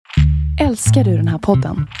Älskar du den här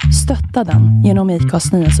podden? Stötta den genom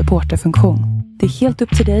IKAs nya supporterfunktion. Det är helt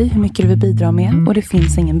upp till dig hur mycket du vill bidra med och det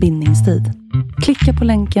finns ingen bindningstid. Klicka på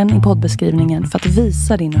länken i poddbeskrivningen för att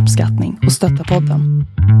visa din uppskattning och stötta podden.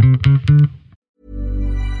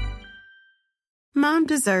 Mom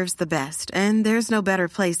deserves the best, and there's no better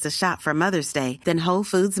place to shop for Mother's Day than Whole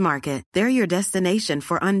Foods Market. They're your destination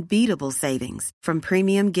for unbeatable savings, from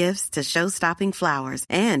premium gifts to show-stopping flowers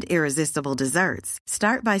and irresistible desserts.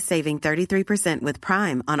 Start by saving 33% with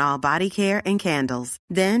Prime on all body care and candles.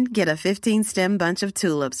 Then get a 15-stem bunch of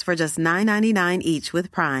tulips for just $9.99 each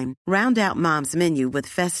with Prime. Round out Mom's menu with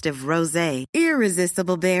festive rosé,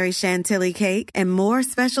 irresistible berry chantilly cake, and more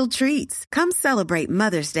special treats. Come celebrate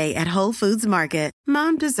Mother's Day at Whole Foods Market.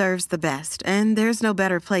 Mom deserves the best, and there's no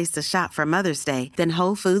better place to shop for Mother's Day than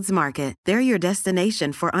Whole Foods Market. They're your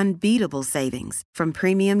destination for unbeatable savings, from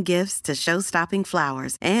premium gifts to show-stopping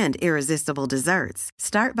flowers and irresistible desserts.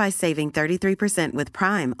 Start by saving 33% with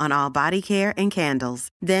Prime on all body care and candles.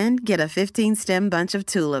 Then get a 15-stem bunch of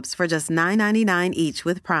tulips for just $9.99 each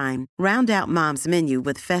with Prime. Round out Mom's menu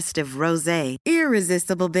with festive rosé,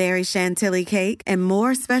 irresistible berry chantilly cake, and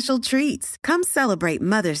more special treats. Come celebrate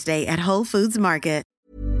Mother's Day at Whole Foods Market.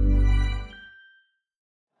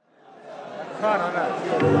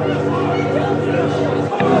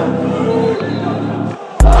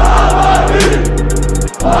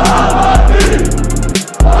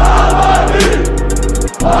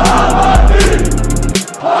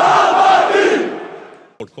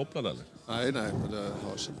 Bortkopplad eller? Nej, men det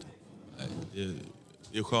hörs inte. Nej,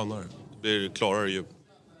 det är skönare. Det blir klarare ljud.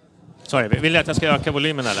 Sorry, vill du att jag ska öka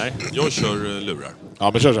volymen eller? Jag kör lurar.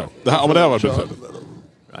 Ja, men kör så. Det här var bättre.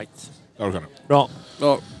 Right. Bra.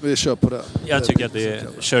 Ja, vi kör på det. Jag tycker att vi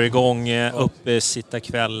kör igång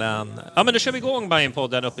Uppesittarkvällen. Ja, men då kör vi igång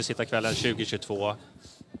Bajenpodden Uppesittarkvällen 2022.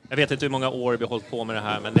 Jag vet inte hur många år vi har hållit på med det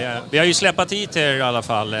här, men vi har ju släppt hit er i alla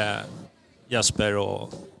fall, Jesper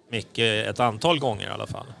och Micke, ett antal gånger i alla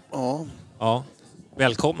fall. Ja.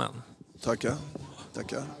 Välkommen. Tackar.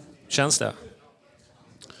 Känns det?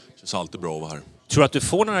 Känns alltid bra att vara här. Tror du att du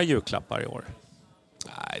får några julklappar i år?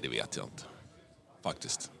 Nej, det vet jag inte.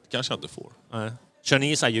 Faktiskt. Kanske jag inte får. Nej. Kör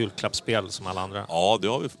ni så här julklappsspel som alla andra? Ja, det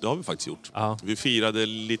har vi faktiskt gjort. Ja. Vi firade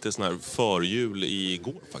lite sån här förjul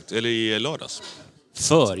igår faktiskt. Eller i lördags.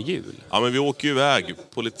 Förjul? Ja, men vi åker ju iväg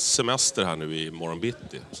på lite semester här nu i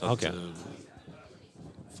morgonbitti. Så att,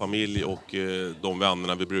 familj och de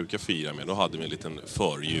vännerna vi brukar fira med, då hade vi en liten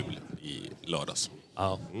förjul i lördags.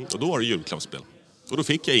 Ja. Och då var det julklappsspel. Och då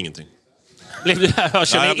fick jag ingenting. Blev du här?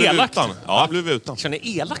 Känner ni elakt? Ja, jag blev utan. Känner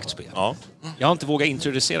ni elakt spel? Ja. Jag har inte vågat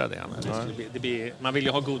introducera det än. Man vill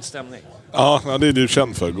ju ha god stämning. Ja, det är du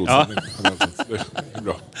känd för, god stämning. Det är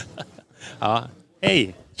bra. Ja.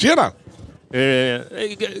 Hej! Tjena!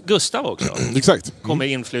 Gustav också. Exakt. Kommer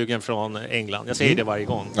influgen från England. Jag säger det varje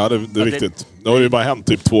gång. Ja, det är viktigt. Det har ju bara hänt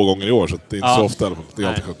typ 2 gånger i år, så det är inte så ofta. Det är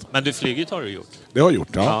alltid skönt. Men du flyget har du gjort. Det har jag gjort,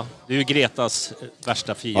 ja. Du är ju Gretas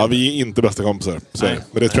värsta fiende. Ja, vi är inte bästa kompisar. Men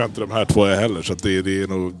det tror jag inte de här två är heller, så att det är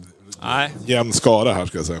nog jämn skara här,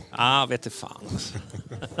 ska jag säga. Ja, vet du fan.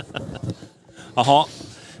 Jaha.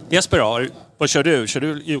 Jesper, vad kör du? Kör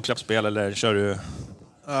du julklappsspel eller kör du...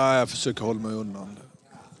 Nej, jag försöker hålla mig undan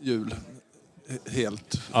jul.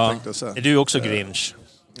 Helt, tänkte jag säga. Är du också Grinch?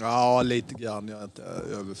 Ja, lite grann. Jag är inte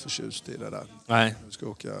överförtjust i det där. Nej. Jag ska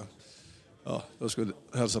åka... Ja, jag skulle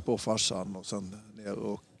hälsa på farsan och sen ner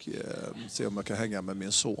och se om jag kan hänga med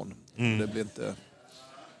min son.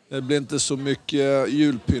 Det blir inte så mycket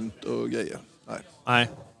julpynt och grejer. Nej.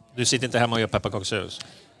 Du sitter inte hemma och gör pepparkakshus?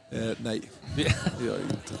 Nej, det gör jag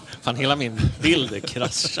inte. Fan, hela min bild är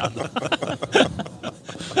kraschad.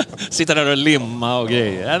 Sitter där och limma och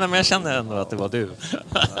grejer. Nej, men jag kände ändå att det var du.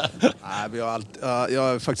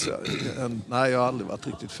 Nej, jag har aldrig varit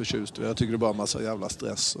riktigt förtjust. Jag tycker det är bara en massa jävla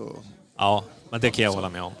stress. Ja, men det kan jag hålla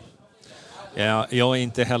med om. Jag är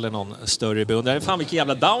inte heller någon större beundrare. Fan, vilken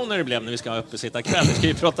jävla downer det blev när vi ska uppe sitta kväll. Vi ska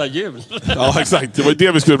ju prata jul. Ja, exakt. Det var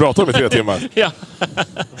det vi skulle prata om i 3 timmar. Ja,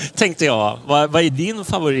 tänkte jag. Vad är din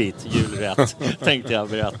favorit julrätt? Tänkte jag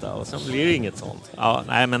berätta. Och sen blir det inget sånt. Ja,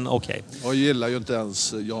 nej, men okej. Jag gillar ju inte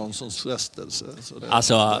ens Janssons frestelse. Så det,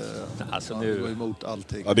 alltså nu... går emot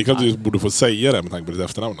allting. Ja, det är klart du borde få säga det med tanke på ditt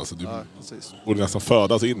efternamn. Alltså, du borde nästan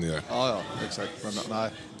födas in i det. Ja, exakt. Men nej,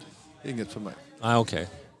 inget för mig. Nej, okej.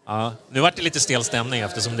 Ja, nu vart det lite stel stämning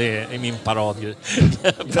eftersom det är min paradrätt.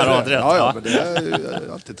 Ja, men det är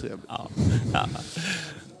ju alltid trevligt.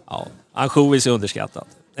 Ja. Ansjovis är underskattat.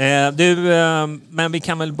 Men vi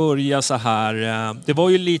kan väl börja så här. Det var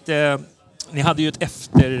ju lite... Ni hade ju ett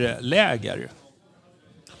efterläger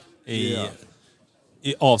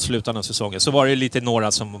i avslutande av säsongen. Så var det lite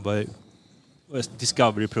några som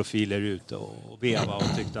Discovery-profiler ute och veva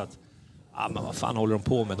och tyckte att men vad fan håller de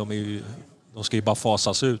på med? De ska ju bara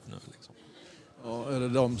fasas ut nu. Liksom. Ja, är det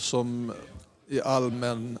de som i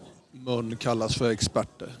allmän mun kallas för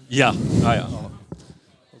experter? Ja.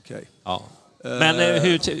 Okej. Ja. Men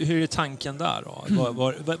hur är tanken där då?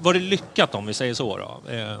 Var det lyckat om vi säger så då?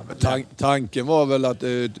 Tanken var väl att det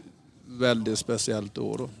är ett väldigt speciellt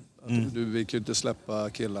år då. Vi kan ju inte släppa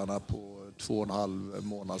killarna på 2,5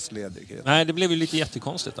 månads ledighet. Nej, det blev ju lite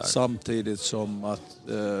jättekonstigt där. Samtidigt som att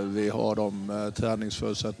vi har de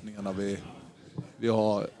träningsförutsättningarna vi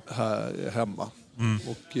har här hemma.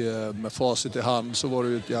 Och med facit i hand så var det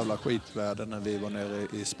ju ett jävla skitväder när vi var nere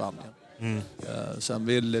i Spanien. Sen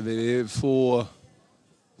ville vi få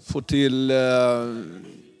till...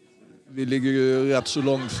 vi ligger ju rätt så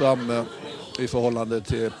långt framme i förhållande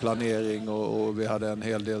till planering och vi hade en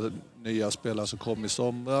hel del nya spelare som kom i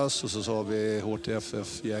somras och så har vi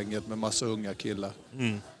HTFF-gänget med massa unga killar.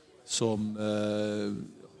 Som,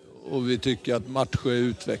 och vi tycker att matcher är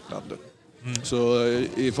utvecklande. Så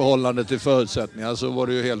i förhållande till förutsättningar så var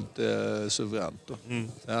det ju helt suveränt.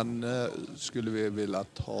 Sen skulle vi vilja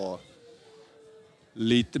ha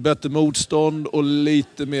lite bättre motstånd och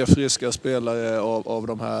lite mer friska spelare av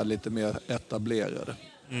de här lite mer etablerade.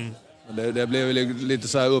 Men det blev lite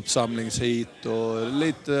så här uppsamlingshit och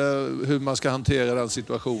lite hur man ska hantera den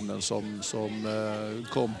situationen som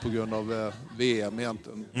kom på grund av VM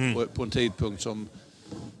egentligen. På en tidpunkt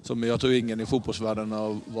som jag tror ingen i fotbollsvärlden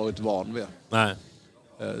har varit van vid. Nej.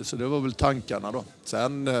 Så det var väl tankarna då.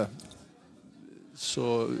 Sen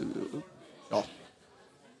så, ja,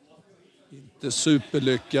 inte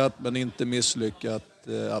superlyckat men inte misslyckat,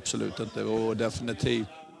 absolut inte. Och definitivt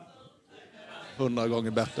 100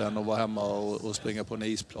 gånger bättre än att vara hemma och springa på en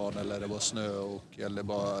isplan eller det var snö eller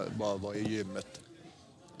bara vara i gymmet.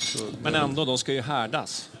 Så, men ändå, de ska ju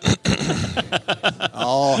härdas.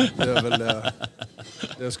 Ja, det är väl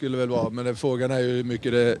det skulle väl vara. Men frågan är ju hur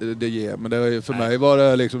mycket det ger. Men det är, för mig var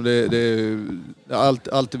det liksom det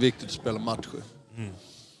är alltid viktigt att spela matcher.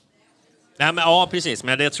 Nej, men ja, precis.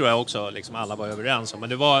 Men det tror jag också liksom alla var överens om. Men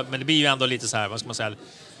det blir ju ändå lite så här, vad ska man säga,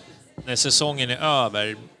 när säsongen är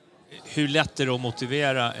över, hur lätt är det att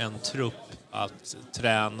motivera en trupp att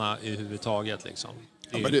träna överhuvudtaget liksom?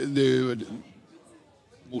 Det är ju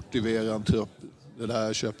motivera en trupp. Det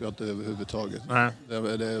där köper jag inte överhuvudtaget. Nej. Det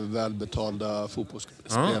är välbetalda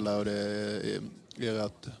fotbollsspelare och det är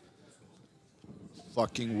rätt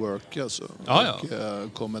fucking work alltså. Ja.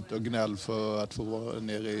 Och kommer inte att gnäll för att få vara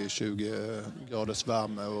nere i 20 graders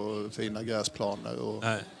värme och fina gräsplaner och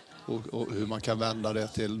hur man kan vända det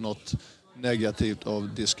till något negativt av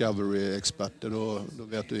Discovery-experter. Då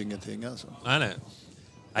vet du ingenting alltså. Nej.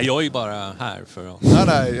 Jag är ju bara här för att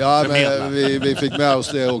men vi fick med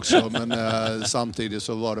oss det också. Men samtidigt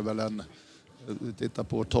så var det väl titta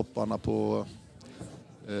på topparna på...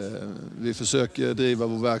 vi försöker driva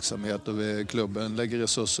vår verksamhet och klubben lägger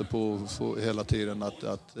resurser på hela tiden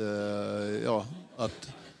att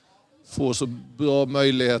få så bra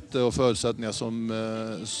möjligheter och förutsättningar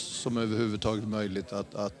som överhuvudtaget möjligt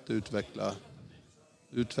att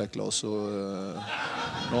utveckla oss. Och,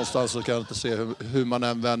 någonstans så kan jag inte se hur man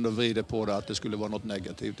än vänder och vrider på det att det skulle vara något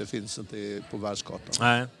negativt. Det finns inte på världskartan.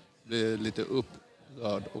 Nej. Det är lite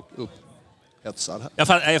upprörd och upphetsad.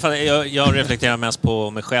 Jag reflekterar mest på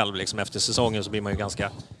mig själv liksom. Efter säsongen så blir man ju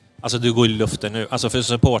ganska... Alltså du går i luften nu. Alltså för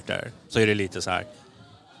supporter så är det lite så här...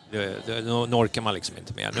 Nu orkar man liksom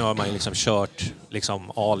inte mer. Nu har man ju liksom kört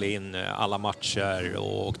liksom all in alla matcher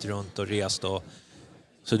och åkt runt och rest och...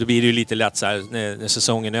 Så då blir det ju lite lätt så här, när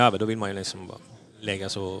säsongen är över, då vill man ju liksom lägga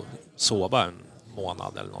sig och sova en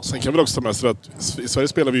månad eller något. Sen kan vi också ta med sig att i Sverige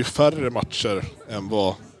spelar vi ju färre matcher än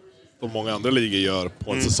vad de många andra ligor gör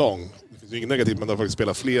på en säsong. Det finns ju inget negativt, men de faktiskt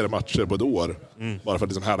spelar fler matcher på ett år. Bara för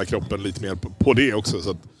att liksom härda kroppen lite mer på det också.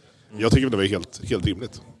 Så att jag tycker att det var helt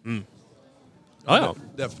rimligt. Ja.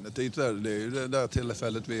 Definitivt. Det är ju det där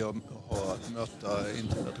tillfället vi har att möta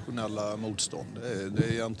internationella motstånd. Det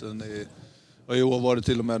är egentligen... I år var det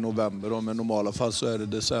till och med november då, men i normala fall så är det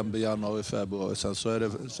december, januari, februari.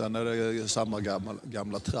 Sen är det samma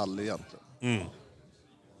gamla trall egentligen.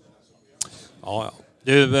 Ja.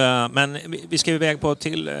 Du, men vi ska iväg på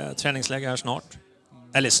till träningsläger här snart.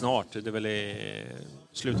 Eller snart, det är väl i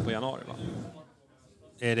slutet på januari va?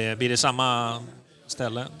 Blir det samma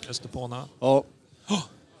ställe, Österpåna? Ja,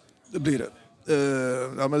 det blir det.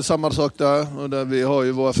 Men samma sak där. Och där vi har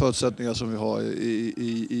ju våra förutsättningar som vi har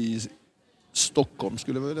i Stockholm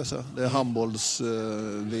skulle jag vilja säga. Det är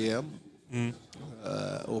handbolls-VM.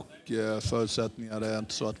 Och förutsättningar, det är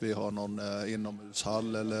inte så att vi har någon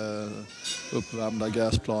inomhushall eller uppvärmda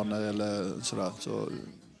gräsplaner eller sådär. Så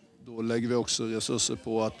då lägger vi också resurser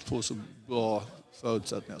på att få så bra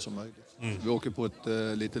förutsättningar som möjligt. Vi åker på ett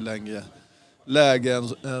lite längre läge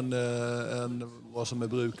än vad som är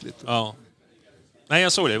brukligt. Ja. Nej,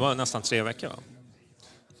 jag såg det var nästan 3 veckor, va?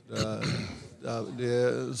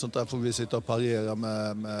 Sånt där får vi sitta och parera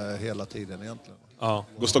med hela tiden egentligen. Ja.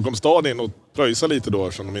 Går Stockholms stad in och pröjsar lite då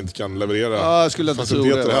eftersom de inte kan leverera? Ja, jag skulle inte tro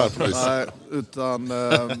det. Här på nej, utan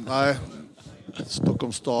nej.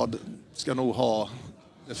 Stockholms stad ska nog ha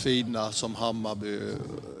det fina som Hammarby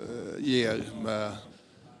ger med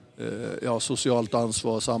socialt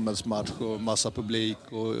ansvar, samhällsmatch och massa publik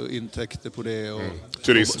och intäkter på det. Och,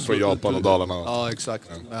 turism från Japan och Dalarna. Ja, exakt.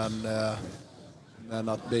 Men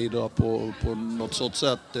att bidra på något sorts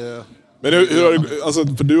sätt... Men hur har du,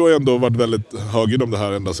 alltså, för du har ju ändå varit väldigt hög om det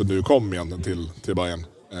här ända sedan du kom igen till Bayern.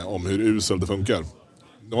 Om hur uselt det funkar.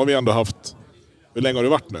 Nu har vi ändå haft... Hur länge har du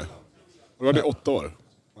varit nu? Har du varit i 8 år?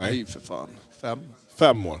 Nej, för fan. 5.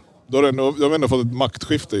 5 år. Då har vi ändå fått ett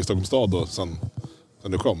maktskifte i Stockholms stad då, sen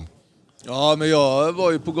du kom. Ja, men jag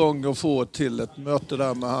var ju på gång att få till ett möte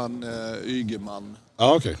där med han Ygeman.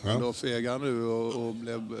 Ja, okej. Ja. Då fegade han nu och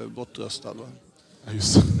blev bortröstad. Va? Ja,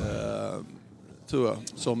 just det. Tror jag.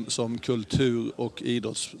 Som kultur- och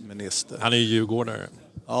idrottsminister. Han är ju djurgårdare.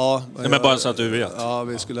 Ja, men bara så att du vet. Ja,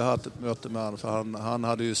 vi skulle ha haft ett möte med honom. För han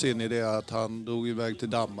hade ju sin idé att han drog iväg till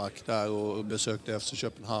Danmark där och besökte FC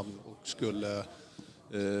Köpenhamn och skulle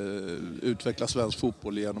utveckla svensk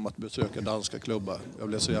fotboll genom att besöka danska klubbar. Jag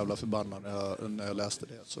blev så jävla förbannad när jag läste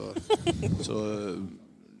det. Så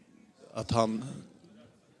att han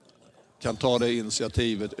kan ta det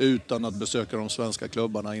initiativet utan att besöka de svenska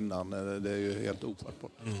klubbarna innan, det är ju helt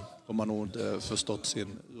ofattbart. Om man nog inte förstått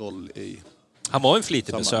sin roll i... Han var en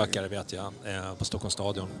flitig besökare, vet jag, på Stockholms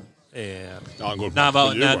stadion.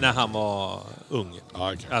 När när han var ung.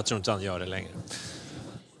 Ja, okay. Jag tror inte han gör det längre.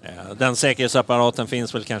 Den säkerhetsapparaten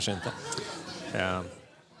finns väl kanske inte. Hur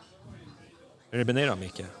är det med dig då,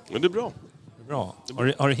 Micke? Men det är bra. Bra.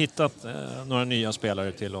 Har du hittat några nya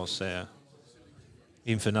spelare till oss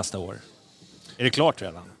inför nästa år? Är det klart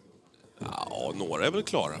redan? Ja, några är väl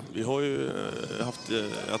klara. Vi har ju haft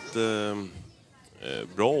ett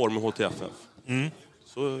bra år med HTFF.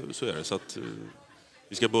 Så är det. Så att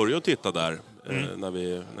vi ska börja och titta där när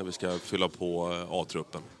vi ska fylla på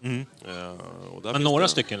A-truppen. Och där men några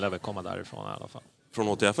stycken lär väl komma därifrån i alla fall. Från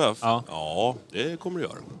HTFF? Ja. Ja, det kommer det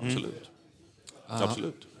göra. Absolut.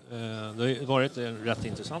 Absolut. Det har varit rätt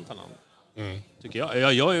intressanta namn. Tycker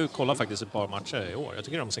jag. Jag har ju kollat faktiskt ett par matcher i år. Jag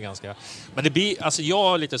tycker de ser ganska... Men det blir... Alltså jag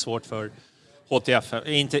har lite svårt för HTFF.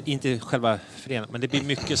 Inte själva föreningen. Men det blir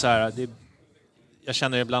mycket så här... jag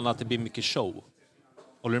känner ibland att det blir mycket show.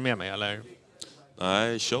 Håller du med mig, eller?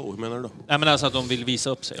 Nej, show. Hur menar du då? Nej, men alltså att de vill visa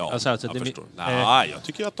upp sig. Ja, alltså, jag förstår. Nej, jag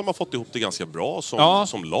tycker att de har fått ihop det ganska bra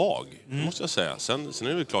som lag. Måste jag säga. Sen är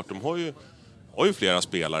det väl klart, de har ju flera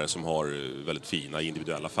spelare som har väldigt fina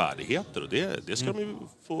individuella färdigheter. Och det ska de ju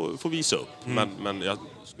få visa upp. Men jag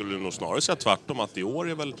skulle nog snarare säga tvärtom, att i år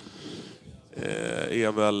är väl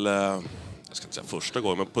jag ska inte säga första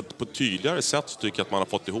gången, men på ett tydligare sätt så tycker jag att man har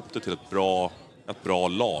fått ihop det till ett bra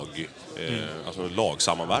lag. Alltså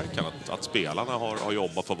lagsammanverkan. Att spelarna har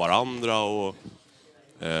jobbat för varandra och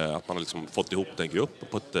att man har liksom fått ihop den gruppen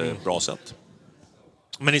på ett bra sätt.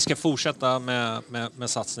 Men ni ska fortsätta med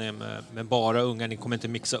satsningen med bara unga. Ni kommer inte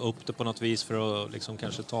mixa upp det på något vis för att liksom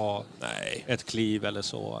kanske ta ett kliv eller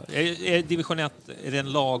så. Är division 1 är det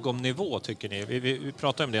en lagom nivå, tycker ni? Vi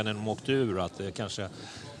pratade om det när de åkte ur, att det kanske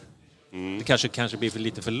blir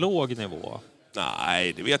lite för låg nivå.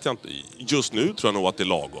 Nej, det vet jag inte. Just nu tror jag nog att det är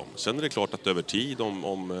lagom. Sen är det klart att över tid,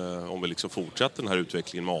 om vi liksom fortsätter den här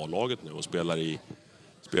utvecklingen med A-laget nu och spelar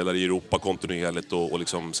i Europa kontinuerligt och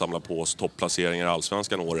liksom samlar på oss topplaceringar i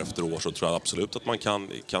Allsvenskan år efter år, så tror jag absolut att man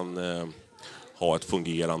kan ha ett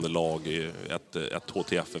fungerande lag, ett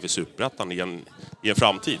HTFF i Superettan i en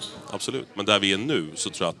framtid. Absolut. Men där vi är nu så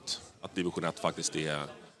tror jag att division 1 faktiskt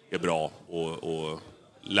är bra och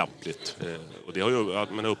lämpligt. Och det har ju,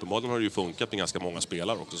 men uppenbarligen har det ju funkat med ganska många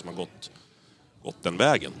spelare också som har gått den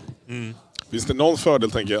vägen. Finns det någon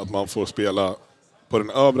fördel, tänker jag, att man får spela på den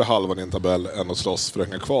övre halvan i en tabell än att slåss för att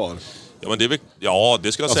hänga kvar? Ja, men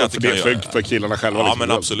det skulle jag säga att det kan göra. För killarna själva. Ja, liksom.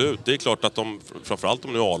 men absolut. Det är klart att framförallt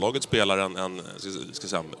om nu A-laget spelar en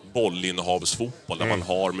bollinnehavsfotboll där man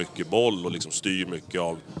har mycket boll och liksom styr mycket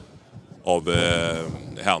av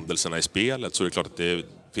händelserna i spelet, så är det klart att det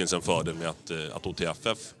finns en fördel med att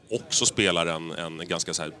OTFF också spelar en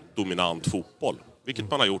ganska så här dominant fotboll.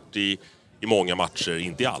 Vilket man har gjort i många matcher,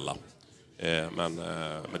 inte i alla. Men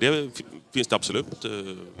det finns det absolut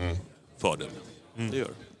fördel med. Det gör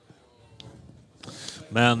det.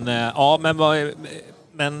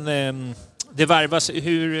 Men Det värvas,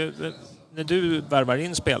 när du värvar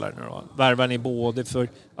in spelare nu då, värvar ni både för,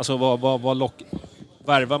 alltså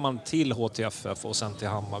värvar man till HTFF och sen till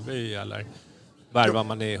Hammarby, eller värvar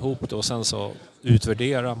man det ihop då och sen så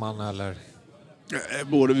utvärderar man, eller?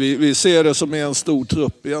 Både vi ser det som en stor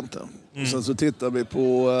trupp egentligen. Och sen så tittar vi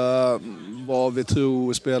på vad vi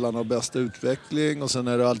tror spelarna har bästa utveckling, och sen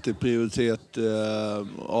är det alltid prioritet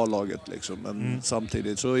A-laget liksom. Men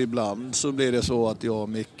samtidigt så ibland så blir det så att jag och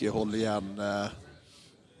Micke håller igen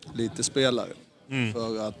lite spelare.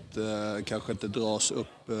 För att kanske inte dras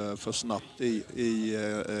upp för snabbt i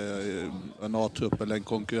en A-trupp eller en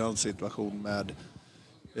konkurrenssituation med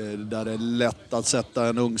där det är lätt att sätta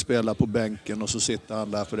en ung spelare på bänken och så sitter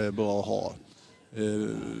han där för det är bra att ha.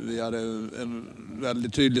 Vi hade en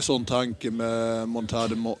väldigt tydlig sån tanke med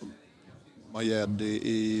Montade Majed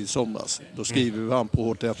i somras. Då skriver vi han på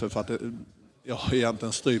HTF för att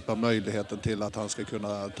egentligen strypa möjligheten till att han ska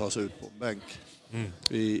kunna ta sig ut på en bänk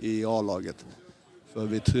i A-laget. För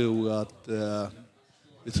vi tror att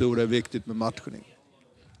det är viktigt med matchning.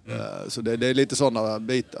 Så det är lite sådana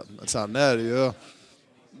bitar. Men sen är det ju,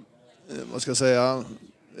 vad ska jag säga,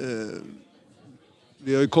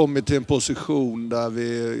 vi har ju kommit till en position där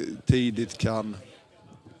vi tidigt kan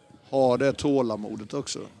ha det tålamodet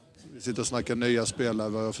också. Vi sitter och snackar nya spelare,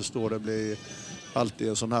 vad jag förstår det blir alltid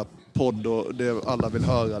en sån här podd och det alla vill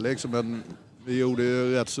höra liksom. Men vi gjorde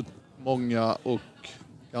ju rätt så många och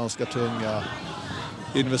ganska tunga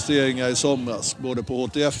investeringar i somras, både på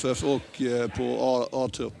HTFF och på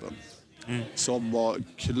A-truppen. Som var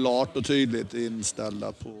klart och tydligt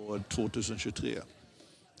inställda på 2023.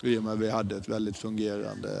 I och med att vi hade ett väldigt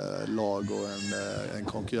fungerande lag och en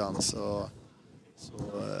konkurrens. Så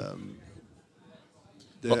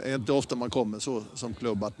det är inte ofta man kommer så som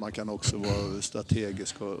klubb att man kan också vara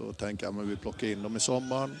strategisk och tänka att vi plockar in dem i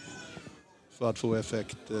sommaren för att få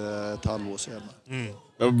effekt ett halvår senare.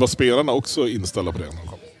 Men var spelarna också inställda på det?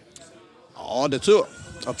 Ja, det tror jag.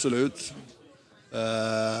 Absolut.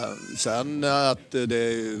 Sen att det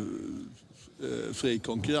är fri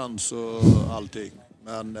konkurrens och allting.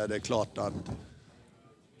 Men det är klart att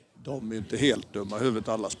de är inte helt dumma i huvudet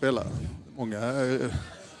alla spelare. Många är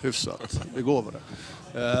hyfsat begåvade.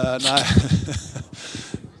 Nej.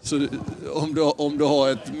 Så om du har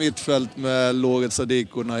ett mittfält med Loret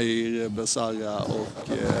Sadiko, Nair Besara och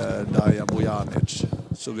Darjan Bojanic,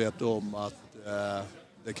 så vet du om att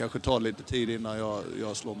det kanske tar lite tid innan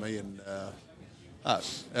jag slår mig in här.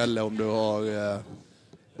 Eller om du har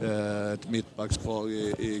ett mittbackspar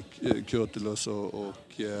i Kurtulus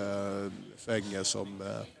och Fänge som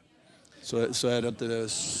så är det inte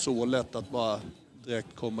så lätt att bara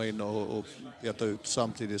direkt komma in och peta ut,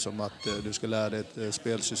 samtidigt som att du ska lära dig ett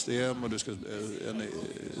spelsystem och du ska en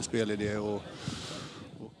spelidé och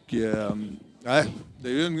nej, det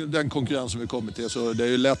är ju den konkurrens som vi kommer till, så det är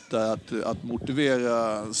ju lättare att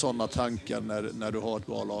motivera sådana tankar när du har ett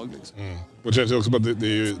bra lag liksom. Och det känns ju också att det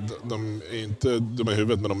är ju, de är inte dumma i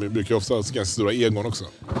huvudet, men de brukar ofta ha ganska stora egon också.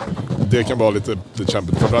 Det kan vara lite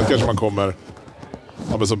kämpigt. Framförallt kanske man kommer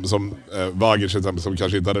som Wager till exempel, som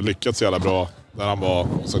kanske inte hade lyckats så jävla bra där han var.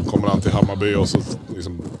 Sen kommer han till Hammarby och så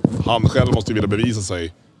liksom, han själv måste ju vilja bevisa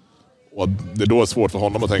sig. Och det är då svårt för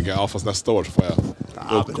honom att tänka, fast nästa år så får jag.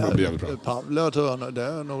 Då kommer det bli jävligt bra. Pavle, det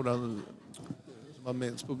är nog den som har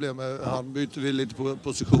minst problem med. Han byter vi lite på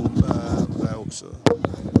position med också.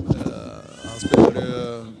 Han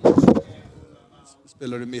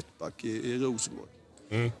spelade mittback i Rosengård.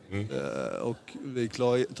 Och vi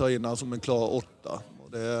tar in han som en klar 8.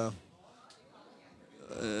 Och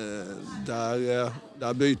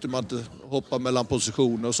där byter man inte, hoppa mellan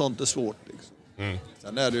positioner och sånt är svårt liksom.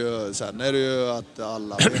 Sen är det ju att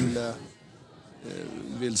alla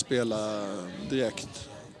vill spela direkt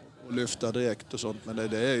och lyfta direkt och sånt, men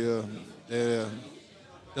det är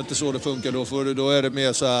inte så det funkar då, för då är det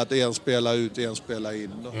mer så här att en spelar ut, en spelar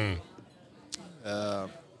in då.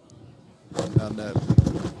 Men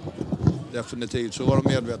definitivt så var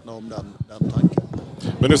de medvetna om den tanken.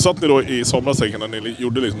 Men nu satt ni då i somras när ni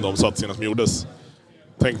gjorde liksom de satsningarna som gjordes.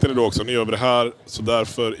 Tänkte ni då också, nu gör vi det här, så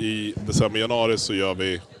därför i december-januari så gör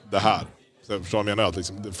vi det här. Så jag förstår att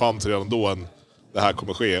liksom, det fanns redan då det här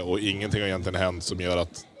kommer ske och ingenting har egentligen hänt som gör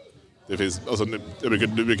att det finns, alltså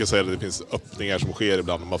du brukar säga att det finns öppningar som sker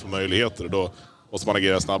ibland och man får möjligheter och då måste man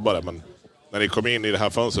agera snabbare. Men när ni kom in i det här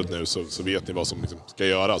fönstret nu så vet ni vad som liksom ska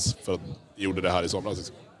göras för att ni gjorde det här i somras.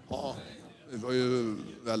 Liksom. Ja, vi var ju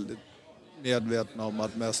väldigt medvetna om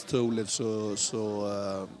att mest troligt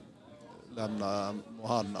så lämna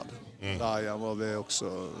Mohannad. Darjan var vi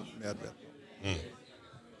också medvetna.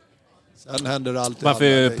 Sen händer det alltid.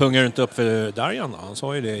 Varför pungar du inte upp för Darjan då? Han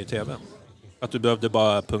sa ju det i tv. Att du behövde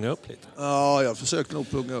bara punga upp lite? Ja, jag försökte nog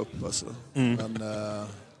punga upp alltså. Men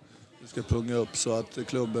vi ska punga upp så att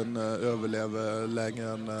klubben överlever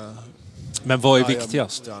längre än... Men vad är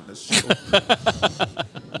viktigast?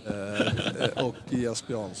 Och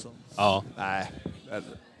Jesper Jansson. Ja. Nej,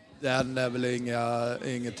 den är väl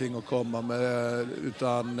ingenting att komma med.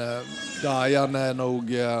 Utan Dajan är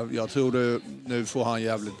nog... Jag tror nu får han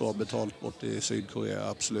jävligt bra betalt bort i Sydkorea,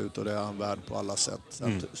 absolut. Och det är han värd på alla sätt.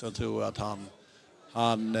 Så jag tror att han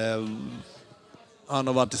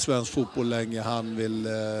har varit i svensk fotboll länge. Han vill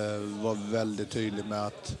vara väldigt tydlig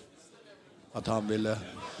med att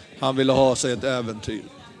han ville ha sig ett äventyr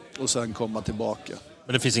och sen komma tillbaka.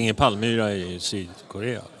 Men det finns ingen palmyra i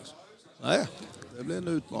Sydkorea? Alltså. Nej, det blir en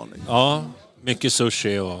utmaning. Ja, mycket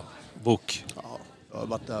sushi och wok. Ja, jag har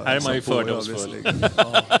varit där. Här är man ju fördomsfull.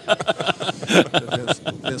 Ja.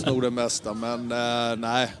 Det finns nog det mesta, men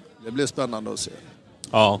nej, det blir spännande att se.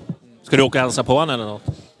 Ja. Ska du åka och hälsa på honom eller något?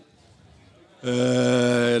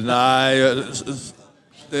 Nej,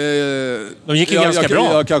 de gick ju ganska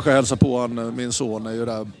bra. Jag kanske hälsar på honom. Min son är ju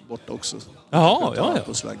där borta också. Jaha, ja.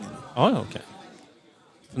 På svängen. Ja, okej.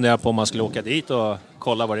 Funderar på om man skulle åka dit och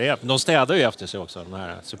kolla vad det är. De städar ju efter sig också, de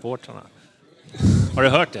här supportrarna. Har du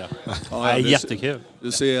hört det? Ja, det är jättekul.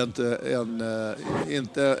 Du ser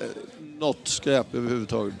inte något skräp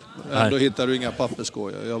överhuvudtaget. Ändå hittar du inga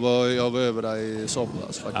papperskorgar. Jag var över där i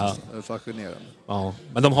somras faktiskt. Ja. Fascinerande. Ja.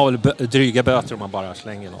 Men de har väl dryga böter om man bara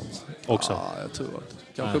slänger något också? Ja, jag tror att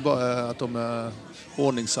kanske bara att de är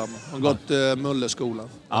ordningsamma. De har gått Mullerskolan.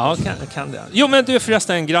 Ja, kan det. Jo, men du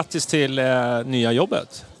förresten, grattis till nya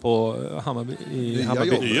jobbet på Hammarby.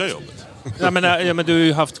 Nya jobbet? Ja, men du har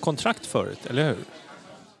ju haft kontrakt förut, eller hur?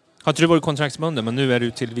 Har inte du varit kontraktsbunden, men nu är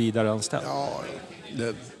du till vidare anställd? Ja, det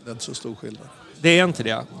är inte så stor skillnad. Det är inte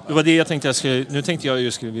det. Det var det jag tänkte nu tänkte jag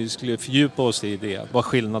ju vi skulle fördjupa oss i det, vad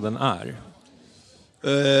skillnaden är.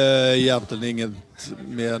 Egentligen inget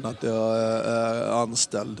mer än att jag är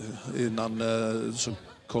anställd. Innan så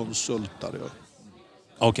konsultade jag.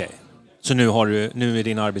 Okej. Så nu är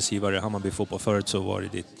din arbetsgivare Hammarby Fotboll, förut så var det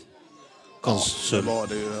ditt konsult. Ja, det var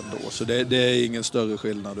det ju ändå. Så det är ingen större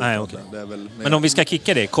skillnad. Nej, okej. Det är väl mer... Men om vi ska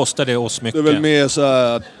kicka det, kostar det oss mycket? Det är väl mer så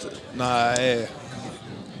här att, nej.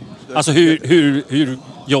 Alltså hur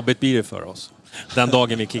jobbigt blir det för oss den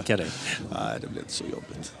dagen vi kickar det? Nej, det blir inte så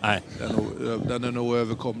jobbigt. Nej. Den är nog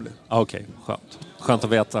överkomlig. Okej, skönt att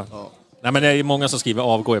veta. Ja. Nej, men det är många som skriver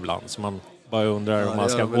avgå ibland, så man bara undrar om man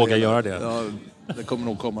ska våga göra det. Ja, det kommer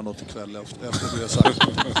nog komma något ikväll efter det jag sagt.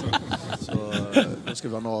 Så då ska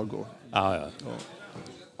vi ha en avgå.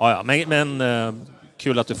 Ja, men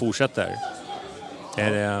kul att du fortsätter.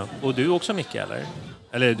 Och du också, Micke, eller?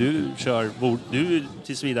 Eller du är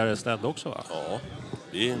tills vidare ställd också, va?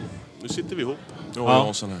 Ja, nu sitter vi ihop.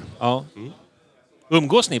 Ja.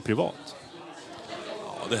 Umgås ni privat?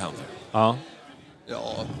 Ja, det händer. Ja,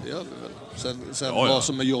 det gör vi väl. Sen vad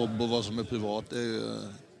som är jobb och vad som är privat, det är ju...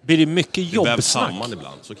 Blir det mycket jobbsnack? Det vävs samman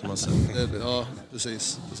ibland, så kan man säga. Ja,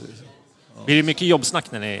 precis. Ja. Blir det mycket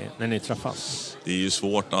jobbsnack när ni träffas? Det är ju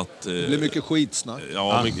svårt att... Det blir mycket skitsnack.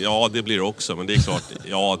 Ja, det blir det också. Men det är klart,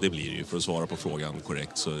 ja, det blir det ju. För att svara på frågan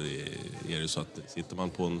korrekt så är det så att sitter man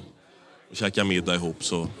på och käkar middag ihop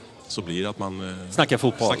så blir det att man... Snackar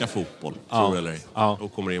fotboll, tror eller ej. Ja.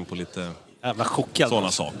 Och kommer in på lite... Jävla chockad.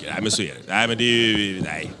 Sådana saker. Nej, men så är det. Nej, men det är ju...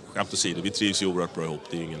 Nej, skämt åsido. Vi trivs ju oerhört bra ihop.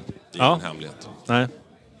 Det är ingen hemlighet. Nej,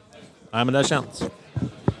 men det har känts.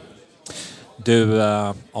 Du,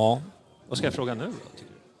 vad ska jag fråga nu då,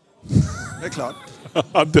 tycker du? Det är klart.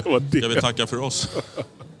 Det var det. Jag vill tacka för oss.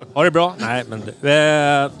 Har det bra? Nej, men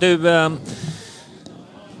du...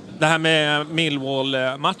 Det här med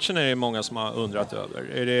Millwall-matchen är det många som har undrat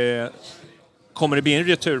över. Kommer det bli en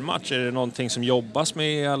returmatch? Är det någonting som jobbas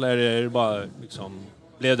med? Eller är det bara,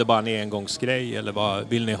 blev det bara en engångsgrej? Eller vad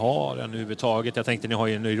vill ni ha den överhuvudtaget? Jag tänkte ni har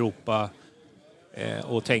ju en Europa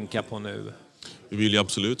att tänka på nu. Vi vill ju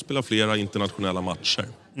absolut spela flera internationella matcher.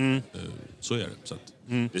 Så är det. Så att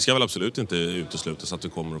det ska väl absolut inte uteslutas att vi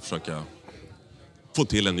kommer att försöka få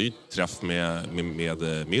till en ny träff med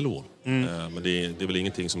Millwall. Men det är väl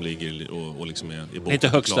ingenting som ligger och liksom är i botten. Inte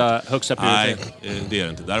högsta prioritet? Nej, det är det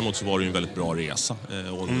inte. Däremot så var det ju en väldigt bra resa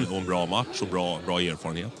och en bra match och bra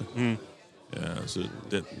erfarenheter. Så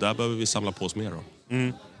där behöver vi samla på oss mer då.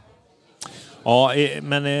 Ja,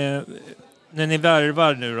 men när ni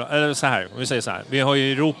värvar nu då, eller så här, om vi säger så här, vi har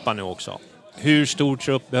ju Europa nu också. Hur stor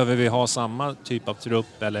trupp behöver vi ha, samma typ av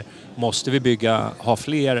trupp, eller måste vi ha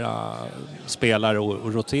fler spelare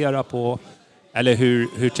att rotera på? Eller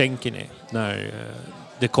hur tänker ni när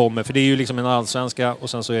det kommer? För det är ju liksom en allsvenska och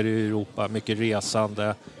sen så är det ju Europa, mycket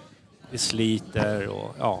resande, det sliter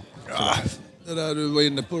och Det där du var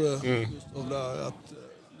inne på det, Gustav, där, att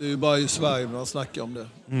det är ju bara i Sverige man snackar om det.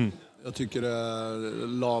 Jag tycker det är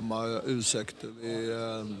lama ursäkter.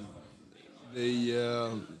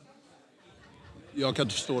 Jag kan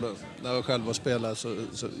inte förstå det. När jag själv var spelare så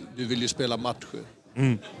vi vill ju spela matcher.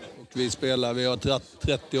 Och vi har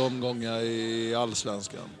 30 omgångar i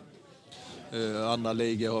Allsvenskan. Andra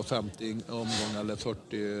ligor har 50 omgångar eller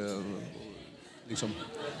 40. Liksom,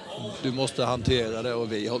 du måste hantera det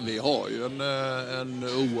och vi har ju en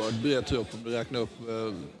oerhört bred trupp om du räknar upp.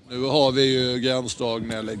 Nu har vi ju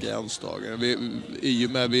gränsdragning eller gränsdragning. I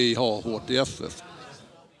och med vi har HTFF.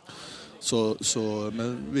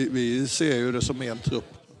 Men vi ser ju det som en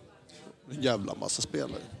trupp. En jävla massa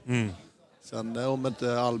spelare. Sen om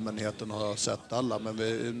inte allmänheten har sett alla, men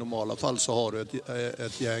i normala fall så har du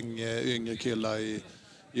ett gäng yngre killar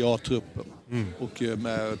i A-truppen och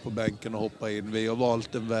med på bänken och hoppa in. Vi har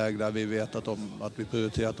valt en väg där vi vet att vi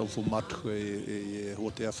prioriterar att de får matcher i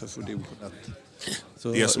HTFF och division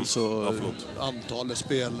 1. Så antalet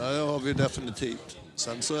spelare har vi definitivt.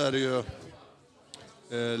 Sen så är det ju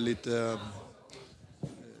lite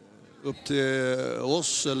upp till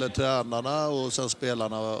oss eller tränarna och sen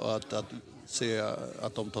spelarna att se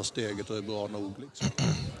att de tar steget och är bra nog. Liksom.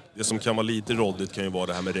 Det som kan vara lite råddigt kan ju vara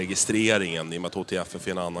det här med registreringen i och med att HTFF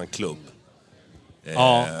är en annan klubb.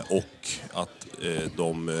 Och att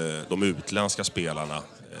de utländska spelarna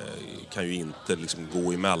kan ju inte liksom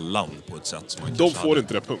gå emellan på ett sätt som man de får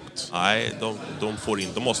inte det, punkt. Nej, de får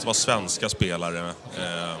inte. De måste vara svenska spelare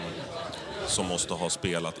som måste ha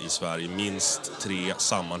spelat i Sverige minst 3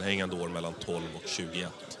 sammanhängande år mellan 12 och 21.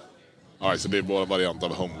 Ja, så det är bara variant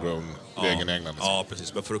av homegrown-regeln i England. Ja,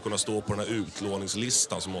 precis. Men för att kunna stå på den här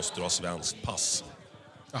utlåningslistan så måste du ha svenskt pass.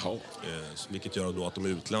 Jaha. Vilket gör då att de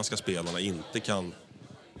utländska spelarna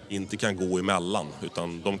inte kan gå emellan.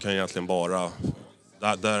 Utan de kan egentligen bara...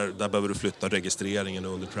 Där behöver du flytta registreringen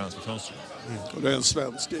under transferfönstret. Och det är en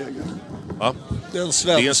svensk regel. Ja? Det är en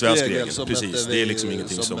svensk regel som precis. Det är liksom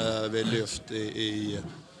ingenting som vi lyft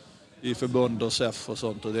i förbund och SEF och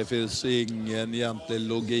sånt. Och det finns ingen egentlig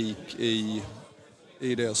logik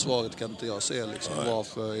i det svaret, kan inte jag se liksom,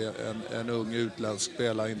 varför en ung utländsk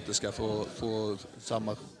spelare inte ska få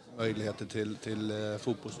samma möjligheter till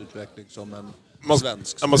fotbollsutveckling som en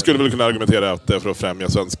svensk. Man skulle väl kunna argumentera att det är för att främja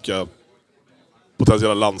svenska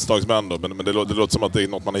potentiella landslagsmän då, men det låter som att det är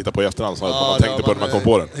något man hittar på i efterhand, så att man tänkte på det när man kom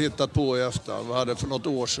på den. Hittat på i efterhand. Vi hade för något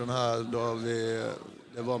år sedan här då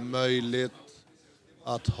det var möjligt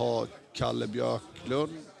att ha Kalle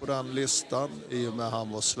Björklund på den listan i och med att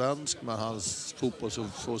han var svensk, men hans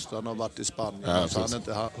fotbollsuppfostran har varit i Spanien, så han är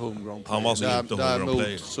inte homegrown player. Han var så inte homegrown player.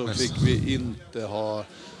 Däremot så fick vi inte ha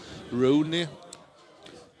Rooney,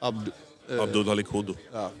 Abdul Halik Hudu.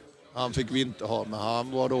 Ja. Han fick vi inte ha, men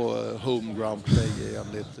han var då homeground player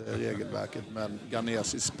enligt regelverket med en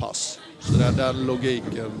ghanesisk pass. Så den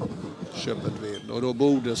logiken köpte vi in. Och då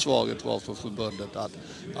borde svaret vara för förbundet att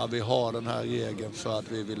vi har den här regeln för att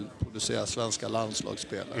vi vill producera svenska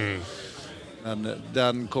landslagsspelare. Men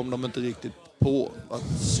den kom de inte riktigt på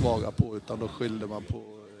att svara på, utan då skyllde man på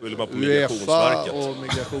UEFA och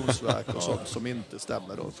Migrationsverket och sånt som inte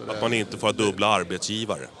stämmer då. För att man inte får ha dubbla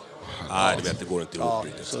arbetsgivare. Nej, det går inte ihop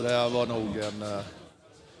riktigt. Så det var nog en...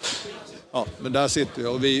 Ja, men där sitter vi.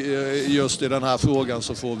 Och just i den här frågan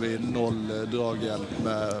så får vi 0 draghjälp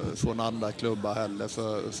från andra klubbar heller.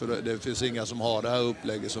 För det finns inga som har det här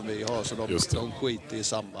upplägget som vi har, så de skiter i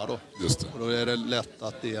samma då. Och då är det lätt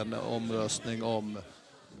att det är en omröstning om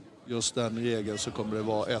just den regeln, så kommer det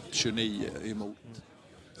vara 1-29 emot.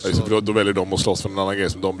 Då väljer de att slåss för en annan grej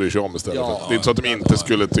som de bryr sig om istället. Det är inte så att de inte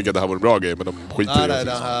skulle tycka att det här var en bra grej, men de skiter i det. Nej,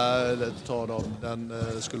 den här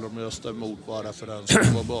den skulle de rösta emot bara för den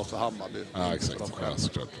skulle vara bra för Hammarby. Ja, exakt.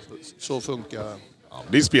 Så funkar... Ja,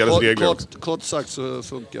 det är spelets regler också. Kort sagt så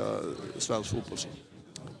funkar svensk fotboll så.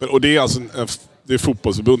 Och det är alltså det är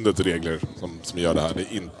fotbollsförbundets regler som gör det här, det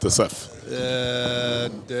är inte SEF?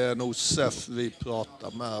 Det är nog SEF vi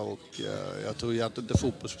pratar med, och jag tror egentligen inte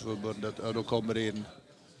fotbollsförbundet. Då kommer det in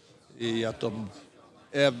i att de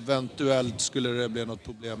eventuellt skulle det bli något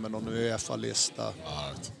problem med någon UEFA-lista.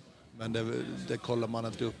 Men det kollar man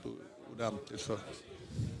inte upp ordentligt för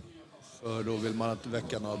då vill man inte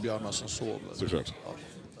väcka några björnar som sover. Såklart.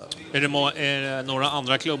 Är det några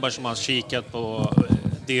andra klubbar som har kikat på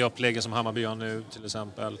det upplägget som Hammarby har nu till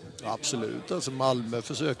exempel? Absolut. Alltså Malmö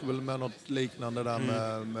försöker väl med något liknande där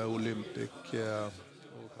med Olympic.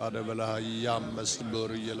 Och hade väl det här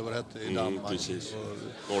Jammersburg eller vad det hette i Danmark. Precis.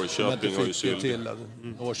 Norrköping har ju Sylvia.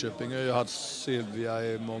 Norrköping har ju haft Sylvia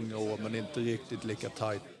i många år, men inte riktigt lika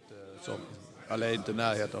tajt som, eller inte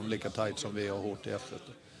närheten av lika tajt som vi har HTF.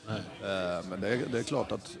 Men det är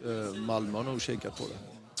klart att Malmö har nog kikat på det.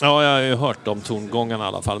 Ja, jag har ju hört de tongångarna i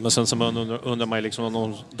alla fall. Men sen så undrar man ju liksom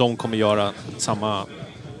om de kommer göra samma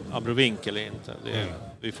abrovink eller inte.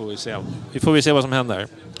 Vi får ju se. Vi får väl se vad som händer.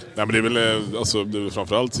 Nej, men det är väl det är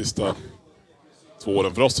framförallt sista 2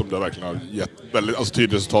 åren för oss som det verkligen har gett väldigt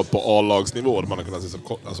tydligt resultat på A-lagsnivå. Man har kunnat se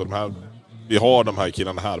vi har de här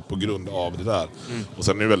killarna här på grund av det där. Och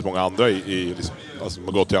sen är det väldigt många andra som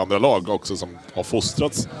har gått till andra lag också som har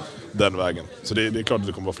fostrats den vägen. Så det är klart att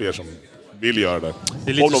det kommer vara fler som vill göra det.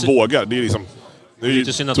 Om de vågar. Det är liksom... Det är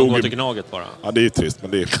lite synd att de går till Gnaget bara. Ja, det är trist,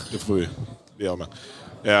 men det får vi leva med.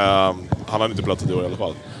 Han har inte plattat i år i alla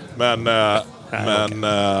fall. Men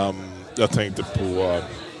jag tänkte på...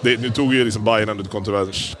 Nu tog ju liksom Bayern ett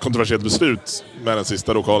kontroversiellt beslut med den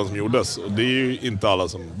sista lokalen som gjordes. Och det är ju inte alla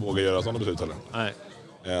som vågar göra sådana beslut heller. Nej.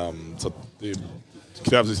 Så att det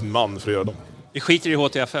krävs ju sin man för att göra dem. Vi skiter i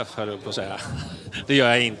HTFF, höll jag på att säga. Det gör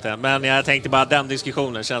jag inte. Men jag tänkte bara den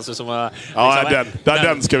diskussionen känns det som att... Ja,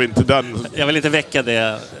 den ska vi inte... Jag vill inte väcka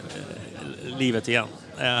det livet igen.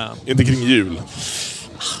 Inte kring jul.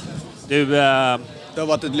 Du... Det har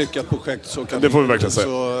varit ett lyckat projekt, så kan det får vi verkligen säga.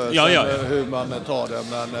 Hur man tar det,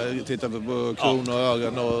 men tittar vi på kronor och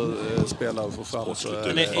ören och spelar och får fram så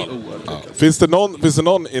är det oerhört lyckat. Finns det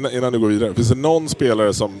någon innan du går vidare, finns det någon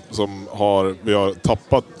spelare som vi har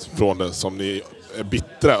tappat från det som ni är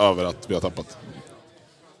bittra över att vi har tappat?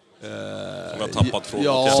 Som har tappat från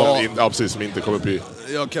precis, som inte kommer upp i...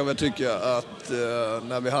 Jag kan väl tycka att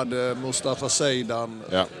när vi hade Mustafa Seidan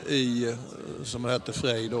i, som hette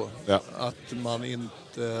Frej då, att man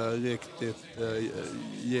inte riktigt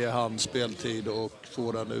ger han speltid och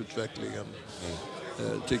får den utvecklingen.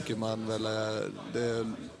 Tycker man väl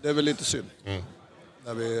det är väl lite synd.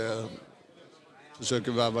 När vi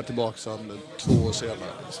försöker värva tillbaka han 2 år senare.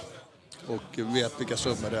 Och vet vilka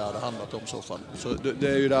summor det hade handlat om så fall. Så det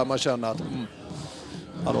är ju där man känner att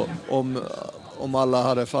om alla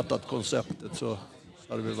hade fattat konceptet så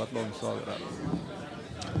hade vi varit långt före där.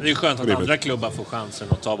 Det är skönt att andra klubbar får chansen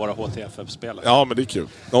att ta våra HTFF-spelare. Ja, men det är kul.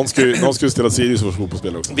 Någon ska ju ställa Sirius för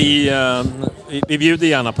fotbollsspelare också. Vi bjuder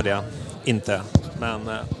gärna på det. Inte. Men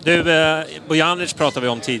du, Bojanic pratade vi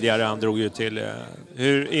om tidigare. Han drog ju till...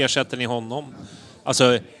 hur ersätter ni honom?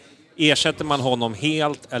 Alltså... Ersätter man honom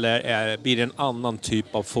helt eller blir det en annan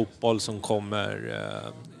typ av fotboll som kommer?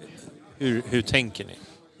 Hur tänker ni?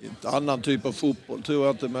 Inte annan typ av fotboll tror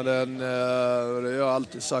jag inte, men det har jag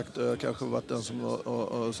alltid sagt. Jag kanske varit den som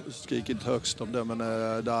har skrikit högst om det, men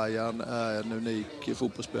Dajan är en unik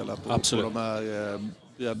fotbollsspelare på de här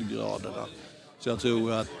breddgraderna. Så jag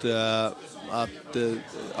tror att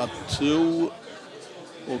tro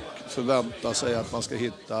och förvänta sig att man ska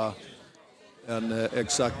hitta en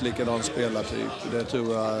exakt likadan spelartyp, det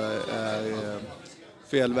tror jag är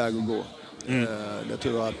fel väg att gå. Det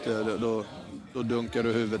tror jag att då dunkar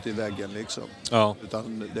du huvudet i väggen liksom. Ja.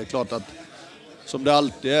 Utan det är klart att som det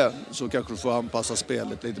alltid är så kanske du får anpassa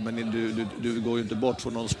spelet lite, men du går ju inte bort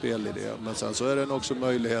från någon spelidé. Men sen så är det också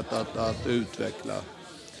möjlighet att utveckla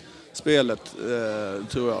spelet,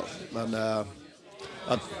 tror jag. Men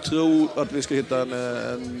att tro att vi ska hitta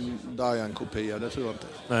en Dajan-kopia, det tror jag inte.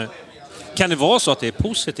 Nej. Kan det vara så att det är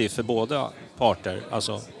positivt för båda parter?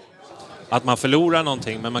 Alltså att man förlorar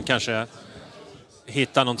någonting men man kanske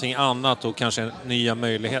hittar någonting annat och kanske nya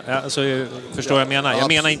möjligheter. Alltså, förstår jag menar? Jag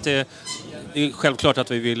menar inte... Det är självklart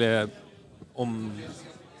att vi ville... Om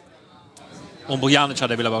Bojanic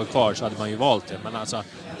hade velat vara kvar så hade man ju valt det. Men alltså,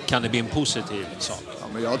 kan det bli en positiv sak? Ja,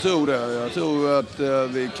 men jag tror det. Jag tror att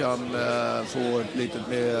vi kan få ett lite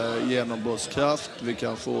mer genombrottskraft. Vi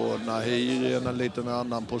kan få Nahir i en lite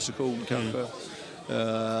annan position kanske.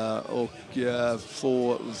 Och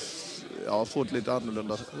få ett lite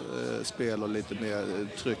annorlunda spel och lite mer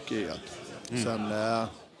tryck i det. Sen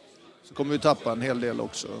så kommer vi tappa en hel del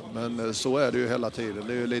också. Men så är det ju hela tiden.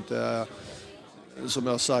 Det är ju lite... Som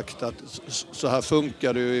jag har sagt, att så här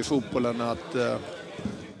funkar det ju i fotbollen, att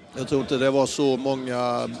jag tror inte det var så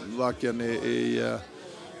många varken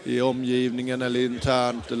i omgivningen eller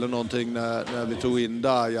internt eller någonting när vi tog in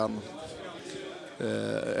Dajan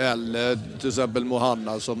eller till exempel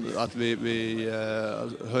Mohanna, som att vi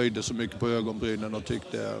höjde så mycket på ögonbrynen och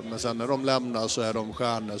tyckte, men sen när de lämnar så är de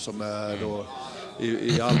stjärnor som är då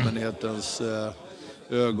i allmänhetens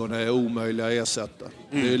ögon är omöjliga att ersätta.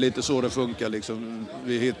 Det är ju lite så det funkar liksom.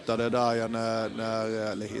 Vi hittade Dajan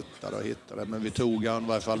men vi tog han i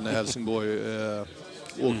varje fall när Helsingborg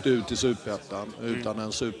åkte ut i Superettan utan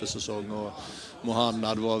en supersäsong, och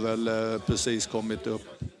Mohanna var väl precis kommit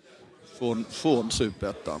upp från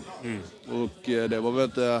Superettan. Och det var väl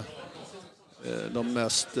inte de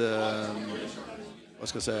mest vad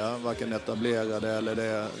ska jag säga, varken etablerade eller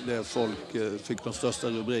det folk fick de största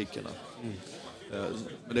rubrikerna.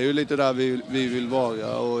 Men det är ju lite där vi vill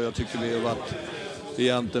vara, och jag tycker vi har varit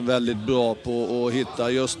egentligen väldigt bra på att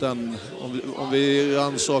hitta just den, om vi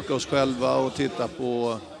rannsakar oss själva och tittar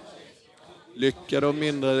på lyckade och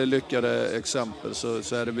mindre lyckade exempel,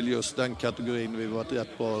 så är det väl just den kategorin vi varit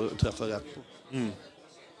rätt bra att träffa rätt på.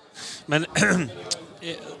 Men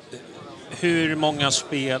hur många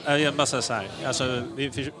spel, jag bara säger så här, alltså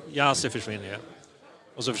Jasi försvinner ju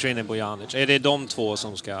och så försvinner Bojanic. Är det de två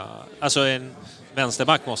som ska, alltså en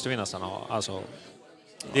vänsterback måste vi nästan ha, alltså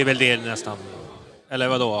det är väl det nästan, eller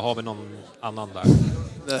vadå, har vi någon annan där?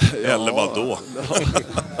 Eller vadå?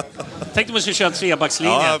 Tänkte man skulle köra en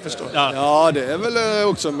trebackslinje. Ja, jag förstår. Ja, det är väl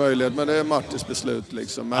också en möjlighet, men det är Martins beslut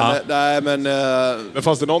liksom. Men, Men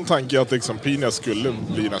fanns det någon tanke att liksom Pinas skulle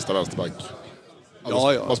bli nästa vänsterback?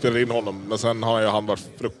 Ja. Man spelar in honom, men sen har han varit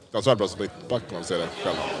fruktansvärt bra som mittback, man ser det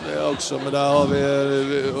själv. Det är också, men där har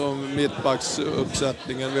vi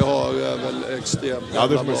mittbacksuppsättningen vi har är väl extremt Ja, det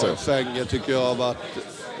får man bra. säga. Fänger tycker jag har varit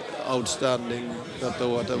outstanding detta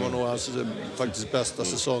året. Det var nog hans faktiskt bästa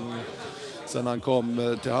säsong sen han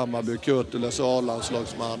kom till Hammarby. Kurtules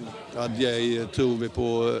A-landslagsman. Adjei tror vi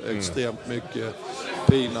på extremt mycket.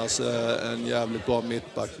 Pinas är en jävligt bra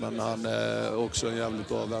mittback, men han är också en jävligt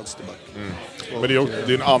bra vänsterback. Men det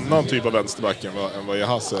är en annan typ av vänsterback än vad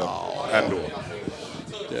Jahas är ändå.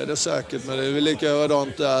 Det är det säkert, men det är väl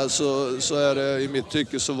likadant där, så är det, i mitt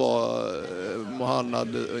tycke så var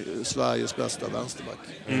Mohannad Sveriges bästa vänsterback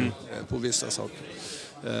på vissa saker.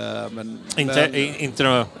 Inte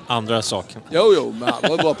några andra saker. Jo, men han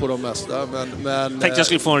var bra på de mesta. Men Tänkte jag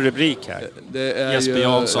skulle få en rubrik här. Det är Jesper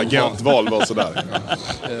Jansson. Agentval var sådär.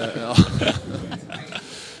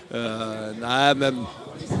 Nej, men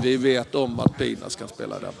vi vet om att Pinas kan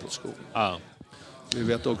spela den positionen. Ja. Vi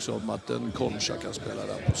vet också om att en Concha kan spela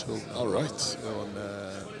den positionen. All right.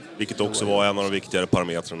 Vilket också var en av de viktigare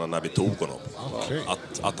parametrarna när vi tog honom. Okay.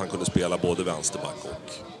 Att han kunde spela både vänsterback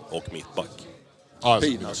och mittback.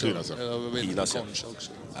 Pinas. Pinas, ja. Concha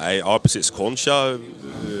också. Nej, ja precis. Concha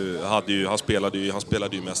han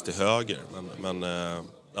spelade ju mest till höger. Men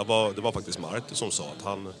det var faktiskt Marti som sa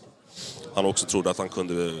att han också trodde att han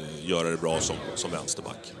kunde göra det bra som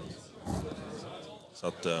vänsterback. Så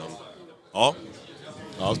att, ja.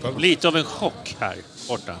 Lite av en chock här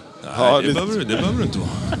borta. Nej, det behöver du inte vara.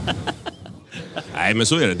 Nej, men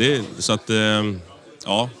så är det. Så att,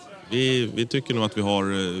 ja, vi tycker nog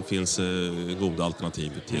att finns goda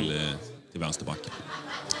alternativ till vänsterbacken.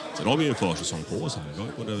 Sen har vi ju en försäsong på oss här. Vi har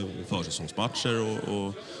ju både försäsongsmatcher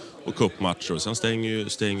och cupmatcher. Och sen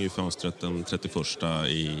stänger ju fönstret den 31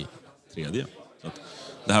 i tredje. Så att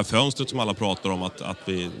det här fönstret som alla pratar om att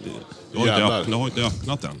vi... Det har inte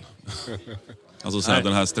öppnat än. Alltså så här,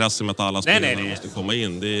 den här stressen med att alla spelare måste komma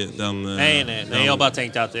in. Nej. Jag bara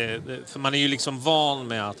tänkte att... För man är ju liksom van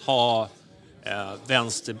med att ha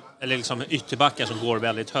vänster... Eller liksom ytterbackar som går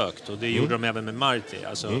väldigt högt. Och det gjorde de även med Marti.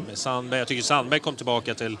 Alltså med Sandberg. Jag tycker Sandberg kom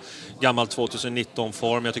tillbaka till gammal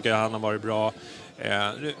 2019-form. Jag tycker han har varit bra.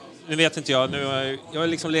 Nu vet inte jag. Jag har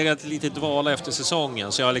liksom legat lite dvala efter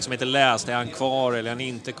säsongen. Så jag har liksom inte läst. Är han kvar eller är han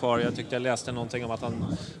inte kvar? Jag tyckte jag läste någonting om att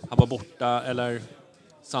han var borta. Eller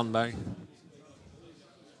Sandberg.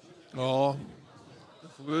 Ja,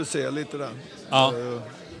 det får vi se lite där. Ja.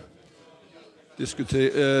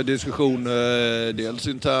 Diskussion dels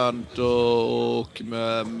internt och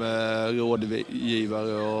med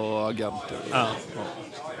rådgivare och agenter. Ja.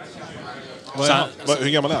 Hur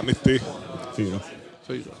gammal är han? 94? 4.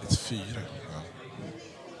 94.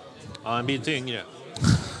 Ja, han blir inte yngre.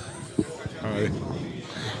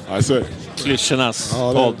 Nej, så är det. Klyschornas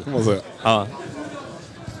Ja, podd. det får man säga. Ja.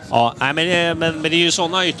 Ja, nej, men det är ju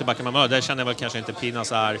sådana ytterbackar man möter. Där känner jag väl kanske inte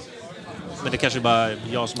Pinas är... Men det kanske bara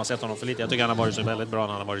jag som har sett honom för lite. Jag tycker han har varit så väldigt bra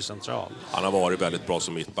när han har varit central. Han har varit väldigt bra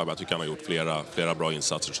som mittback. Jag tycker han har gjort flera bra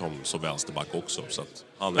insatser som vänsterback också. Så att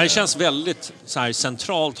men det känns väldigt så här,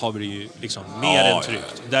 centralt har vi det ju liksom mer än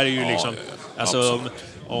tryggt. Där är ju liksom... Alltså,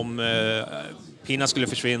 om Pinas skulle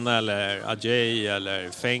försvinna eller Adjei eller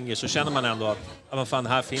Fänger så känner man ändå att vad fan,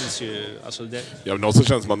 här finns ju... Alltså det... Ja, men också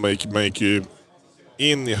känns som att man gick ju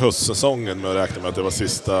in i höstsäsongen med att räkna med att det var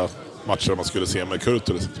sista matcher man skulle se med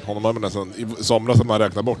Kurtulus. Honom har man nästan, i somras att man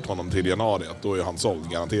räknar bort honom till januari, att då är han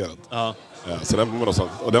såld garanterat. Ja. Så det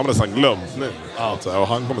har man nästan glömt nu. Ja. Och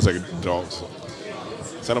han kommer säkert dra också.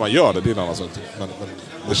 Sen när man gör det är en annan sak.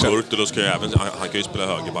 Men Kurtulus kan ju även, han kan ju spela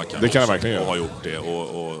högerback. Det kan han verkligen göra. Och har gjort det.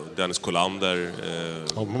 Och Dennis Kollander...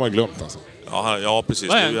 har man glömt alltså. Ja, precis.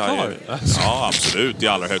 Vad är han kvar? Ja, absolut. I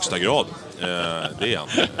allra högsta grad. Det är han.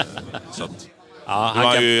 Så att, ja,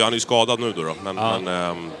 han är ju skadad nu då. Men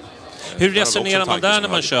Hur resonerar man där när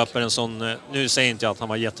man köper en sån... Nu säger inte jag att han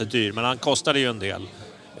var jättedyr, men han kostade ju en del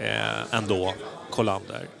ändå,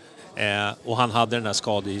 Kolander. Och han hade den där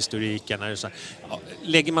skadehistoriken.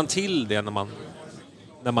 Lägger man till det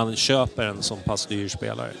när man köper en sån pass dyr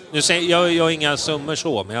spelare? Nu säger jag inga summor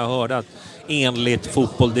så, men jag hörde att enligt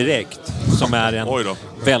Fotboll Direkt, som är en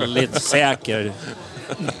väldigt säker...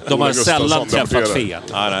 De har sällan träffat fel.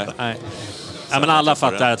 Nej. Ja, men alla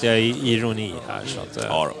fattar att jag är ironi här. Så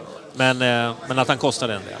att, men att han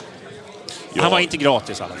kostade en del. Ja. Han var inte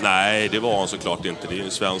gratis alla. Nej, det var han såklart inte. Det är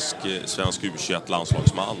en svensk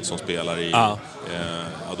U21-landslagsman som spelar i...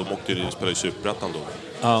 de spelade i Superettan då.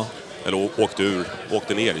 Ja. Eller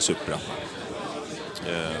åkte ner i Superettan.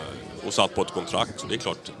 Och satt på ett kontrakt. Så det är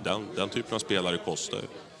klart, den typen av spelare kostar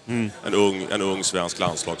ju. En ung svensk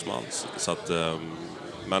landslagsman. Så att...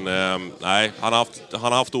 Men nej, han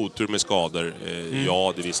har haft otur med skador.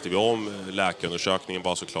 Ja, det visste vi om. Läkarundersökningen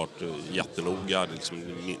var såklart jättenoga. Det liksom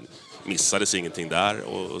missades ingenting där.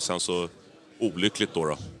 Och sen så olyckligt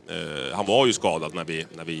då. Han var ju skadad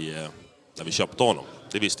när vi köpte honom.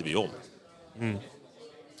 Det visste vi om.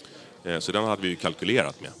 Så den hade vi ju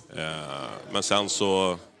kalkylerat med. Men sen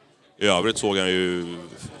så... I övrigt såg han ju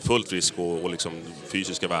fullt frisk och liksom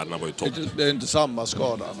fysiska värdena var ju topp. Det är inte samma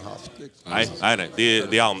skada han haft. Liksom. Nej.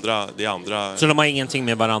 Det är andra... Så de har ingenting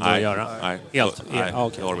med varandra att göra? Nej. Helt? Nej,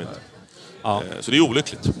 okay. det har de inte. Ja. Så det är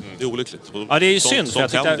olyckligt. Ja, det är ju synd. För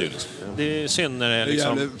jag tycker liksom. det är synd när det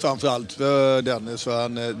liksom... Det är framförallt för Dennis, för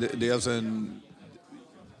han det är alltså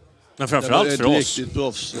men framförallt för oss. Riktigt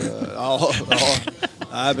proffs. Ja.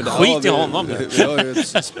 Nej, men skit i honom. Vi har ju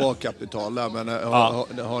ett sparkapital där, men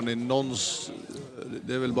har ni någons...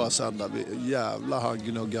 Det är väl bara sända. Jävla han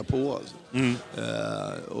gnuggar på. Alltså.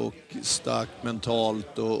 Och starkt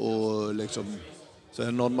mentalt och liksom... Så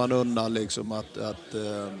är någon man undan liksom att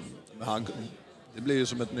han... Det blir ju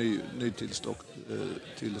som ett nytillskott.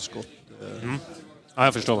 Ja,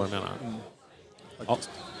 jag förstår vad du menar.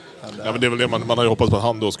 Ja, men det är väl det man har ju hoppats på, att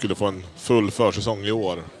han då skulle få en full försäsong i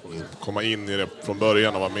år. Komma in i det från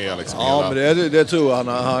början och vara med liksom. Ja, men det tror jag.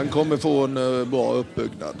 Han kommer få en bra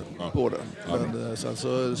uppbyggnad på det. Men sen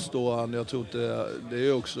så står han, jag tror inte, det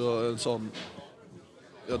är också en sån...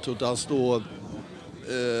 Jag tror inte han står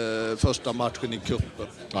första matchen i kuppen.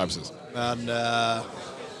 Ja, precis. Men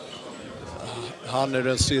han är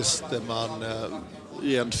den sista man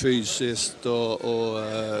rent fysiskt och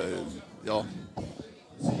ja...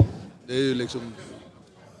 Det är ju liksom...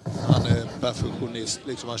 Han är perfektionist,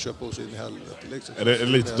 liksom. Han kör på sin helvete. Liksom. Är det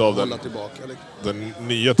lite av den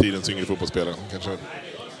nya tidens yngre fotbollsspelare? Kanske?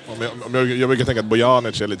 Jag brukar tänka att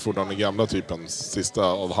Bojanic är lite fortfarande den gamla typen, sista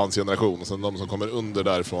av hans generation. Och sen de som kommer under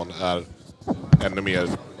därifrån är ännu mer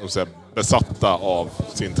besatta av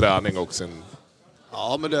sin träning och sin...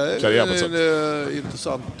 Ja, men det är en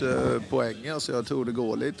intressant poäng. Alltså, jag tror det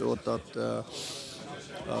går lite åt att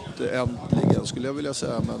äntligen skulle jag vilja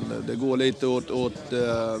säga, men det går lite åt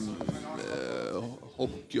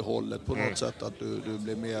hockeyhållet på något sätt, att du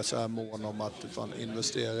blir mer så här mån om att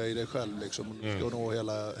investera i dig själv liksom, och du ska nå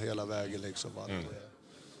hela vägen liksom,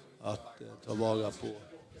 att ta vara på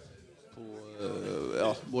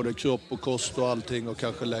både kropp och kost och allting, och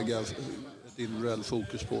kanske lägga ett individuellt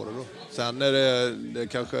fokus på det då. Sen är det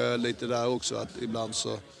kanske lite där också att ibland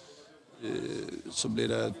så blir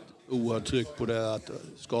det oerhört tryck på det, att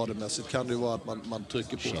skademässigt kan det ju vara att man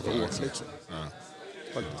trycker på för hårt liksom.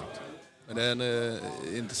 Faktiskt. Men det är en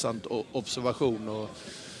intressant observation, och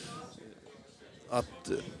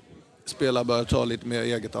att spelare bör ta lite mer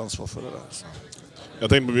eget ansvar för det där. Jag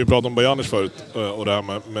tänkte, vi pratade om Bojanic förut, och det här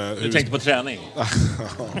med du tänkte på träning?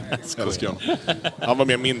 Han var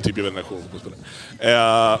mer min typ av generation.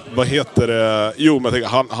 Vad heter det? Jo, men jag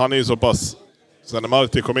tänker, han är ju så pass... Sen när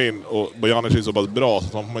Marti kom in och Bojanic är så pass bra så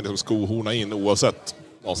att man får inte skohorna in oavsett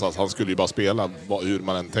någonstans. Han skulle ju bara spela hur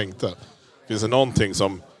man än tänkte. Finns det någonting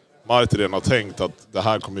som Marti redan har tänkt att det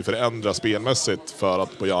här kommer förändra spelmässigt för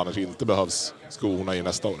att Bojanic inte behövs skohorna in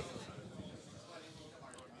nästa år?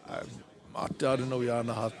 Marti hade nog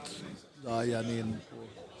gärna haft Dajan in på,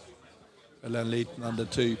 eller en liknande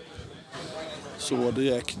typ, så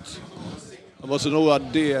direkt. Man måste nog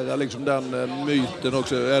addera liksom den myten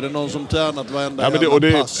också. Är det någon som tränat varenda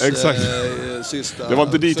pass sista... Det var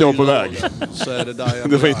inte dit jag var på väg. Så är det Dajan.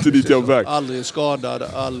 Det var inte dit jag var på väg. Aldrig skadad,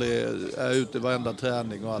 aldrig är ute i varenda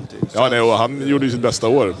träning och allting. Ja, nej, och han gjorde ju sitt bästa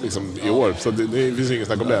år liksom, i år. Så det finns inget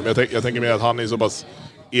snack om det. Men jag tänker mer att han är så pass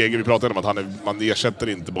egen. Vi pratade om att man ersätter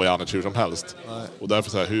inte Bojanic hur som helst. Nej. Och därför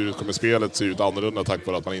så här, hur kommer spelet se ut annorlunda tack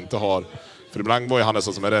vare att man inte har För ibland var ju han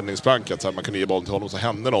nästan som en räddningsplanka, att man kunde ge bollen till honom så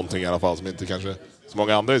hände någonting i alla fall som inte kanske så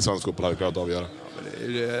många andra i svensk fotboll hade kunnat avgöra.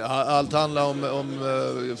 Allt handlar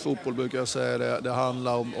om fotboll, brukar jag säga. Det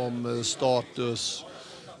handlar om status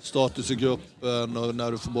i gruppen och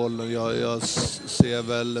när du får bollen. Jag ser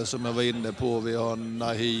väl, som jag var inne på, vi har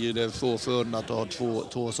Nahir, det är få förunnat att ha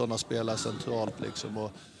två sådana spelare centralt liksom.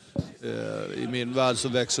 Och, i min värld så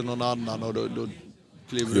växer någon annan och då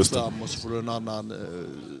kliver du fram och så får du en annan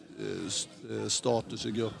status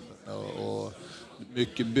i gruppen. Och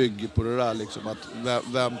mycket bygger på det där liksom, att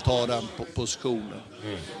vem tar den positionen.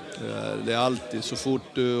 Det är alltid så fort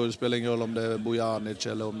det spelar ingen roll om det är Bojanic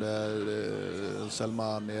eller om det är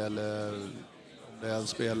Selmani eller om det är en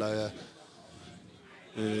spelare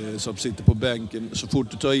som sitter på bänken. Så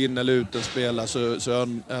fort du tar in eller ut en spelare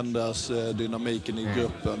så ändras dynamiken i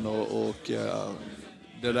gruppen och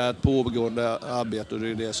det där är ett pågående arbete och det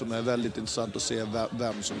är det som är väldigt intressant att se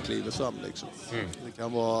vem som kliver fram liksom. Det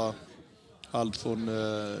kan vara allt från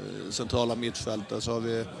centrala mittfältare, så har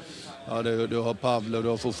vi du har Pavle, du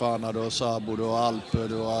har Fofana, du har Sabo, du har Alpe,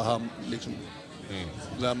 du har han liksom.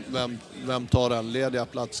 Vem tar den lediga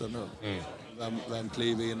platsen nu? Vem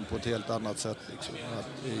kliver in på ett helt annat sätt liksom,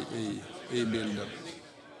 i bilden?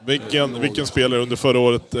 Vilken spelare under förra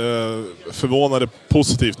året förvånade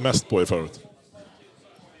positivt mest på i förut?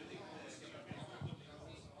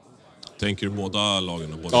 Tänker du båda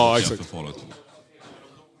lagen och båda ja, exakt.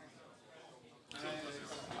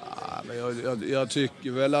 Jag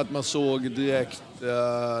tycker väl att man såg direkt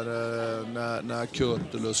när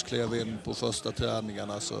Kurtulus klev in på första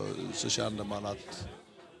träningarna så kände man att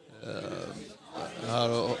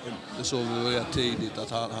det såg vi rätt tidigt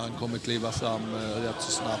att han kommer kliva fram rätt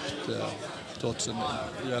så snabbt trots en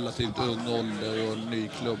relativt ung ålder och en ny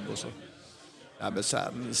klubb och så. Ja, men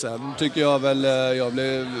sen tycker jag väl jag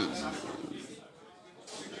blev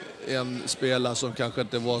en spelare som kanske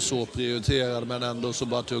inte var så prioriterad men ändå så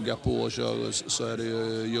bara tugga på och köra, så är det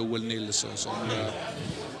ju Joel Nilsson som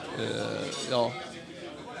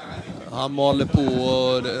han maler på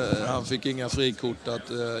och han fick inga frikort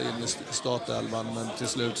in i startelvan, men till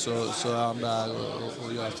slut så är han där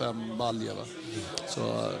och gör 5 baljor.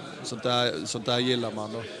 Sånt där gillar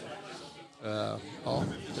man då.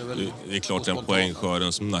 Det är klart den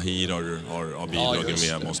poängskörden som Nahir har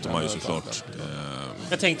bidragit med måste man ju såklart.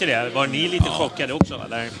 Jag tänkte det, var ni lite chockade också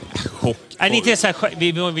eller? Chock. Nej, inte så här,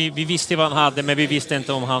 vi visste vad han hade, men vi visste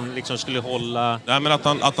inte om han liksom skulle hålla. Nej, men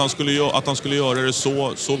att han skulle göra det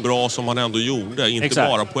så bra som han ändå gjorde, inte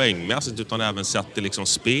bara poängmässigt utan även sett det liksom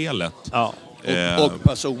spelet. Ja. Och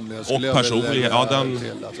personligen skulle jag personligen, alltså,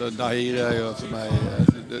 Nahir är ju för mig,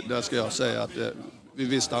 där ska jag säga att vi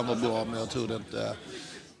visste han var bra, men jag tror det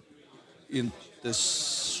inte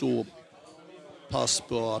så pass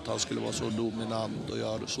bra att han skulle vara så dominant och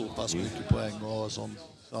göra så pass mycket poäng och ha sån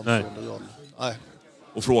framstående roll. Nej.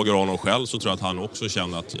 Och frågar honom själv så tror jag att han också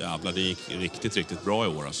känner att jävlar, det gick riktigt, riktigt bra i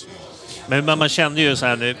år. Alltså. Men man kände ju så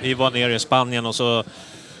här, vi var nere i Spanien och så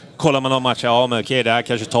kollar man om matcher, ja men okej, det här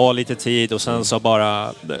kanske tar lite tid och sen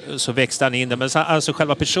så växte han in det. Men så, alltså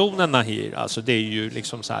själva personen Nahir, alltså det är ju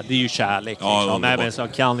liksom så här, det är ju kärlek. Ja, liksom. Men så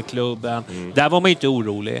kan klubben. Där var man inte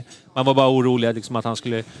orolig. Man var bara orolig liksom att han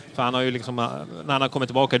skulle, för han har ju liksom, när han har kommit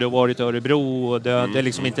tillbaka, det har varit Örebro och det är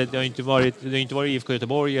liksom inte, det har inte varit IFK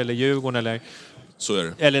Göteborg eller Djurgården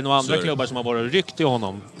eller några andra klubbar som har varit ryckt i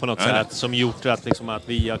honom på något sätt som gjort att, liksom, att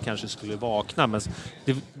vi kanske skulle vakna. Men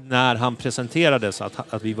när han presenterades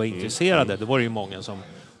att vi var intresserade, då var det ju många som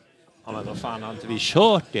men vad fan, har inte vi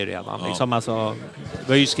kört det redan? Ja. Liksom, alltså,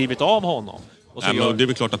 vi har ju skrivit av honom. Och så men det är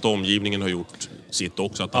väl klart att omgivningen har gjort sitt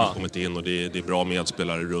också, att han har kommit in och det är bra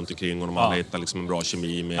medspelare runt omkring och de har hittat liksom en bra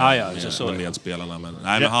kemi med medspelarna. Men,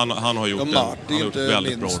 men han har gjort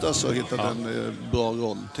väldigt bra. Martin har hittat en bra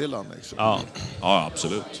roll till han. Liksom. Ja,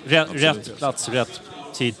 absolut. Rätt plats, rätt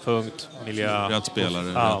tidpunkt, miljö. Rätt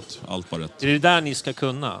spelare, allt var rätt. Det är det där ni ska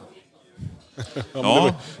kunna.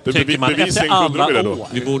 Tycker man efter alla år.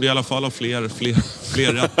 Vi borde i alla fall ha fler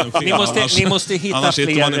rätt än fel. Ni måste hitta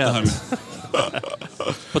fler rätt.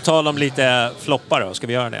 På tal om lite floppar då, ska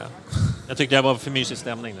vi göra det? Jag tyckte det var för mysig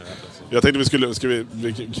stämning nu. Jag tänkte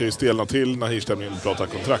vi kan ju stelna till när hirstämningen pratar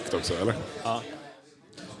kontrakt också, eller? Ja.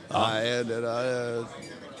 Nej, det där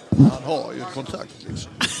han har ju ett kontrakt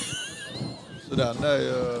liksom. Så den är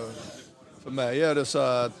ju, för mig är det så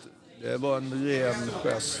att det var en ren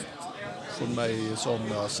gest från mig i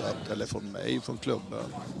somras, eller från klubben,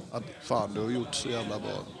 att fan, du har gjort så jävla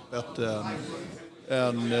bra. Bättre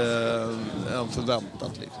än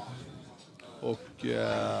förväntat liksom. Och det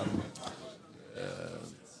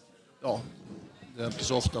är inte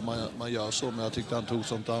så ofta man gör så, men jag tyckte han tog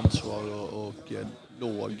sånt ansvar och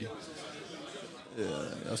låg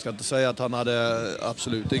jag ska inte säga att han hade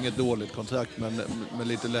absolut inget dåligt kontrakt, men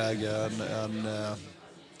lite lägre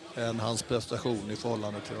än hans prestation i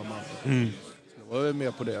förhållande till de andra. Så jag var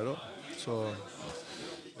med på det då. Så,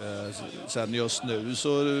 sen just nu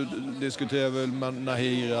så diskuterar väl man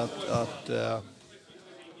Nahir att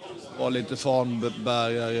vara lite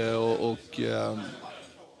fanbärare och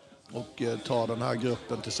ta den här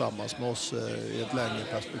gruppen tillsammans med oss i ett längre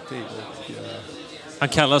perspektiv. Han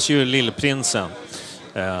kallas ju Lillprinsen.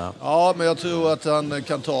 Ja, men jag tror att han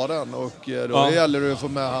kan ta den, och då gäller det att få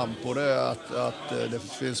med han på det. Att det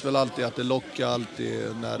finns väl alltid att det lockar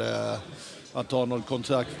alltid när det att ta något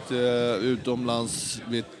kontrakt utomlands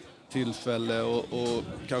vid tillfälle och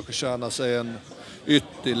kanske tjäna sig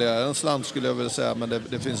ytterligare en slant, skulle jag vilja säga. Men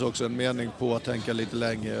det finns också en mening på att tänka lite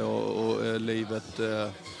längre och livet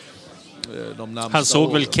de närmsta Han såg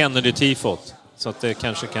åren. väl Kennedy-tifot, så att det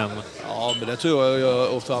kanske kan... Ja, men det tror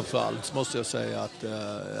jag, och framförallt måste jag säga att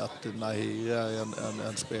Nahir är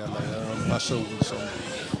en spelare, en person som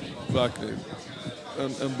verkligen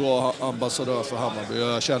en bra ambassadör för Hammarby.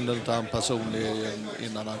 Jag kände inte han personligen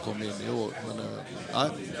innan han kom in i år, men nej,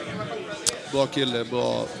 bra kille,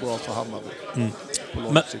 bra för Hammarby på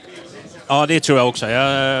lång sikt. Ja, det tror jag också.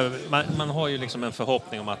 Man har ju liksom en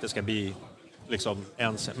förhoppning om att det ska bli liksom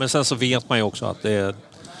men sen så vet man ju också att det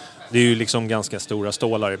är ju liksom ganska stora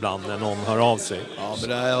stålar ibland när någon hör av sig. Ja, men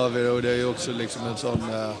det här har vi, och det är ju också liksom en sån...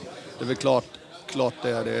 Det är väl klart det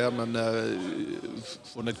är det, men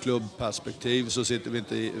från ett klubbperspektiv så sitter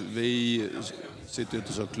vi sitter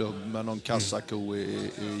inte som klubb med någon kassako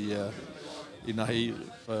i Nahir.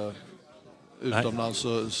 För utomlands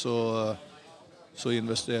så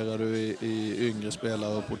investerar du i yngre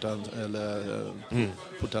spelare och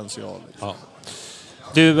potential. Ja.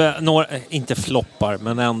 Du, inte floppar,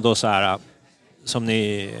 men ändå så här som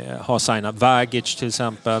ni har signat. Vagic till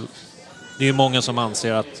exempel. Det är ju många som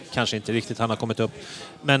anser att kanske inte riktigt han har kommit upp.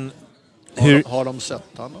 Men hur... Har de sett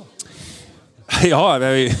han då?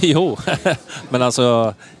 Ja, jo. Men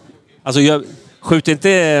alltså jag skjuter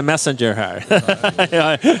inte Messenger här.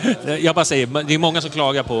 jag bara säger, det är många som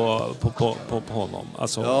klagar på honom.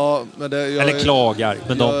 Alltså, ja, men eller klagar,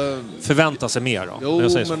 men de förväntar sig mer då. Jo,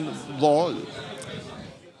 men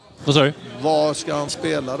vad sa du? Var ska han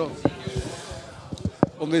spela då?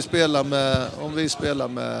 Om vi spelar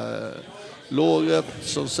med Loret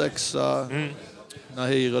som 6,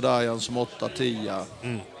 Nahir och Dajan som 8-10.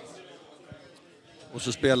 Och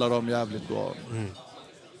så spelar de jävligt bra.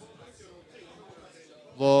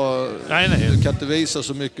 Du kan inte visa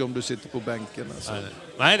så mycket om du sitter på bänken. Alltså.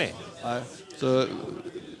 Nej. Så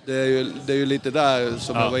det är ju lite där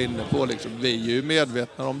som jag var inne på. Liksom. Vi är ju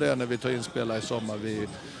medvetna om det när vi tar in spelare i sommar.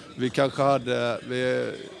 Vi kanske hade...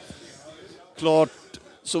 Klart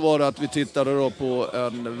så var det att vi tittade då på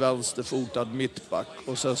en vänsterfotad mittback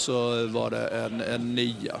och sen så var det en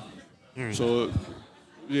 9. Så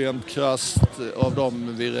rent krasst av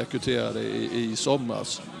dem vi rekryterade i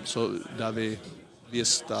somras, så där vi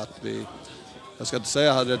visste att jag ska inte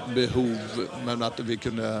säga hade ett behov, men att vi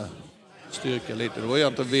kunde styrka lite. Det var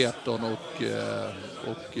egentligen Veton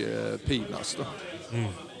och Pinas då.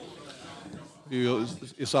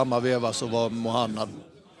 I samma veva så var Mohanad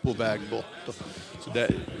på väg bort då. Så det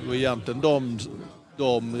var egentligen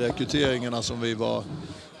de rekryteringarna som vi var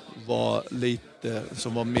lite,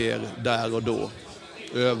 som var mer där och då.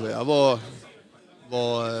 Övriga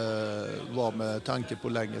var med tanke på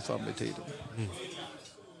längre fram i tiden.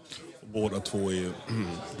 Båda två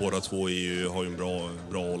har ju en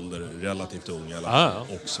bra ålder, relativt unga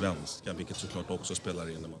och svenska, vilket såklart också spelar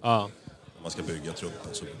in när man ska bygga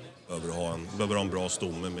truppen. Så behöver ha en bra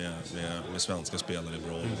stomme med svenska spelare i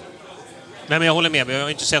bra ålder. Nej, men jag håller med. Jag har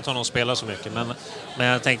inte sett honom spela så mycket, men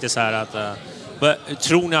jag tänkte så här att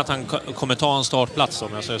tror ni att han kommer ta en startplats,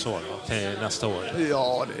 om jag säger så, till nästa år?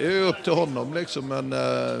 Ja, det är ju upp till honom liksom, men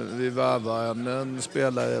vi värvar en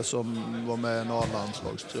spelare som var med i en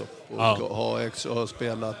A-landslagstrupp och har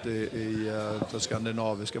spelat för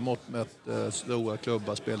skandinaviska mått med stora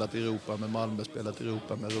klubbar, spelat i Europa med Malmö, spelat i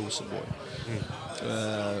Europa med Rosenborg.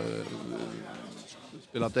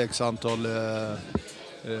 Spelat x antal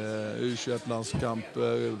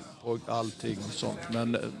U21-landskamper och allting sånt,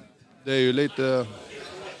 men det är ju lite...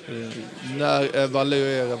 när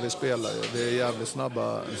evaluerar vi spelare? Vi är jävligt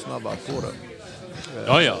snabba på det.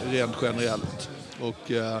 Rent generellt.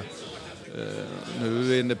 Och nu är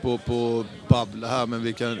vi inne på Pavle här,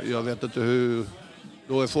 men jag vet inte hur...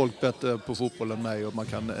 Då är folk bättre på fotboll än mig och man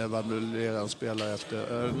kan evaluera en spelare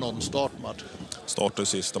efter någon startmatch. Startar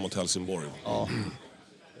sista mot Helsingborg. Ja.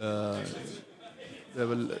 Det är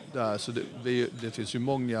väl där, så det finns ju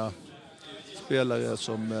många spelare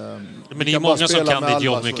som... Men det är många som kan ditt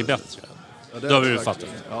jobb mycket bättre. Ja, det har vi fattat.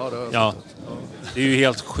 Ja, det har jag ja. fattat. Det är ju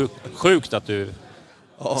helt sjukt att du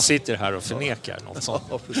sitter här och förnekar något sånt.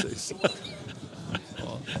 Ja, precis.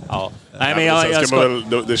 Ja. Nej, men jag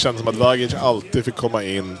det känns som att Vagic alltid fick komma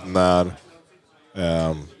in när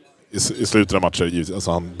i slutet av matcher, givetvis.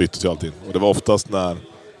 Alltså han bytte ju alltid. Och det var oftast när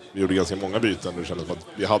vi gjorde ganska många byten. Det kändes som att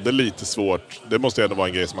vi hade lite svårt. Det måste ju ändå vara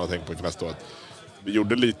en grej som man har tänkt på nästa år. Vi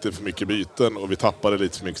gjorde lite för mycket byten och vi tappade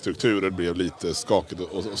lite för mycket strukturer. Det blev lite skakigt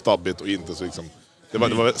och stabbigt och inte så liksom... Det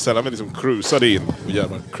var sällan vi liksom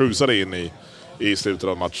cruisade in i slutet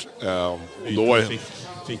av match. Och då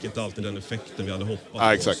fick inte alltid den effekten vi hade hoppats på.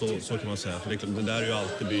 Exakt. Så kan man säga. För det där är ju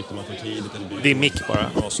alltid byter man för tidigt. Eller det är mick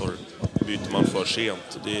bara. Ja, sorry. Byter man för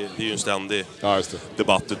sent. Det är ju en ständig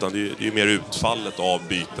debatt. Utan det är ju mer utfallet av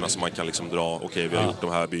bytena som man kan liksom dra. Okej, vi har gjort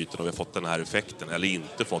de här bytena och vi har fått den här effekten. Eller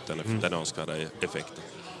inte fått den önskvärda effekten.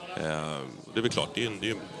 Det är väl klart, det är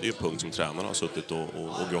en punkt som tränarna har suttit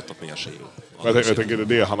och grottat ner sig i. Jag tänker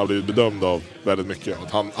det han har blivit bedömd av väldigt mycket.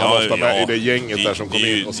 Att han var ofta med i det gänget där som kom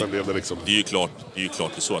in och sen blev det liksom... Det är ju klart det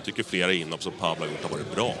är så. Jag tycker flera inhopp som Pablo har gjort har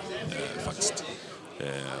varit bra faktiskt.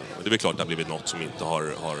 Det är väl klart att det har blivit något som inte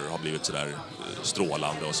har blivit sådär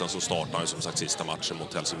strålande. Och sen så startar han som sagt sista matchen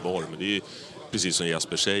mot Helsingborg. Men det är ju precis som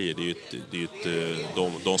Jesper säger,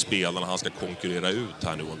 de spelarna han ska konkurrera ut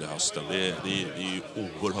här nu under hösten. Det är ju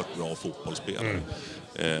oerhört bra fotbollsspelare.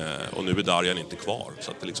 Och nu är Darjan inte kvar.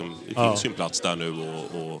 Så att det finns ju en plats där nu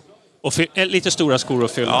och lite stora skor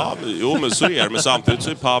att fylla. Ja, men så är det. Men samtidigt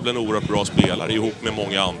så är Pablo en oerhört bra spelare ihop med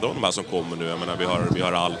många andra av de här som kommer nu. Jag menar, vi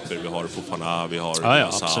har Alper, vi har Fofana, vi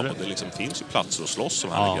har Sam. Och det finns ju platser att slåss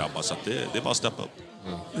som här grabbar. Så att det är bara att steppa upp.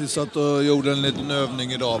 Vi satt och gjorde en liten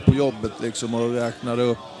övning idag på jobbet och räknade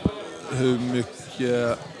upp hur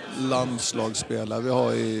mycket landslagsspelare vi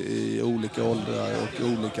har i olika åldrar och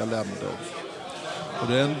olika länder. Och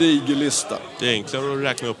det är en diger lista. Det är enklare att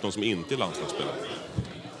räkna upp de som inte är landslagsspelare.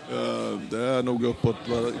 Det är nog uppåt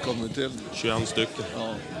vad det kommer till. 21 stycken.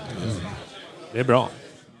 Ja. Det är bra.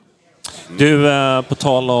 Du, på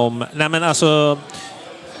tal om... Nej men alltså...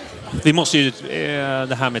 Vi måste ju...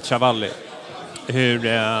 Det här med Travalli.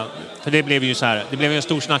 För det blev ju så här... Det blev ju en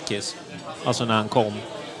stor snackis. Alltså när han kom.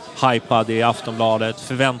 Hypad i Aftonbladet.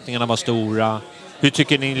 Förväntningarna var stora. Hur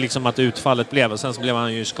tycker ni liksom att utfallet blev? Och sen så blev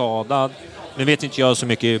han ju skadad. Nu vet inte jag så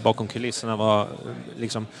mycket bakom kulisserna. Var,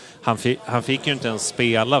 liksom, han fick ju inte ens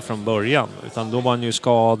spela från början. Utan då var han ju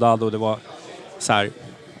skadad och det var så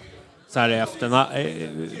här efter.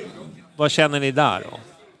 Vad känner ni där då?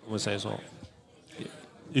 Om man säger så.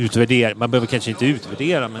 Utvärdera. Man behöver kanske inte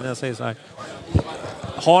utvärdera, men jag säger så här.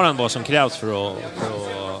 Har han vad som krävs för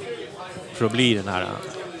att bli den här...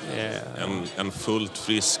 En fullt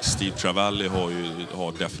frisk Steve Travalli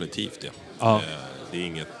har definitivt det. Ja. Det är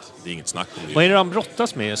inget snack om det. Vad är det han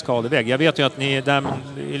brottas med i skadeväg? Jag vet ju att ni där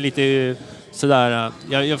är lite sådär...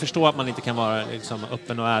 Jag förstår att man inte kan vara liksom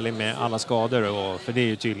öppen och ärlig med alla skador. För det är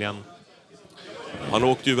ju tydligen... Han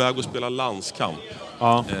åkte ju iväg och spelade landskamp.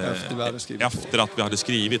 Ja. Efter att vi hade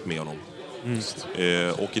skrivit med honom.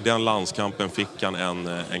 Och i den landskampen fick han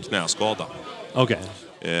en knäskada. Okej.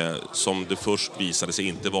 Som det först visade sig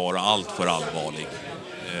inte vara allt för allvarlig.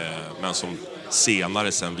 Men som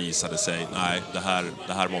senare sen visade sig, nej,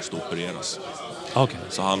 det här måste opereras. Okay.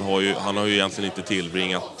 Så han har ju egentligen inte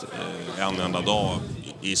tillbringat en enda dag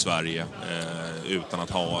i Sverige utan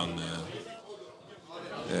att ha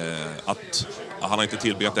han har inte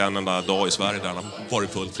tillbringat en enda dag i Sverige där han har varit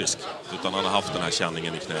fullt frisk. Utan han har haft den här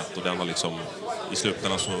känningen i knät och den har liksom, i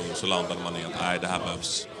slutändan så landade man i att nej, det här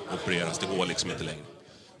behövs opereras, det går liksom inte längre.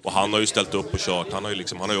 Och han har ju ställt upp och kört. Han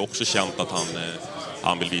har ju också känt att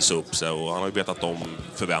han vill visa upp sig och han har ju vetat om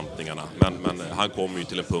förväntningarna. Men han kommer ju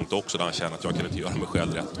till en punkt också där han känner att jag kan inte göra mig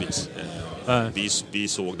själv rättvis. Vi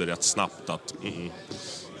såg det rätt snabbt att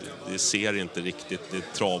det ser inte riktigt,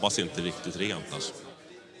 det travas inte riktigt rent alltså.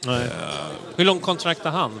 Nej. Hur lång kontrakt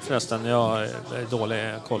har han förresten? Jag har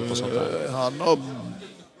dålig koll på sånt där. Han har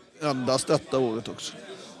endast detta året också.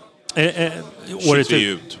 Året 23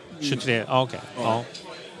 ut. 23, okej. Ja.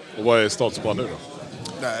 Och vad är statusplanen nu då?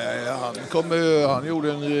 Nej, han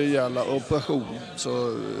gjorde en rejäl operation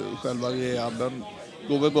så själva rehaben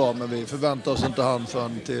går väl bra, men vi förväntar oss inte han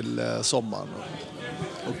förrän till sommaren.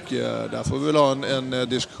 Och där får vi väl ha en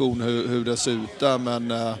diskussion hur det ser ut där,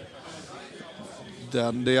 men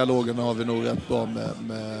den dialogen har vi nog rätt bra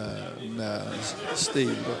med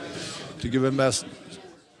Steve. Tycker vi mest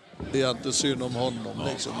egentligen synd om honom.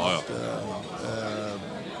 Liksom,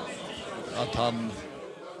 att han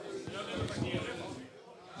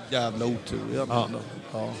jävla otur egentligen.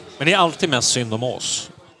 Ja. Men det är alltid mest synd om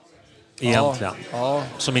oss. egentligen. Ja.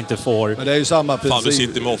 Som inte får... Men det är ju samma princip. Fan, du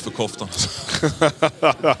sitter med offerkoftan.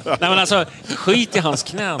 Nej men alltså, skit i hans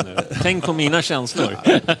knä nu. Tänk på mina känslor.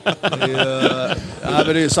 Men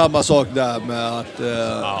det är ju samma sak där med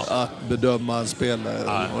att bedöma en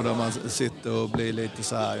spelare. Och där man sitter och blir lite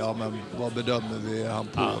så här, ja men vad bedömer vi han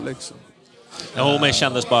på liksom? Jo, men det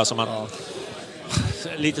kändes bara som att...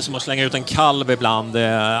 Lite som att slänga ut en kalv ibland.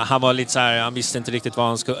 Han var lite så här, han visste inte riktigt vad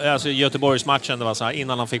han skulle... Alltså Göteborgsmatchen, det var så här,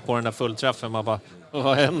 innan han fick på den där fullträffen, man bara,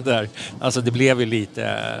 vad händer? Alltså det blev ju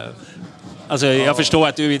lite... Alltså jag förstår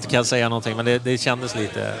att du inte kan säga någonting, men det kändes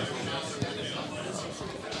lite...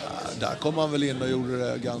 Där kom han väl in och gjorde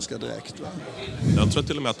det ganska direkt, va? Jag tror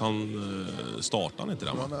till och med att han startade inte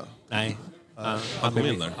den, va? Nej. Han kom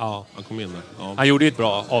in där. Ja. Han kom in där. Ja. Han gjorde ju ett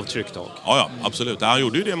bra avtryck dock. Ja, absolut. Han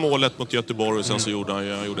gjorde ju det målet mot Göteborg och sen så gjorde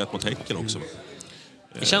han gjorde ett mot Häcken också.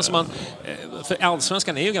 Det känns som för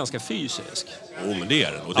allsvenskan är ju ganska fysisk. Jo, men det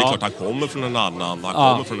är det. Och det är klart, han kommer från en annan,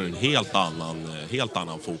 kommer från en helt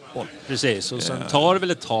annan fotboll. Precis, och sen tar det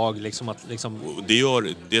väl ett tag liksom att liksom...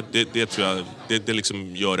 Det tror jag, det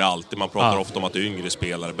liksom gör det alltid. Man pratar ofta om att yngre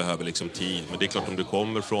spelare behöver liksom tid. Men det är klart, om du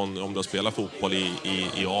kommer från, om du spelar fotboll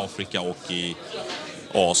i Afrika och i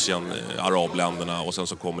Asien, arabländerna och sen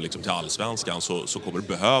så kommer liksom till allsvenskan så kommer det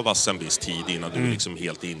behövas en viss tid innan du är liksom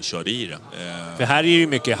helt inkörd i det. För här är ju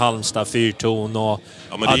mycket Halmstad, fyrton och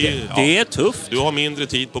det är tufft. Du har mindre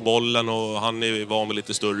tid på bollen och han är van med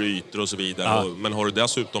lite större ytor och så vidare. Men har du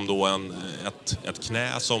dessutom då ett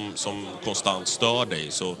knä som konstant stör dig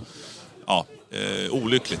så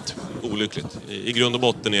olyckligt. I grund och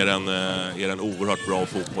botten är en oerhört bra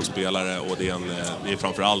fotbollsspelare och det är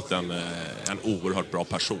framförallt en oerhört bra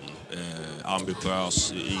person.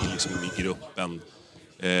 Ambitiös i gruppen.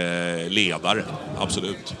 Ledare,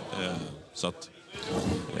 absolut. Så att,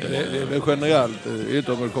 det är generellt,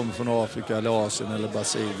 inte om det kommer från Afrika eller Asien eller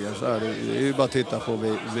Brasilien. Så det är ju bara att titta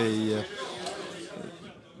på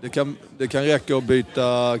det kan räcka att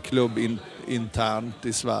byta klubb internt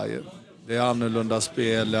i Sverige. Det är annorlunda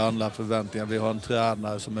spel, det är andra förväntningar. Vi har en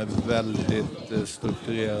tränare som är väldigt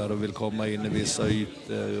strukturerad och vill komma in i vissa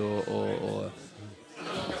ytor. Och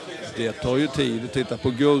det tar ju tid. Titta på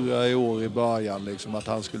Gurra i år i början, liksom, att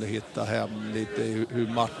han skulle hitta hem lite hur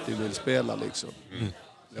Matti vill spela. Liksom.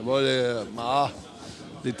 Det var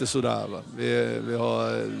lite sådär. Va? Vi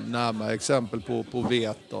har närmare exempel på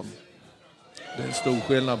Veton. Det är en stor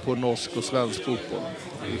skillnad på norsk och svensk fotboll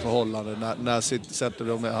i förhållande. När sätter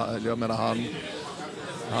de, jag menar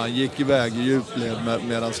han gick iväg i djupled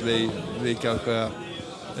medan vi kanske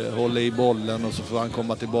håller i bollen och så får han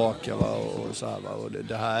komma tillbaka. Va? Och så här, va? Och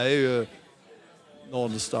det här är ju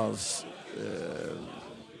någonstans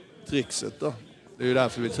trixet då. Det är ju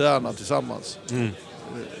därför vi tränar tillsammans.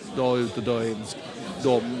 Dag ut och dag in.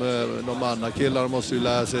 De andra killarna måste ju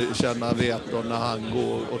lära sig känna Veton när han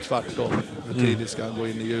går och tvärtom. Hur tidigt ska han gå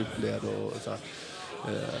in i djupled och så här.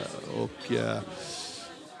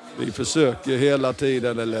 Vi försöker hela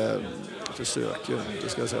tiden, eller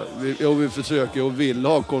vi försöker och vill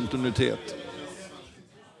ha kontinuitet.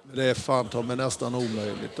 Det är fan ta mig nästan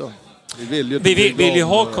omöjligt då. Vi vill ju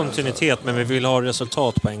ha kontinuitet, men vi vill ha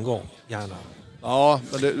resultat på en gång. Gärna. Ja,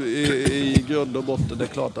 men i grund och botten det är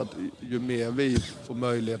klart att ju mer vi får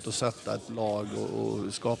möjlighet att sätta ett lag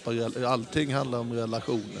och skapa... Allting handlar om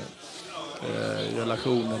relationer.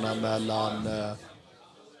 Relationerna mellan...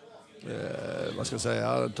 vad ska jag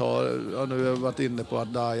säga? Nu har jag varit inne på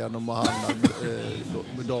att Dajan och Mohanna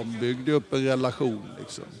de byggde upp en relation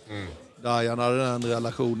liksom. Dajan hade den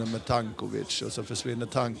relationen med Tankovic och så försvinner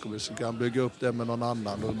Tankovic så kan han bygga upp det med någon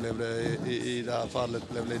annan. Då blev det i det här fallet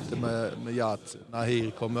blev det lite med Jat.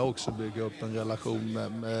 Nahir kommer också bygga upp en relation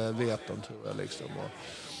med Veton tror jag liksom.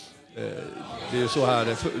 Det är ju så här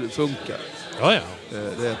det funkar. Ja.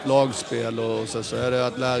 Det är ett lagspel och så är det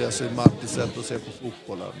att lära sig Mattis sätt att se på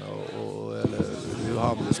fotbollen eller hur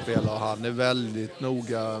han vill spela. Han är väldigt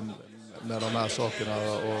noga med de här sakerna.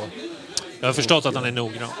 Jag har förstått att han är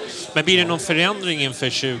noggrann. Men blir det någon förändring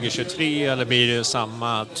inför 2023 eller blir det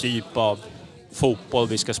samma typ av fotboll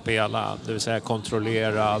vi ska spela? Det vill säga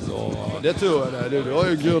kontrollerad och... Det tror jag det. Du har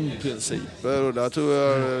ju grundprinciper och där tror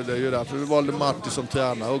jag det är ju därför vi valde Matti som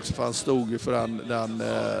tränare också, för han stod ju för den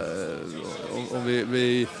om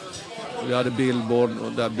vi hade Billborn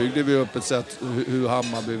och där byggde vi upp ett sätt hur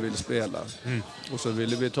Hammarby vill spela. Och så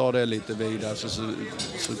ville vi ta det lite vidare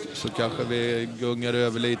så kanske vi gungade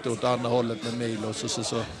över lite åt andra hållet med Milos och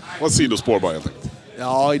så. Och sidospår bara helt enkelt.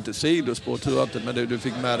 Ja, inte sidospår tror jag inte, men du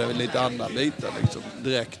fick med dig lite andra bitar liksom.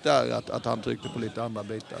 Direkt där att han tryckte på lite andra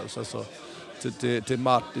bitar. Så till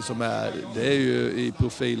Matti som det är ju i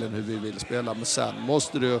profilen hur vi vill spela, men sen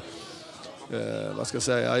måste du vad ska jag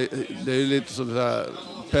säga, det är ju lite som så här,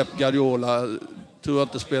 Pep Guardiola tror jag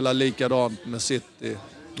inte spelar likadant med City.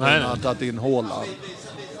 Han har tagit in Haaland.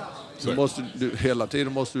 Så hela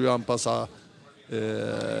tiden måste du anpassa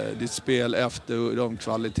ditt spel efter de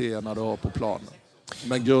kvaliteterna du har på planen.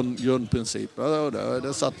 Men grundprincipen,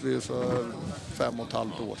 det satt vi för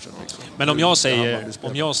 5,5 år sedan. Liksom. Men om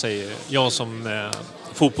jag säger, jag som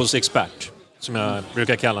fotbollsexpert, som jag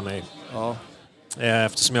brukar kalla mig,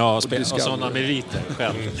 eftersom jag har sådana meriter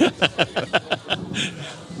själv.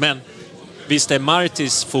 Men visst är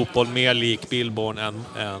Martis fotboll mer lik Billborn än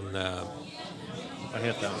vad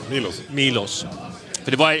heter han? Milos.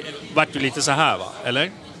 För det vart ju lite så här, va?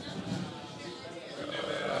 Eller?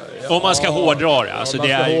 Om man ska hårdra det. Alltså om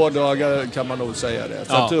man ska hårdra kan man nog säga det.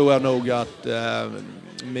 Sen tror jag nog att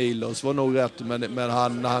Milos var nog rätt. Men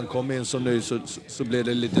när han kom in som ny så blev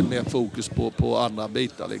det lite mer fokus på andra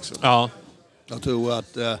bitar. Liksom. Ja. Jag tror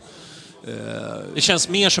att... det känns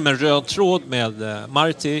mer som en röd tråd med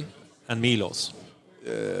Marti än Milos.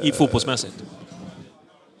 I fotbollsmässigt.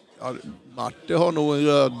 Ja, Marti har nog en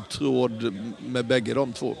röd tråd med bägge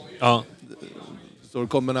de två. Ja. Så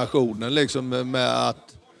kombinationen liksom med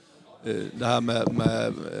att det här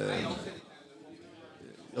med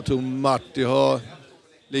jag tror Marti har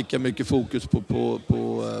lika mycket fokus på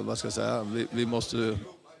vad ska jag säga,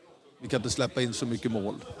 vi kan inte släppa in så mycket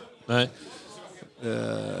mål. Nej.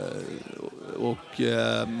 Och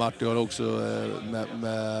Marti har också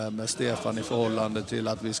med Stefan i förhållande till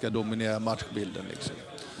att vi ska dominera matchbilden liksom.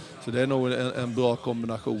 Så det är nog en bra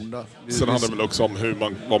kombination där. Sen handlar det väl också om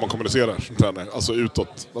vad man kommunicerar som tränare. Alltså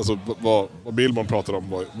utåt. Alltså vad Billborn pratade om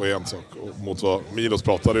var en sak. Och mot vad Milos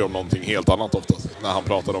pratade om någonting helt annat oftast. När han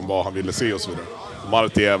pratade om vad han ville se och så vidare.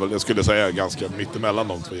 Marti är väl, jag skulle säga, ganska mittemellan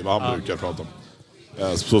de två. Vad han brukar prata om.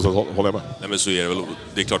 Så håller jag med. Nej, men så är det väl.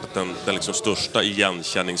 Det är klart att den liksom största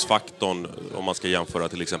igenkänningsfaktorn, om man ska jämföra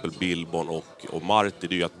till exempel Billborn och Marti,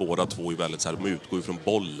 det är ju att båda två är väldigt så här, de utgår ju från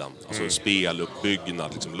bollen. Alltså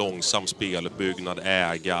speluppbyggnad, liksom långsam speluppbyggnad,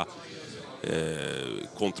 äga,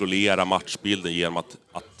 kontrollera matchbilden genom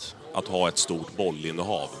att ha ett stort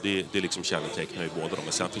bollinnehav. Det liksom kännetecknar ju båda dem.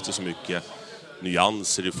 Men sen finns det så mycket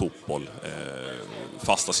nyanser i fotboll.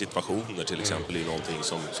 Fasta situationer till exempel är någonting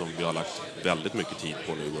som vi har lagt väldigt mycket tid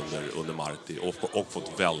på nu under Marti och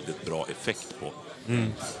fått väldigt bra effekt på.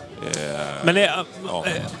 Men det är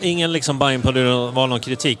ingen liksom bara in på det var någon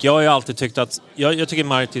kritik. Jag har ju alltid tyckt att jag tycker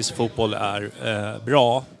Martis fotboll är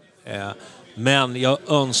bra. Men jag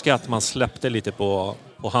önskar att man släppte lite på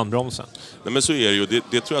handbromsen. Nej, men så är det ju.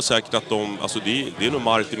 Det tror jag säkert att det är nog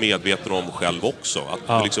Marti medveten om själv också.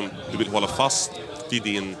 Att du vill hålla fast vid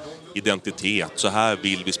din identitet. Så här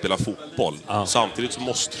vill vi spela fotboll. Samtidigt så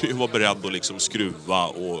måste du ju vara beredd att liksom skruva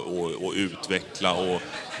och utveckla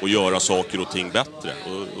och göra saker och ting bättre.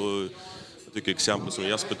 Och jag tycker exempel som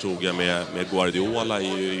Jesper tog med Guardiola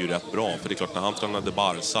är ju rätt bra. För det är klart, när han tränade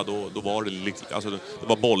Barca då var det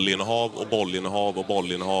var bollinnehav och bollinnehav och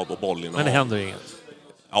bollinnehav och bollinnehav. Men det händer inget.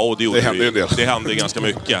 Ja, det hände ganska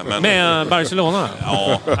mycket. Men med Barcelona?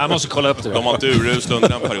 Ja. Jag måste kolla upp det. De var inte urusla under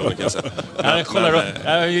den perioden, kan jag säga.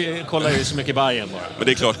 Jag kollar ju så mycket Bayern bara. Men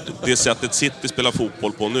det är klart, det sättet City spelar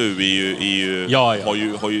fotboll på nu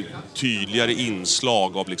har ju tydligare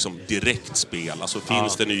inslag av liksom direktspel. Alltså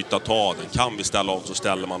finns det en yta att ta den? Kan vi ställa om så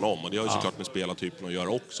ställer man om. Och det har ju såklart med spelartypen att göra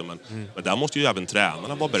också. Men där måste ju även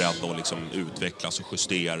tränarna vara beredda att liksom utvecklas och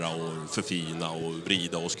justera och förfina och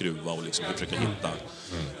vrida och skruva och liksom försöka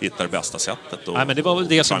hitta det bästa sättet. Nej, men det var väl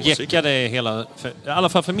det som jäckade hela, i alla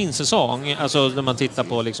fall för min säsong. Alltså när man tittar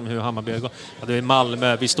på liksom hur Hammarby går. Ja, det är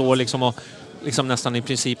Malmö, vi står liksom och liksom nästan i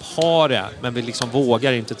princip har det, men vi liksom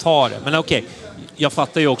vågar inte ta det. Men okej, jag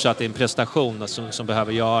fattar ju också att det är en prestation som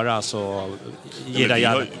behöver göras och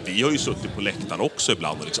vi har ju suttit på läktaren också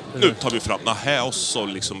ibland och liksom, nu tar vi fram och så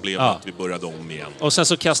liksom blev det att vi började om igen. Och sen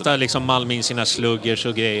så kastar liksom Malmö in sina sluggers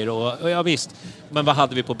och grejer och ja visst, men vad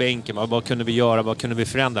hade vi på bänken? Vad kunde vi göra? Vad kunde vi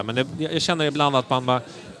förändra? Men jag känner ibland att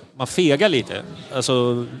man fegar lite.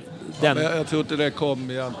 Alltså, jag tror inte det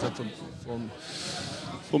kom egentligen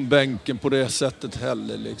från bänken på det sättet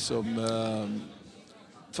heller liksom.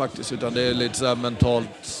 Faktiskt, utan det är lite så här mentalt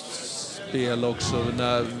spel också.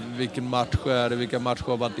 Vilken match är det? Vilka matcher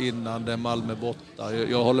har varit innan? Det är Malmö borta.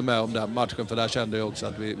 Jag håller med om den matchen, för där kände jag också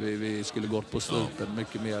att vi skulle gått på strupen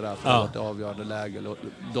mycket mer där för ett avgörande läge.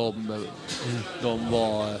 De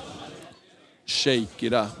var shaky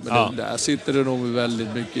där. Men där sitter det nog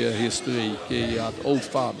väldigt mycket historik i att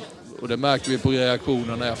fan. Och det märkte vi på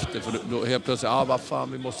reaktionerna efter. För då helt plötsligt, vad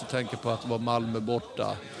fan, vi måste tänka på att det var Malmö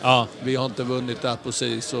borta. Vi har inte vunnit där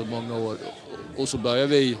precis så många år. Och så börjar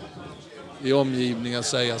vi i omgivningen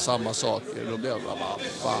säga samma saker. Då blev det bara,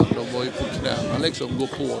 fan, de var ju på knäna liksom, gå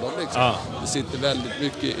på dem liksom. Ja. Det sitter väldigt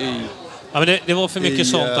mycket i... Ja, men det var för mycket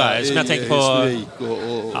sånt där som jag tänkte på... historik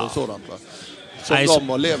och sådant, va? Som Nej, de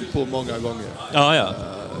har levt på många gånger. Ja.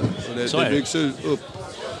 Och det Så är det. byggs upp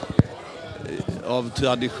av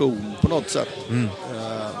tradition på något sätt.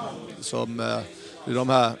 Som de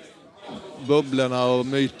här bubblorna och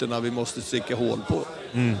myterna vi måste sticka hål på.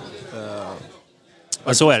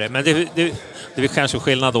 Ja, så är det. Men det är kanske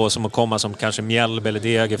skillnad då som att komma som kanske Mjällby eller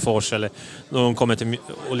Degerfors eller när de kommer till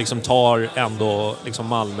och liksom tar ändå liksom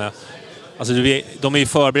Malmö. Alltså de är ju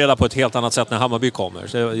förberedda på ett helt annat sätt när Hammarby kommer.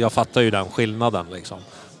 Så jag fattar ju den skillnaden liksom.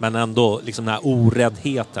 Men ändå liksom den här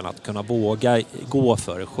oräddheten att kunna våga gå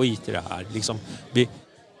för skit i det här. Liksom,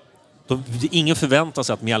 ingen förväntar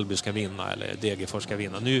sig att Mjällby ska vinna eller Degerfors ska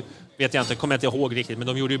vinna. Nu vet jag inte, kommer jag inte ihåg riktigt, men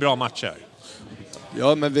de gjorde ju bra matcher.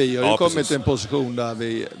 Ja, men vi har ju kommit precis. till en position där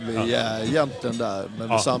vi är egentligen där.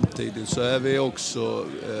 Men samtidigt så är vi också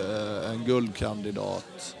en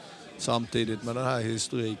guldkandidat. Samtidigt med den här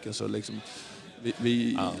historiken så liksom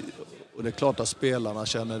och det är klart att spelarna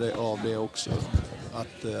känner det av det också.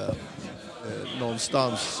 Att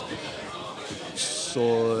någonstans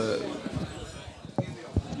så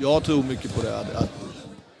jag tror mycket på det.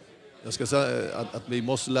 Jag ska säga att vi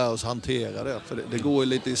måste lära oss hantera det. För det går ju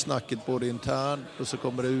lite i snacket både internt och så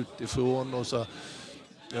kommer det utifrån. Och så,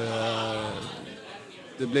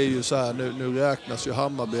 det blir ju så här, nu räknas ju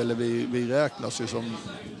Hammarby, eller vi räknas ju som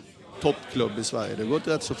toppklubb i Sverige. Det går inte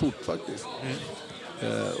rätt så fort faktiskt.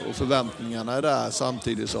 Och förväntningarna är där.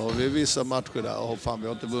 Samtidigt så har vi vissa matcher där. Fan, vi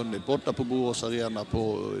har inte vunnit borta på Borås Arena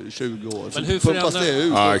på 20 år. Men hur pumpas det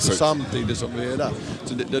ut exakt. samtidigt som vi är där.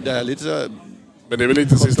 Så det är lite så här, Men det är väl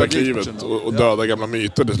lite sista klivet och döda gamla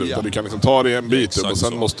myter till slut. Ja. Du kan liksom ta det en bit Exakt och sen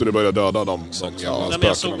så. måste du börja döda de gamla men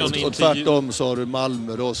jag såg spökena. någon och tvärtom så har du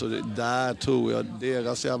Malmö då, så där tror jag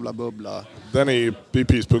deras jävla bubbla. Den är ju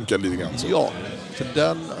pyspunkad lite grann. Så. Ja, för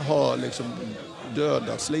den har liksom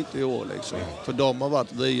dödats lite i år liksom. För de har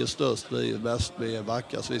varit, vi är störst, vi är bäst, vi är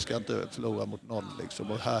vackrast, vi ska inte förlora mot någon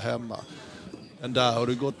liksom. Och här hemma, men där har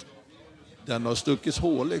det gått, den har stuckits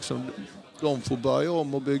hål liksom. De får börja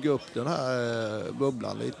om och bygga upp den här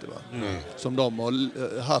bubblan lite, va? Som de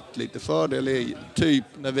har haft lite fördel i. Typ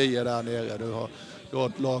när vi är där nere, du har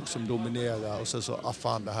ett lag som dominerar och sen så,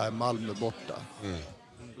 fan, det här är Malmö borta.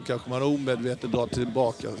 Då kanske man omedvetet drar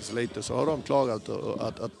tillbaka lite, så har de klarat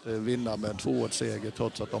att vinna med 2-1-seger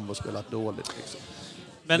trots att de har spelat dåligt. Liksom.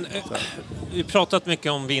 Men vi har pratat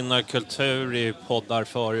mycket om vinnarkultur i poddar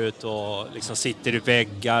förut och liksom sitter i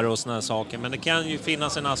väggar och såna här saker. Men det kan ju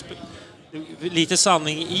finnas en lite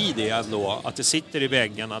sanning i det ändå, att det sitter i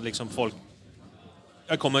väggarna liksom folk.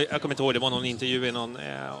 Jag kommer inte ihåg, det var någon intervju i någon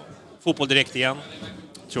Fotboll Direkt igen,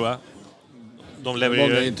 tror jag. De levererar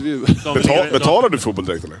många intervjuer. Betalar du Fotboll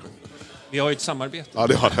Direkt eller? Vi har ju ett samarbete. Ja,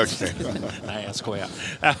 det har det. Okay. Nej, jag skojar.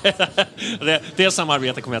 det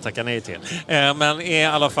samarbetet kommer jag tacka nej till. Men i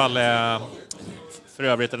alla fall för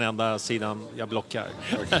övrigt den enda sidan jag blockar.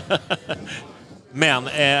 Okay. Men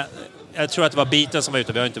jag tror att det var Biten som var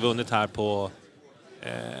ute. Vi har inte vunnit här på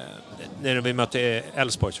när vi mötte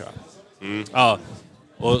Elfsborg, tror jag. Ja.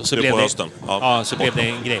 Och så blev det hösten. Ja, så blev det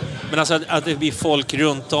en grej. Men alltså att det blir folk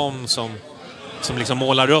runt om som liksom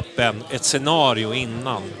målar upp ett scenario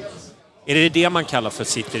innan. Är det man kallar för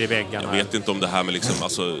sitter i väggarna? Jag vet inte om det här med liksom,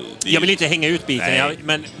 alltså, jag vill inte hänga ut Biten,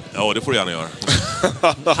 men ja, det får du gärna göra.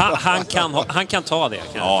 han kan ta det.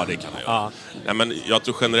 Ja, det kan jag göra. Ja. Nej, men jag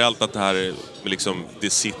tror generellt att det här med liksom, det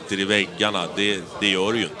sitter i väggarna, det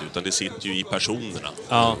gör det ju inte, utan det sitter ju i personerna.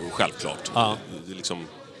 Ja. Självklart. Ja.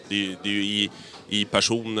 Det är ju i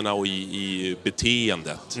personerna och i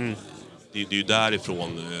beteendet. Det är ju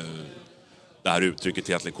därifrån det här uttrycket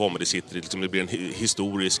egentligen kommer. Det blir en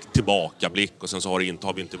historisk tillbakablick och sen så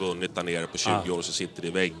har vi inte vunnit där nere på 20 år och så sitter det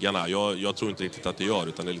i väggarna. Jag tror inte riktigt att det gör,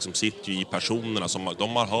 utan det liksom sitter ju i personerna som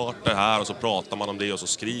de har hört det här och så pratar man om det och så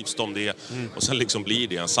skrivs det om det och sen liksom blir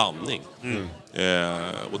det en sanning.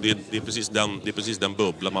 Och det är precis den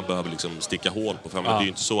bubblan man behöver liksom sticka hål på, för det är ju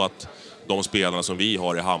inte så att de spelarna som vi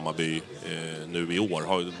har i Hammarby nu i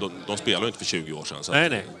år, de spelar ju inte för 20 år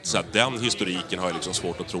sedan. Så att den historiken har jag liksom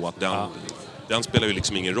svårt att tro att den spelar ju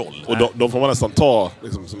liksom ingen roll. Och då får man nästan ta,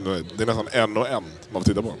 liksom, det är nästan en och en man får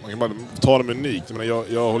titta på. Man kan bara ta dem unikt.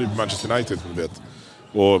 Jag håller ju på Manchester United, som du vet.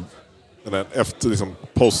 Och efter liksom,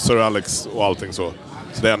 Poster, Alex och allting så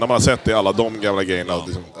det enda man har sett är alla de gamla grejerna.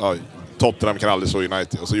 Liksom, Tottenham kan aldrig slå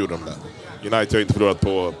United, och så gjorde de det. United har inte förlorat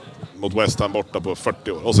på mot West Ham borta på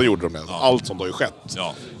 40 år. Och så gjorde de allt som då har skett.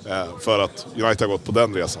 Ja. För att United har gått på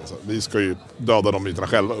den resan. Så vi ska ju döda de bitarna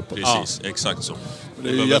själva uppåt. Precis, exakt så. Det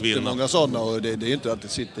är ju jättemånga sådana och det är inte att det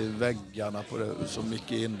sitter i väggarna på det som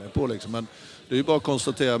Micke är inne på liksom. Men det är ju bara att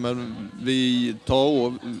konstatera, men vi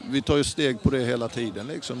tar ju steg på det hela tiden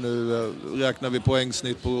liksom. Nu räknar vi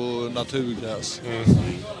poängsnitt på naturgräs.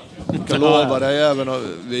 Jag kan lova dig även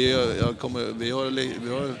vi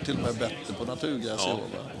har till och med bättre på naturgräs i år.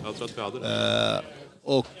 Jag tror att vi hade det.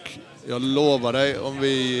 Och jag lovar dig, om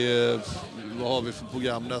vad har vi för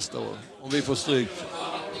program nästa år? Om vi får stryk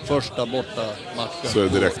första borta matchen så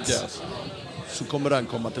direkt gräs, så kommer den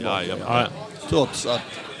komma tillbaka. Ja. Trots att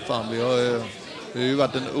det har ju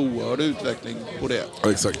varit en oerhörd utveckling på det.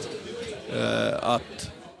 Ja, exakt.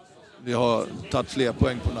 Att vi har tagit fler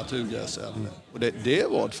poäng på naturgräs. Och det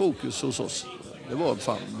var ett fokus hos oss. Det var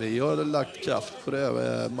vi har lagt kraft på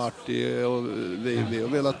det. Marti och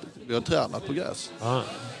vi har tränat på gräs.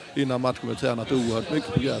 Innan matchen har vi tränat oerhört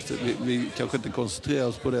mycket på gräs. Vi kanske inte koncentrerar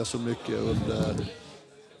oss på det så mycket under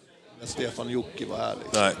när Stefan och Jocke var här.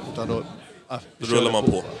 Liksom. Nej. Utan då rullar man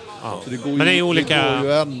på. Ja. Så det går Men det är olika... det går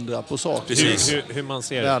ju att ändra på saker. Precis. Hur man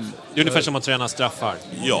ser det. Det är ungefär som att träna straffar.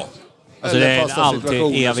 Ja. Alltså det är alltid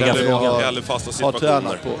eviga frågan. Eller fasta Har situationer.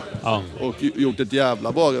 tränat på. Ja. Och gjort ett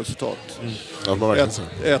jävla bra resultat.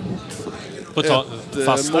 Ett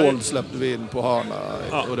mål släppte vi in på hörna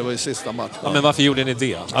och det var i sista matchen. Ja, men varför gjorde ni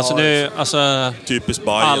det? Alltså, Typiskt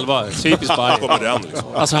Bayern. Allvar, typiskt Bayern. Kommer den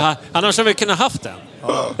liksom. Alltså, annars har vi kunnat haft den.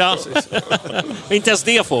 Ja. Inte ens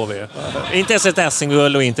det får vi. Inte ens ett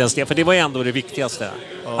SM-guld och inte ens det. För det var ju ändå det viktigaste.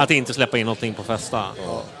 Att inte släppa in någonting på festa.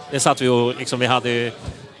 Det satt vi och liksom, vi hade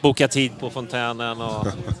bokat tid på fontänen och...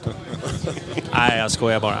 Nej, jag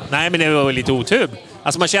skojar bara. Nej, men det var lite otur.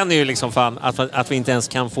 Alltså man känner ju liksom fan att vi inte ens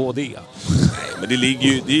kan få det. Nej, men det ligger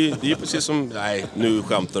ju... Det är ju precis som... Nej, nu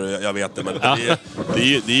skämtar du, jag vet det. Men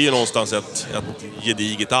det är ju någonstans ett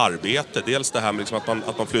gediget arbete. Dels det här med liksom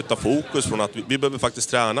att man flyttar fokus från att vi behöver faktiskt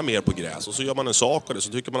träna mer på gräs. Och så gör man en sak av det,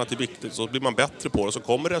 så tycker man att det är viktigt. Så blir man bättre på det, så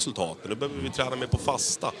kommer resultaten. Nu behöver vi träna mer på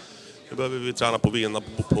fasta. Nu behöver vi träna på att vinna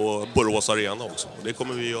på Borås Arena också. Och det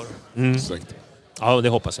kommer vi göra. Exakt. Ja, det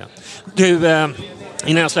hoppas jag. Du,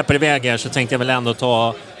 innan jag släpper iväg här så tänkte jag väl ändå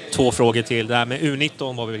ta 2 frågor till. Det här med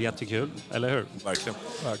U19 var väl jättekul, eller hur? Verkligen.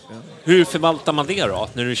 Hur förvaltar man det då?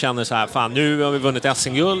 När du känner så här, fan nu har vi vunnit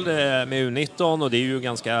SM-guld med U19 och det är ju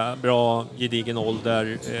ganska bra gedigen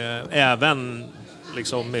ålder. Även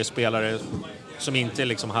liksom med spelare som inte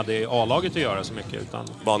liksom hade i A-laget att göra så mycket. Utan...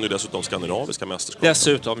 Vann ju dessutom skandinaviska mästerskap.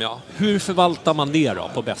 Dessutom, ja. Hur förvaltar man det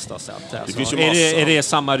då på bästa sätt? Alltså, Det finns ju är det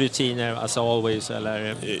samma rutiner, alltså always,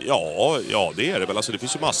 eller? Ja, det är det väl. Alltså, det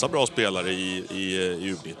finns ju massa bra spelare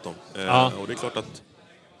i U19. Och det är klart att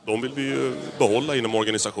de vill vi ju behålla inom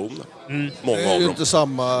organisationen. Många Det är av ju dem. inte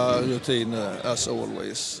samma rutiner as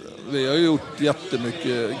always. Vi har gjort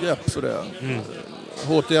jättemycket grepp för det.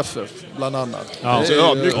 HTFF bland annat. Ja. Så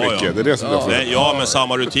ödmjukt mycket, det är det som är för. Ja, men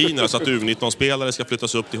samma rutiner. Så att U19-spelare ska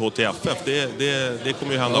flyttas upp till HTFF, det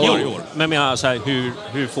kommer ju hända varje år. Men jag så här,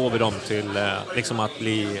 hur får vi dem till liksom att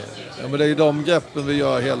bli... Ja, men det är ju de greppen vi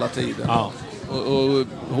gör hela tiden. Ja. Och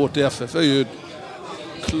HTFF är ju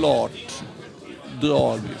klart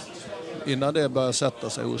drag. Innan det började sätta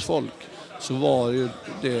sig hos folk så var ju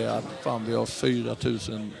det att fan, vi har 4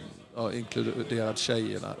 000, inkluderat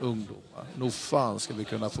tjejerna, ungdomar. Nog fan ska vi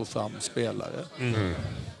kunna få fram spelare.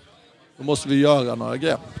 Då måste vi göra några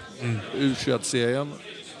grepp. U21-serien,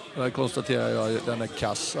 där konstaterar jag den är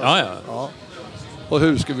kass. Ja. Och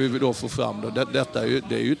hur ska vi då få fram det? Det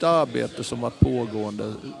är ju ett arbete som varit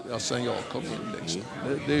pågående sedan jag kom in. Liksom.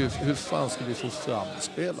 Det är ju, hur fan ska vi få fram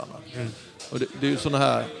spelarna? Och det är ju sådana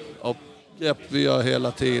här grepp vi gör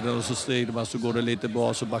hela tiden och så strider man, så går det lite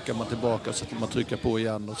bra, så backar man tillbaka, så att man trycker på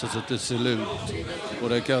igen och så det ser ut. Och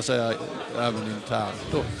det kan jag säga även internt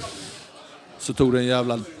då. Så tog det en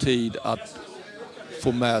jävla tid att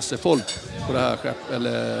få med sig folk på det här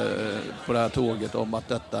eller på det här tåget om att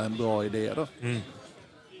detta är en bra idé då.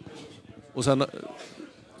 Och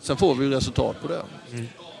sen får vi resultat på det.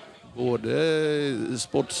 Både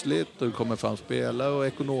sportsligt och det kommer fram spelare och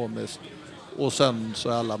ekonomiskt. Och sen så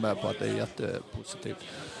är alla med på att det är jättepositivt.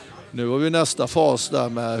 Nu har vi nästa fas där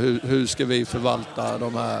med hur ska vi förvalta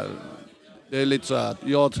de här. Det är lite så här att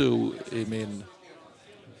jag tror i min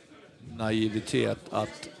naivitet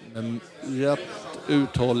att med rätt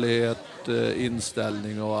uthållighet,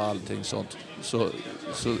 inställning och allting sånt, så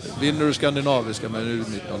vinner du skandinaviska med en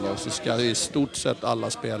U19-lag så ska i stort sett alla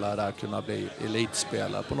spelare där kunna bli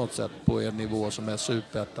elitspelare på något sätt på en nivå som är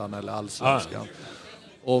superettan eller allsvenskan.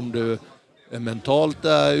 Om du är mentalt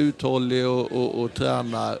där, uthållig och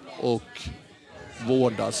tränar och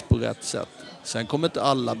vårdas på rätt sätt. Sen kommer inte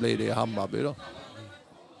alla bli det i Hammarby då.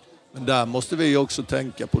 Men där måste vi också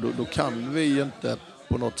tänka på, då kan vi inte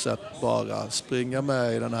på något sätt bara springa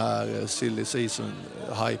med i den här silly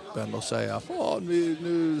season-hypen och säga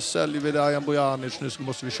nu säljer vi Dejan Bojanic, nu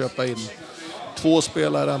måste vi köpa in 2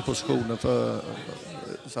 spelare i den positionen för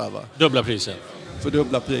så här, va? Dubbla priser. För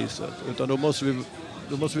dubbla priset. Utan då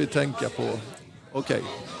måste vi tänka på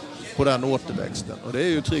på den återväxten. Och det är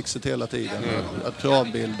ju trixet hela tiden. Att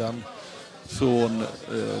kravbilden från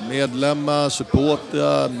medlemmar,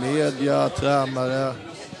 supportrar, media, tränare,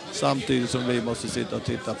 samtidigt som vi måste sitta och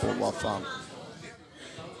titta på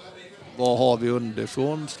vad har vi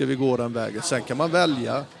underifrån? Ska vi gå den vägen? Sen kan man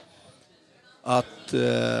välja att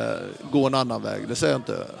gå en annan väg, det säger jag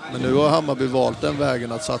inte. Men nu har Hammarby valt den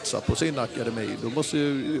vägen att satsa på sin akademi. Då måste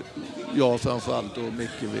ju jag framförallt och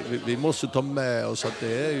Micke, vi måste ta med oss att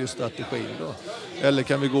det är ju strategin då. Eller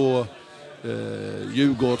kan vi gå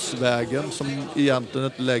Djurgårdsvägen som egentligen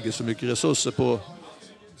inte lägger så mycket resurser på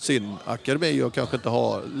sin akademi och kanske inte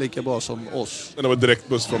har lika bra som oss. Men det var direkt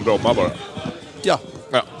buss från Bromma bara. Ja.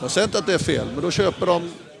 Jag säger inte att det är fel, men då köper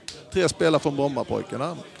de 3 spelare från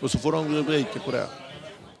Brommapojkarna och så får de rubriker på det.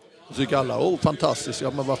 Och så tycker alla, fantastiskt,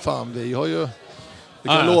 ja men vad fan, vi har ju... Vi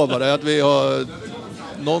kan lova dig att vi har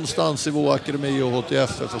någonstans i vår akademi och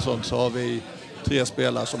HTFF och sånt så har vi 3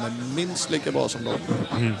 spelare som är minst lika bra som dem.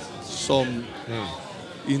 Som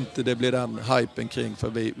inte det blir den hypen kring, för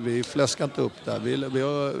vi fläskar inte upp där. Vi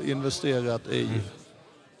har investerat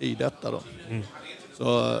i detta då.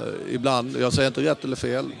 Så ibland, jag säger inte rätt eller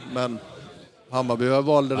fel, men Hammarby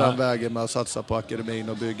valde den vägen med att satsa på akademin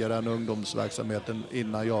och bygga den ungdomsverksamheten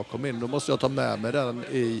innan jag kom in. Då måste jag ta med mig den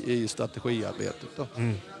i strategiarbetet då.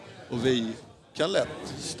 Och vi kan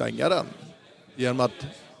lätt stänga den genom att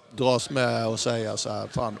dras med och säga så här,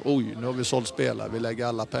 fan, nu har vi sålt spelare, vi lägger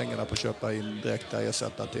alla pengarna på att köpa in direkta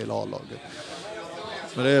ersättare till A-laget.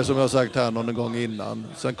 Men det är som jag har sagt här någon gång innan.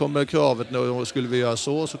 Sen kommer kravet nu, skulle vi göra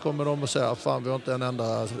så kommer de att säga, fan, vi har inte en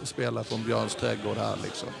enda spelare från Björns trädgård här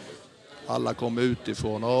liksom. Alla kommer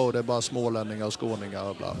utifrån, det är bara smålänningar och skåningar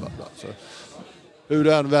och bla bla bla. Så, hur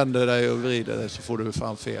du än vänder dig och vrider dig så får du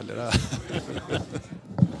fan fel i det här.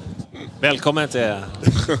 Välkommen till...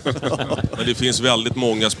 Men det finns väldigt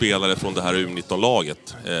många spelare från det här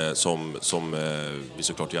U19-laget som vi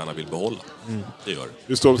såklart gärna vill behålla. Det gör det.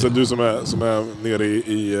 Hur står det sig, du som är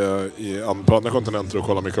nere på andra kontinenter och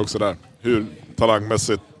kollar mycket också där. Hur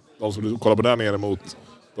talangmässigt, de som du kollar på där nere mot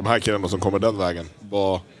de här killarna som kommer den vägen,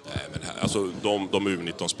 Nej, men alltså, de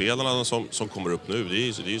U19-spelarna som kommer upp nu, det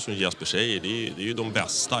är ju som Jesper säger, det är ju de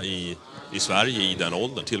bästa i Sverige i den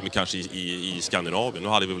åldern, till och med kanske i Skandinavien. Nu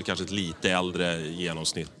hade vi väl kanske ett lite äldre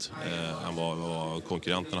genomsnitt än vad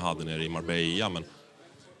konkurrenterna hade nere i Marbella, men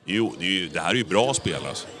det här är ju bra spelare.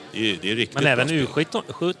 Alltså. Det är riktigt. Men även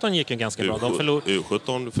U17 gick ju ganska bra.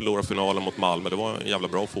 U17 förlorade finalen mot Malmö. Det var en jävla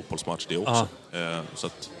bra fotbollsmatch det också. Så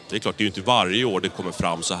att, det är klart, det är ju inte varje år det kommer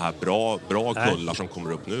fram så här bra kullar som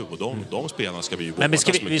kommer upp nu. Och de spelarna ska vi ju våga.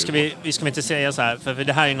 Men vi ska inte säga så här, för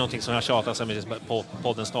det här är någonting som jag tjatat sedan på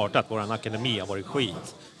podden startat. Vår akademi har varit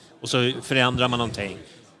skit. Och så förändrar man någonting.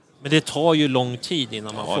 Men det tar ju lång tid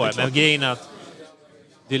innan man får det. Men grejen är att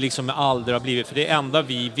det liksom aldrig har blivit, för det enda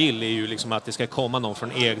vi vill är ju liksom att det ska komma någon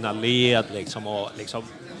från egna led liksom, och liksom...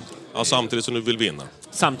 Ja, samtidigt som du vill vinna.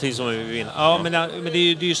 Samtidigt som vi vill vinna. Ja, men det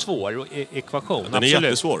är ju svår ekvation. Den är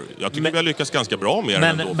jättesvår. Jag tycker vi har lyckats ganska bra med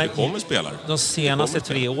den ändå. Det kommer spelare. De senaste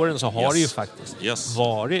 3 åren så har det ju faktiskt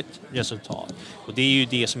varit resultat. Och det är ju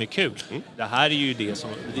det som är kul. Det här är ju det som...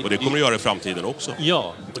 Och det kommer att göra i framtiden också.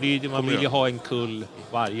 Ja, och man vill ju ha en kull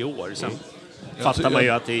varje år. Sen fattar man ju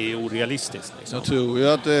att det är orealistiskt. Liksom. Jag tror ju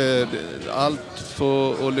att allt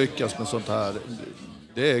för att lyckas med sånt här,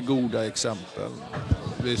 det är goda exempel.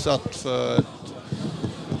 Vi satt för ett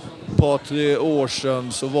par 3 år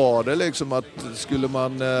sedan, så var det liksom att skulle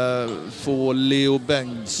man få Leo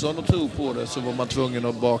Bengtsson att tro på det, så var man tvungen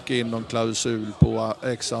att baka in någon klausul på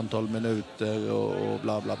x antal minuter och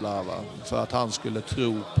bla bla bla, va? För att han skulle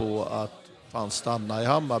tro på att fan stanna i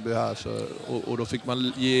Hammarby här, och då fick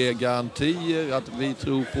man ge garantier att vi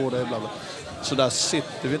tror på det, bla bla. Så där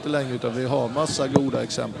sitter vi inte längre, utan vi har massa goda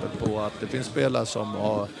exempel på att det finns spelare som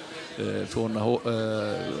har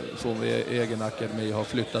från egen akademi har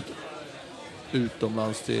flyttat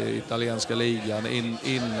utomlands till italienska ligan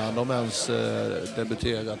innan de ens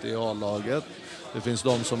debuterat i A-laget. Det finns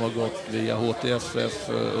de som har gått via HTFF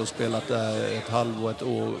och spelat där ett halvår, ett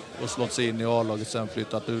år och slått sig in i A-laget, sen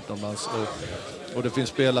flyttat utomlands. Och det finns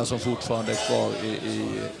spelare som fortfarande är kvar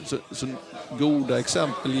så goda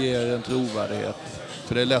exempel ger en trovärdighet.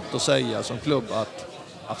 För det är lätt att säga som klubb att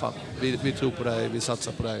fan, vi tror på det här, vi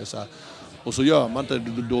satsar på det här och så här. Och så gör man inte,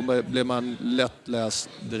 då blir man lättläst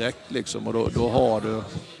direkt liksom. Och då har du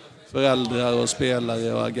föräldrar och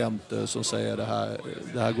spelare och agenter som säger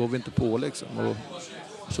det här går vi inte på liksom. Och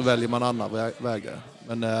så väljer man andra vägar.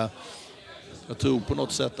 Men jag tror på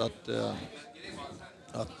något sätt att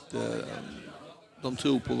de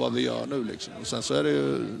tror på vad vi gör nu liksom. Och sen så är det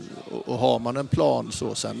ju, och har man en plan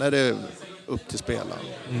så, sen är det upp till spelaren.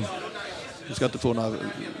 Du ska inte få några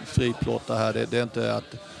friplåtar här. Det är inte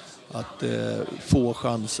att få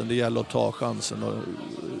chansen, det gäller att ta chansen. Och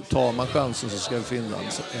tar man chansen så ska det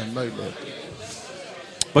finnas en möjlighet.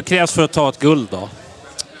 Vad krävs för att ta ett guld då?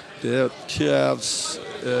 Det krävs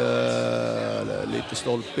lite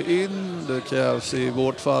stolpe in. Det krävs, i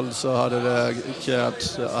vårt fall så hade det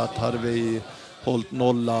krävts att hade vi hållit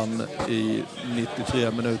nollan i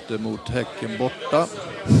 93 minuter mot Häcken borta,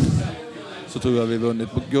 så tror jag vi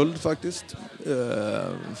vunnit på guld faktiskt.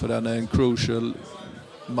 För den är en crucial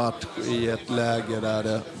match i ett läge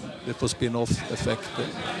där det får spin-off-effekter.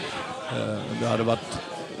 Det hade varit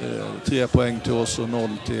 3 poäng till oss och 0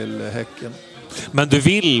 till Häcken. Men du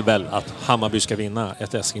vill väl att Hammarby ska vinna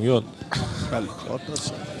ett SM-guld? Självklart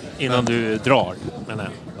alltså. Innan du drar, menar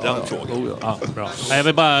jag. Den frågan. Ja, bra. Jag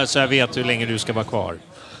vill bara så jag vet hur länge du ska vara kvar.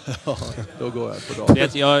 Ja, då går jag på dagen.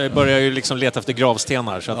 Jag börjar ju liksom leta efter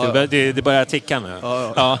gravstenar så att det börjar ticka nu.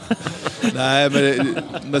 Ja. Nej,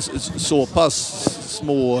 men så pass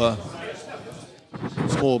små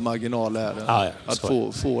marginaler är det. Att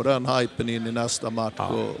få den hypen in i nästa match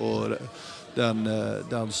och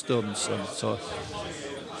den stunsen. Så,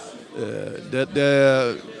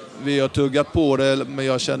 vi har tuggat på det, men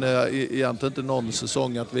jag känner egentligen inte någon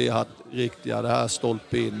säsong att vi har haft riktiga det här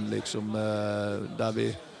stolpe in liksom, där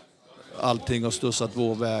vi allting har stussat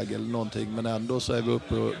vår väg eller någonting, men ändå så är vi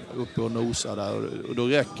uppe och nosar där och då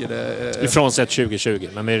räcker det. Ifrånsett 2020,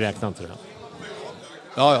 men vi räknar inte det.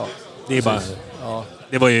 Ja. Det är bara... Ja.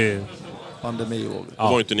 Det var ju... Pandemiår. Ja. Det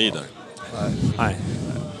var ju inte ni där.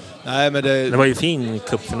 Nej, men det var ju fin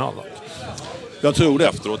cupfinal då. Jag tror det.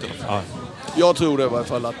 Efteråt i alla fall. Ja. Jag tror det i alla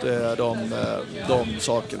fall att det är de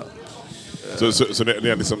sakerna. Så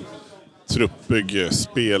det är liksom truppbygge,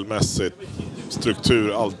 spelmässigt,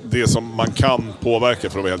 struktur, allt det som man kan påverka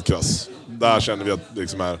för att vara helt krass. Där känner vi att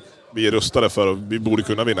liksom vi är rustade för och vi borde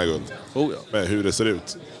kunna vinna guld. Med hur det ser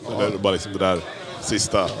ut. Ja. Eller bara liksom det där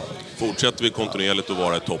sista. Fortsätter vi kontinuerligt att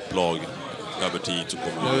vara ett topplag över tid så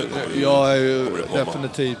kommer vi... Jag är ju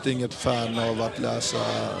definitivt inget fan av att läsa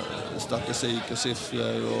statistik och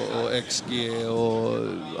siffror och XG och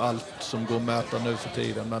allt som går att mäta nu för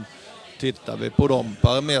tiden. Men tittar vi på de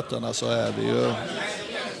parametrarna så är vi ju...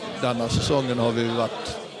 Denna säsongen har vi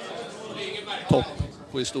varit topp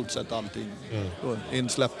på i stort sett allting.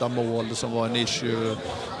 Insläppta mål som var en issue.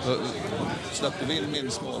 Släppte vi in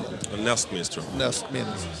minst mål? Näst minst tror jag. Näst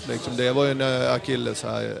minst. Liksom, det var ju en akilles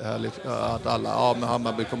här att alla, men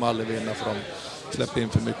Hammarby kommer aldrig vinna för de släpper in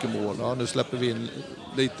för mycket mål. Ja, nu släpper vi in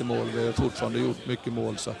lite mål. Vi har fortfarande gjort mycket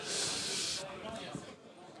mål. Så.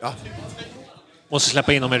 Ja. Måste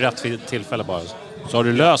släppa in dem i rätt tillfälle bara. Så har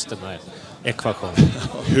du löst den här ekvationen.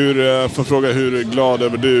 Hur glad är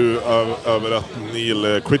du över att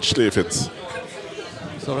Neil Critchley finns?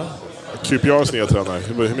 Så QPRs nya tränare.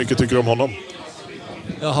 Hur mycket tycker du om honom?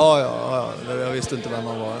 Jaha. Jag visste inte vem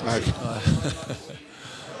han var. Nej.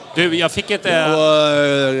 Du, jag fick ett... Jag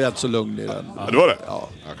var rätt så lugn i den. Ja, det var det? Ja.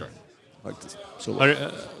 Okay. Faktiskt. Så var det.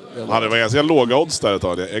 Det var ganska låga odds där ett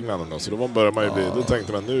tag i England då, så då började man ju bli... Då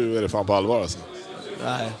tänkte man, nu är det fan på allvar alltså.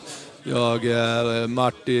 Nej.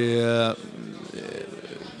 Marti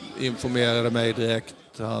informerade mig direkt.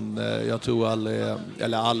 Jag tror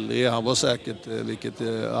aldrig, han var säkert, vilket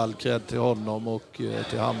all cred till honom och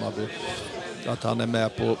till Hammarby, att han är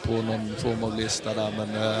med på någon form av lista där,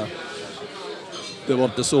 men det var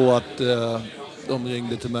inte så att de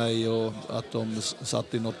ringde till mig och att de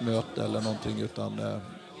satt i något möte eller någonting, utan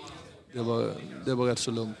det var rätt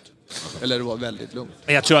så lugnt. Eller det var väldigt lugnt.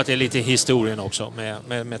 Jag tror att det är lite historien också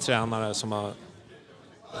med tränare som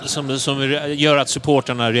gör att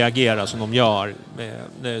supporterna reagerar som de gör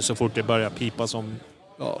så fort det börjar pipa som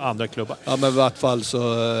andra klubbar. Ja, men i vart fall så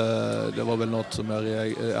det var väl något som jag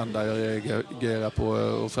reagerade på,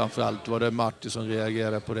 och framförallt var det Marti som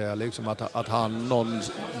reagerade på det, liksom att han någon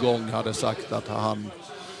gång hade sagt att han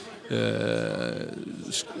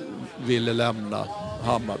ville lämna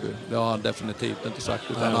Hammarby. Det har han definitivt inte sagt,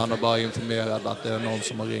 utan han har bara informerat att det är någon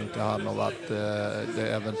som har ringt till han och att det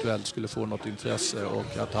eventuellt skulle få något intresse,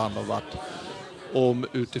 och att han har varit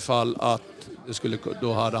utifall att det skulle,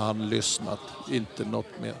 då hade han lyssnat, inte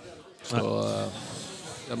något mer. Så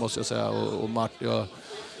det måste jag säga. Och Martin,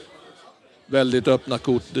 väldigt öppna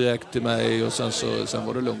kort direkt till mig och sen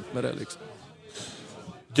var det lugnt med det liksom.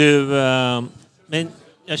 Du, men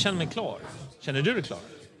jag känner mig klar. Känner du dig klar?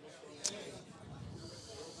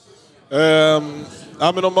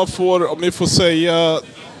 Ja, men om ni får säga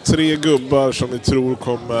 3 gubbar som ni tror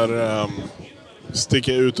kommer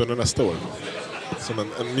sticka ut under nästa år. Som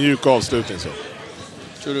en mjuk avslutning så.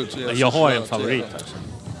 Jag har en favorit här.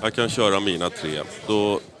 Jag kan köra mina 3.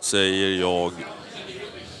 Då säger jag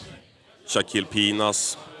Shaquille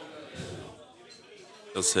Pinas.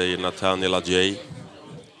 Jag säger Nathaniel Adjei.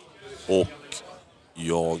 Och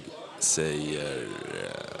jag säger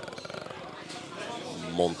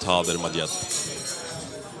Montader Madjed.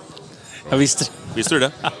 Jag visste. Visste du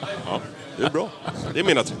det? Ja, det är bra. Det är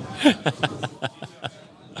mina 3.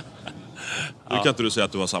 Nu kan inte du säga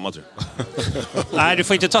att du har samma 3. Nej, du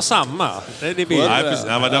får inte ta samma. Det blir... Nej, precis.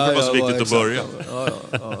 Nej, men därför var det så viktigt att börja. Ja,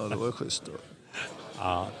 det var schysst då.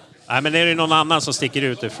 Ja. Nej, men är det någon annan som sticker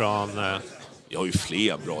ut ifrån... Jag har ju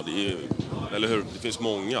fler bra. Det är ju, eller hur? Det finns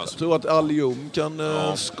många. Jag tror att Al-Jum kan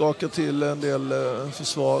skaka till en del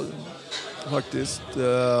försvar. Faktiskt.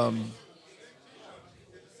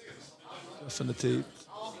 Definitivt.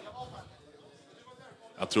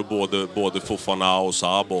 Jag tror både Fofana och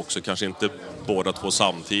Sabo också. Kanske inte båda två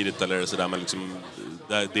samtidigt eller sådär. Men liksom,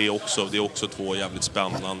 det är också 2 jävligt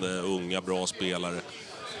spännande, unga, bra spelare.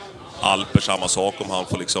 Alper samma sak om han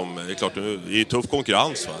får liksom... Det är klart, det är tuff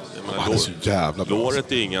konkurrens. Va? Han är så jävla bra.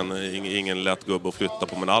 Låret är ingen lätt gubbe att flytta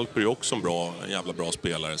på. Men Alper är också en jävla bra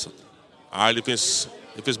spelare. Så, nej, det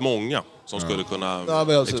finns många som skulle kunna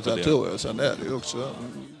explodera. Jag tror jag. Sen är det ju också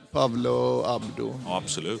Pavlo och Abdo. Ja,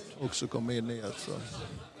 absolut. Också kommer in i ett. Så.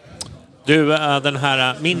 Du, den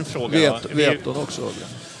här... Min fråga... Veton också.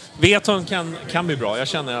 Veton kan bli bra. Jag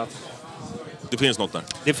känner att... Det finns något där.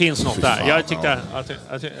 Det finns något där. Jag tyckte att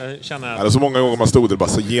jag känner... Det är så många gånger man stod där bara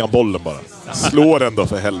så ge bollen bara. Slå den då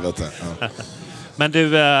för helvete. Ja. Men du,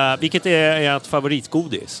 vilket är ert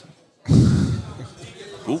favoritgodis?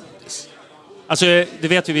 Godis? Alltså, det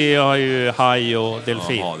vet vi har ju haj och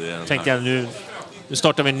delfin. Jaha, tänkte jag nu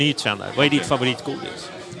startar vi en ny trend här. Vad är ditt favoritgodis?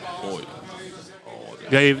 Oj.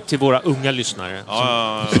 Vi har ju till våra unga lyssnare.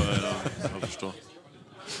 Ja, jag förstår.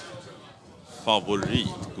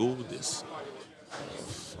 Favoritgodis?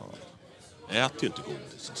 Fan. Jag äter ju inte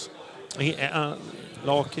godis. Alltså.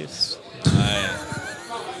 Lakis. Nej.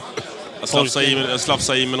 Jag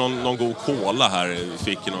slafsade i med någon god cola här.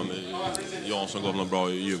 Fick Jansson gav någon bra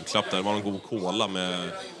julklapp där. Det var någon god cola med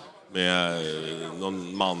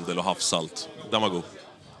någon mandel och havssalt. Den var god.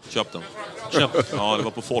 Köp den. Ja, det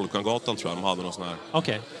var på Folkungagatan tror jag. De hade någon sån här.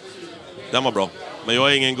 Okej. Den var bra. Men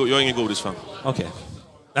jag är ingen godisfan. Okej.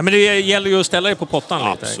 Nej, men det gäller ju att ställa dig på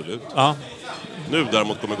pottan lite. Absolut. Ja. Nu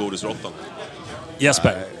däremot kommer godisrottan.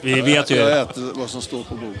 Jesper, vi vet ju... Jag äter vad som står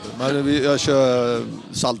på bordet. Men jag kör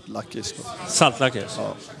saltlakrits. Saltlakrits?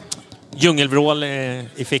 Ja. Djungelvrål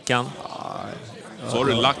i fickan? Nej. Så har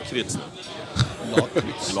du lakrits nu.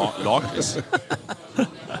 Lakrits.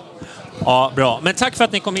 Ja, bra. Men tack för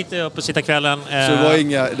att ni kom hit på Sitta kvällen. Så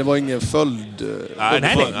det var ingen följd... Nej,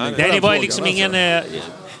 det var liksom ingen...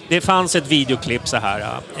 Det fanns ett videoklipp så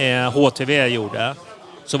här. HTV gjorde.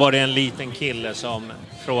 Så var det en liten kille som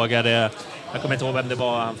frågade... Jag kommer inte ihåg vem det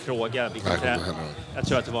var han frågade. Jag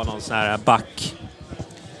tror att det var någon sån här back.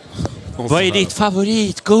 Vad är ditt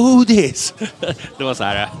favoritgodis? Det var så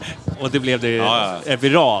här. Och det blev det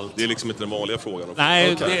viralt. Det är liksom inte den vanliga frågan.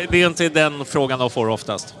 Nej, okay. Det är inte den frågan de får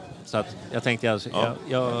oftast. Så att jag tänkte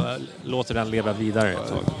jag låter den leva vidare ett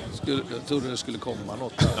tag. Jag trodde det skulle komma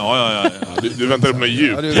något. Ja. Du väntar upp något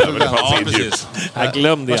djup. Ja, precis. Jag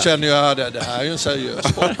glömde det. Jag känner ju det här är ju en seriös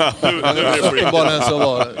sport. Uppenbarligen så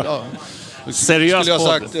var det. Ja. Seriös skulle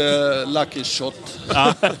jag sagt lucky shot.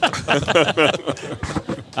 Ja.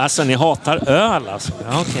 Alltså, ni hatar öl alltså.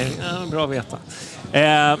 Ja, okej. Ja, bra att veta.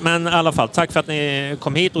 Men i alla fall, tack för att ni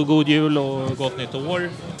kom hit och god jul och gott nytt år.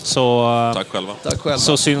 Tack själva.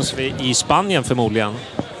 Så syns vi i Spanien förmodligen.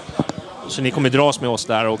 Så ni kommer dras med oss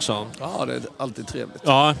där också. Ja, det är alltid trevligt.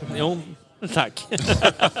 Ja, jo, tack.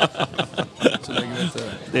 Så länge vi inte...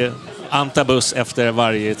 Det är antabus efter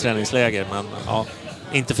varje träningsläger, men ja,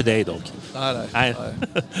 inte för dig dock. Nej.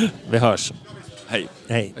 Vi hörs. Hej.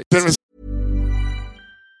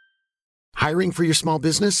 Hiring for your small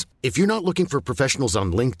business? If you're not looking for professionals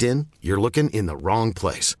on LinkedIn, you're looking in the wrong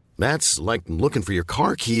place. That's like looking for your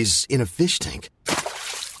car keys in a fish tank.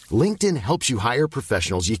 LinkedIn helps you hire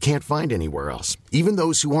professionals you can't find anywhere else, even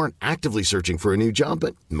those who aren't actively searching for a new job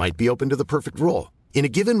but might be open to the perfect role. In a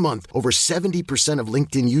given month, over 70% of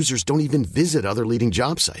LinkedIn users don't even visit other leading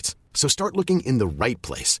job sites. So start looking in the right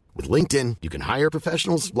place. With LinkedIn, you can hire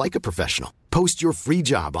professionals like a professional. Post your free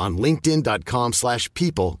job on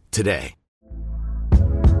linkedin.com/people today.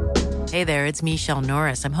 Hey there, it's Michelle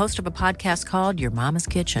Norris. I'm host of a podcast called Your Mama's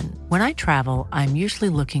Kitchen. When I travel, I'm usually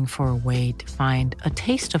looking for a way to find a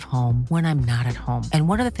taste of home when I'm not at home. And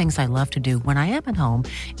one of the things I love to do when I am at home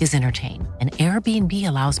is entertain. And Airbnb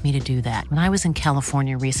allows me to do that. When I was in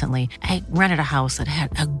California recently, I rented a house that had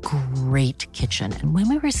a great kitchen. And when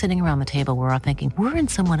we were sitting around the table, we were all thinking, we're in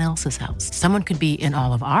someone else's house. Someone could be in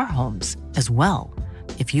all of our homes as well.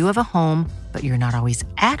 If you have a home, but you're not always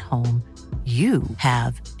at home, you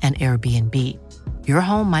have an Airbnb. Your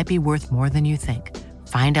home might be worth more than you think.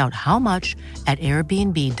 Find out how much at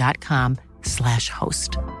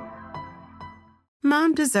airbnb.com/host.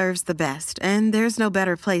 Mom deserves the best, and there's no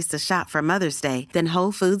better place to shop for Mother's Day than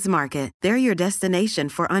Whole Foods Market. They're your destination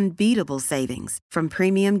for unbeatable savings, from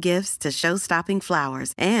premium gifts to show-stopping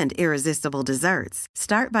flowers and irresistible desserts.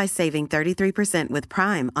 Start by saving 33% with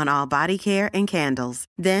Prime on all body care and candles.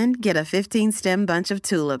 Then get a 15-stem bunch of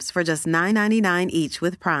tulips for just $9.99 each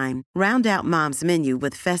with Prime. Round out Mom's menu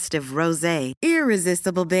with festive rosé,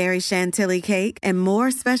 irresistible berry chantilly cake, and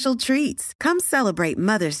more special treats. Come celebrate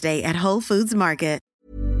Mother's Day at Whole Foods Market.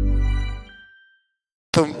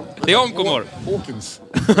 Det är omgångar.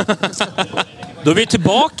 Då är vi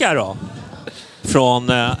tillbaka då. Från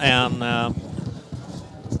en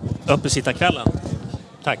uppesittarkvällen.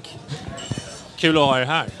 Tack. Kul att ha er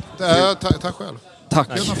här. Tack själv. Tack.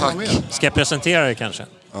 Ska jag presentera er kanske?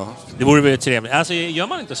 Ja. Det vore väl trevligt. Alltså, gör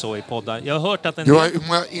man inte så i poddar? Jag har hört att Du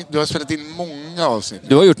har spelat in många avsnitt.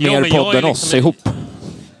 Du har gjort mer podd än oss ihop.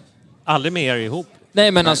 Aldrig mer ihop.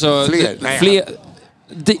 Nej, men alltså... Fler.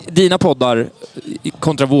 Dina poddar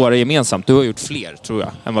kontra våra gemensamt, du har gjort fler, tror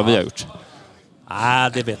jag, än vad vi har gjort.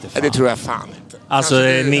 Det vet jag fan. Det tror jag fan inte. Alltså,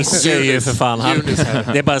 Nisse är ju för fan...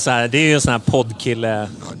 det är bara så här, det är ju en sån här poddkille... Ja,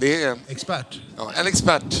 det är... Expert. Ja, en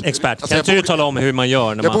expert. Expert. Kan inte du tala om hur man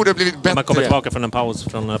gör när man kommer tillbaka från en paus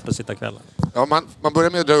från uppesittarkvällen? Ja, man börjar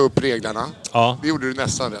med att dra upp reglerna. Ja. Det gjorde du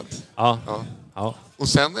nästan rätt. Ja. Och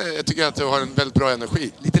sen tycker jag att du har en väldigt bra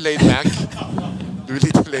energi. Lite laid back. Du är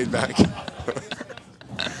lite laid back.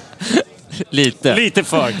 Lite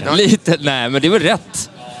för. Ja. Lite, nej, men det är väl rätt.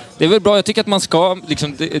 Det är väl bra. Jag tycker att man ska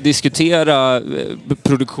liksom diskutera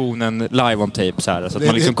produktionen live on tape så här, så att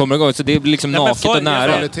man liksom kommer igång, så det blir liksom naket och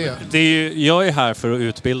nära. Det är ju, jag är här för att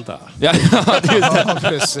utbilda. Ja, det är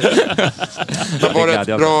precis. Det var ett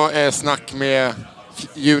bra snack med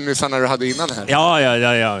junisarna du hade innan här.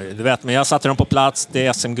 Ja. Du vet, men jag satte dem på plats. Det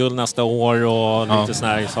är SM-guld nästa år och lite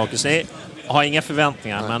såna här saker. Så jag har inga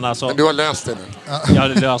förväntningar. Men du har löst det nu. Jag har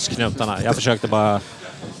löst knutarna. Jag försökte bara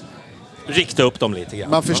rikta upp dem lite grann.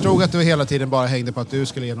 Man förstod att du hela tiden bara hängde på att du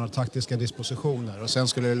skulle ge några taktiska dispositioner och sen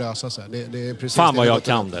skulle det lösa sig. Det är precis fan vad jag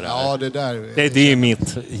kan det där. Ja, det där. Det är ju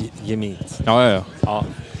mitt gemit. Ja.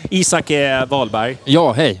 Isak Wahlberg.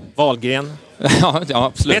 Ja, hej. Wahlgren. Ja,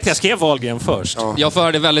 absolut. Jag skrev Wahlgren först. Ja. Jag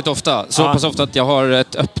får det väldigt ofta. Så pass ofta att jag har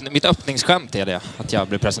mitt öppningsskämt är det. Att jag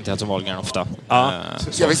blir presenterad som Wahlgren ofta. Ja.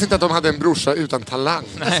 Jag visste inte att de hade en brorsa utan talang.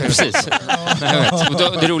 Nej, precis. Nej, jag vet. Och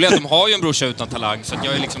det roliga är att de har ju en brorsa utan talang. Så att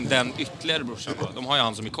jag är liksom den ytterligare brorsan. De har ju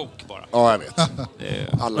han som är kock bara. Ja, jag vet.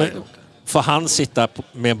 Alla är får han sitta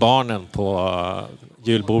med barnen på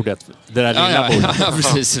julbordet? Det där lilla bordet. Ja,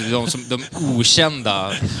 precis. De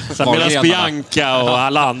okända. Medan Bianca och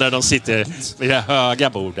alla andra, de sitter vid det höga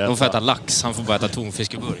bordet. De får äta lax. Han får bara äta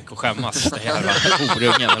tonfiskeburk och skämmas. Det jävla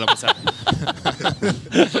horungen, eller på sätt.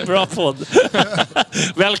 Bra podd.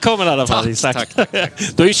 Välkommen i alla fall, Isak. Tack.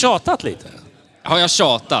 Du har ju tjatat lite. Har jag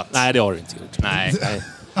tjatat? Nej, det har du inte gjort. Nej.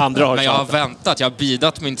 Andra har men jag har väntat, jag har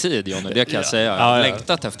bidat min tid, Johnny, det kan jag säga. Jag har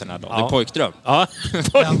längtat efter den här dagen. Det är pojkdröm. Ja,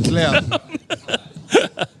 äntligen.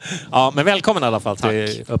 Ja, men välkommen i alla fall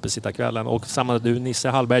till uppesittarkvällen. Och samma du, Nisse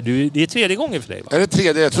Hallberg, det är tredje gången för dig, va? Är det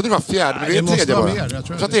tredje? Jag trodde det var fjärde, men det är tredje bara. Jag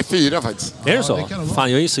tror att det är 4 faktiskt. Är det så?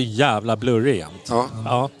 Fan, jag är så jävla blurrig jämt.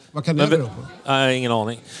 Ja. Vad kan det bero på? Nej, ingen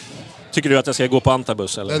aning. Tycker du att jag ska gå på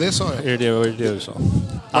antabus, eller? Ja, det sa jag. Är det du sa?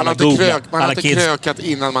 Man har inte krökat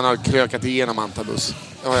innan man har krökat igenom antabus.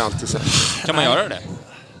 Det har jag alltid sagt. Kan man göra det?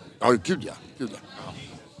 Ja, gud ja.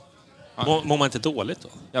 Mår man inte dåligt då?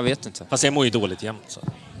 Jag vet inte. Fast jag mår ju dåligt jämt. Så.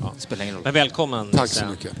 Ja. Spelar ingen roll. Men välkommen. Tack så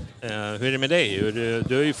mycket. Hur är det med dig?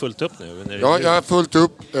 Du är ju fullt upp nu. Ja, jag har fullt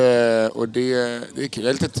upp och det är kul. Jag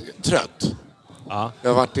är lite trött. Ja. Jag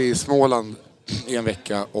har varit i Småland i en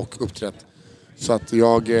vecka och uppträtt. Så att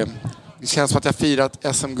det känns som att jag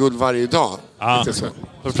firat SM-guld varje dag. Ja.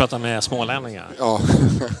 Får du prata med smålänningar? Ja.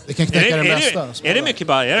 Det kan knäcka den bästa. Är det mycket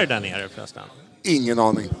barriärer där nere förresten? Ingen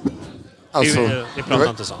aning. Alltså, vi pratar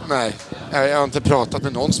inte så. Nej, jag har inte pratat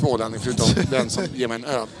med någon smålänning förutom den som ger mig en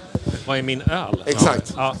öl. Vad är min öl?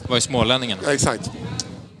 Exakt. Ja. Vad är smålänningen? Ja, exakt.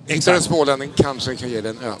 Inte en smålänning kanske kan ge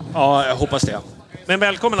dig en öl. Ja, jag hoppas det. Men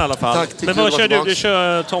välkommen i alla fall. Tack, men vad kör du? Du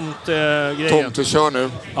kör tomtgrejen. Tomte kör nu.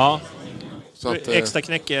 Ja. Så att, extra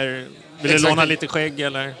knäcker. Vill du låna lite skägg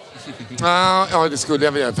eller? Ja, det skulle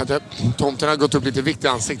jag vilja göra. För att tomten har gått upp lite vikt i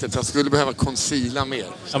ansiktet så jag skulle behöva conceala mer.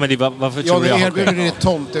 Ja, men varför tror jag erbjuder ditt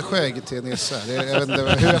tomteskägg till Nisse. Jag vet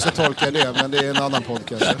inte hur jag ska tolka det, men det är en annan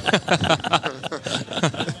podcast.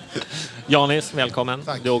 Janis, välkommen.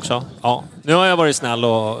 Tack. Du också. Ja. Nu har jag varit snäll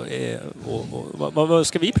och vad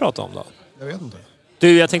ska vi prata om då? Jag vet inte.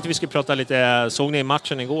 Du, jag tänkte vi skulle prata lite... Såg ni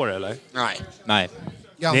matchen igår eller? Nej.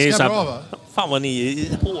 Ganska bra va? Fan vad ni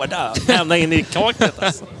är hårda. Ända in i kaklet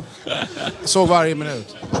alltså. Så varje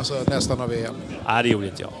minut. Alltså nästan av VM. Nej, det gjorde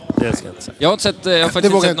inte jag. Det ska jag inte säga. Jag har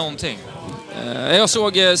faktiskt inte sett någonting. Jag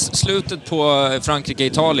såg slutet på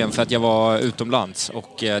Frankrike-Italien för att jag var utomlands.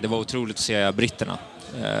 Och det var otroligt att se britterna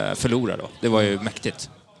förlora då. Det var ju mäktigt.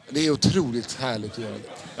 Det är otroligt härligt att göra det.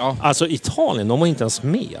 Ja. Alltså Italien, de var inte ens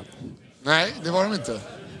med. Nej, det var de inte.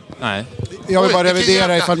 Nej. Jag vill bara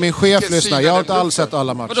revidera ifall min chef lyssnar. Jag har inte alls sett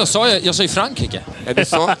alla matcher. Vadå, sa jag sa ju Frankrike. Du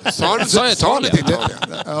sa jag Italien?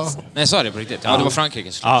 Ja. Nej, sa det på riktigt. Ja, det var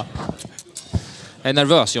Frankrike. Ja. Jag är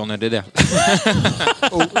nervös, Johnny, det är det.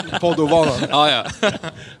 Poddovana. Ja.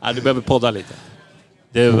 Ja, du behöver podda lite.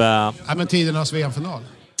 Du... Ja, men tidernas VM-final.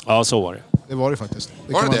 Ja, så var det. Det var det faktiskt.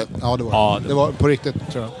 Var det? Ja, det var det. Ja, det var på riktigt,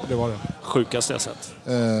 tror jag. Det var det. Sjukaste jag sett.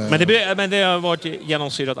 Men det har varit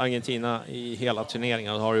genomsyrat Argentina i hela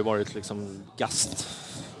turneringen. Det har ju varit liksom gast.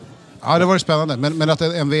 Ja, det var spännande. Men att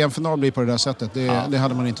en VM-final blir på det där sättet, det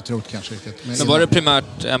hade man inte trott kanske riktigt. Men var det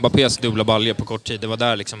primärt Mbappés dubbla balja på kort tid? Det var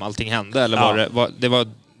där liksom allting hände? Eller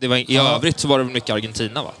det var i övrigt så var det mycket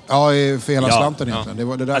Argentina, va? Ja, för hela slanten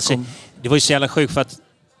egentligen. Det där alltså, det var ju så jävla sjukt för att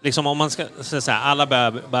liksom om man ska säga alla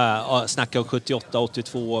börjar snacka om 78,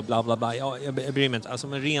 82 och bla bla bla. Ja, jag bryr mig inte. Alltså,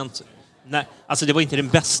 men rent... Nej, alltså det var inte den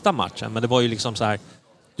bästa matchen, men det var ju liksom så här...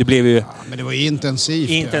 Det blev ju... Ja, men det var ju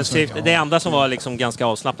intensivt. Alltså, det enda som var liksom ganska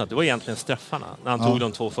avslappnat, det var egentligen straffarna. När han tog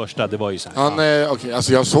de 2 första, det var ju så här... Okej,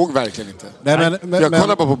 alltså jag såg verkligen inte. Nej, men, jag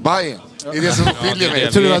kollar bara på Bayern. Det är det som skiljer mig.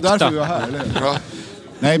 Jag tror det var därför vi var här, eller? Ja.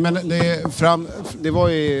 Nej, men det var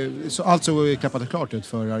ju... Allt såg ju klappat klart ut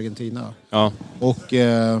för Argentina. Ja. Och...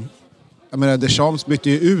 jag menar, Deschamps bytte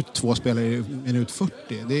ju ut 2 spelare i minut 40.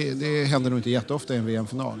 Det händer nog inte jätteofta i en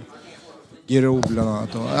VM-final. Giroud bland annat.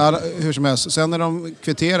 Hur som helst. Sen när de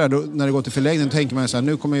kvitterar, när det går till förlängning, tänker man så här,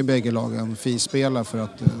 nu kommer ju bägge lagen fispela för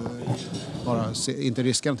att bara inte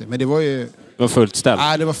riska någonting. Men det var ju... Det var fullt ställt.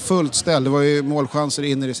 Nej, det var fullt ställt. Det var ju målchanser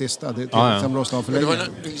in i det sista. Sen blåste av förlängningen.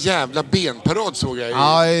 Det var en jävla benparad såg jag.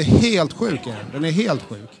 Ja, helt sjuk. Den är helt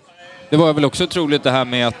sjuk. Det var väl också otroligt det här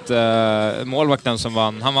med att målvakten som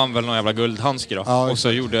vann, han vann väl någon jävla guldhandske då. Ja, och så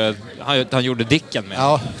han gjorde Dicken med.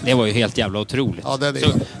 Ja. Det var ju helt jävla otroligt.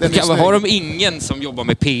 Ja, har de ingen som jobbar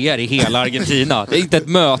med PR i hela Argentina? Det är inte ett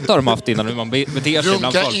möte de haft innan hur man beter sig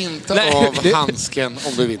bland folk. Inte av handsken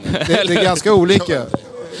om du vinner. Det är ganska olika.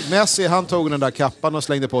 Messi, han tog den där kappan och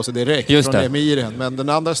slängde på sig direkt från Emiren. Men den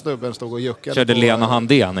andra snubben stod och juckade. Körde Lena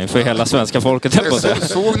Handén inför hela svenska folket.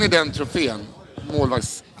 Såg ni den trofén?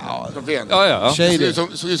 Målvaktstrofén. Ja.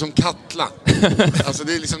 Såg ut som Katla. Alltså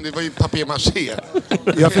det var ju papier-maché.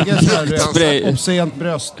 Jag fick en sån här obscent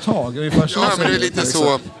brösttag. Ja, men det är lite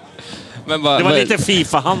så... Men det var lite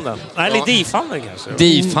FIFA-handen. Nej, eller DIF-handen kanske.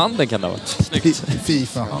 DIF-handen kan det vara. Snyggt.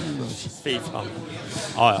 FIFA-handen. FIFA-handen.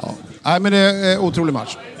 Ja. Nej, men det är en otrolig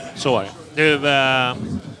match. Så är det. Du,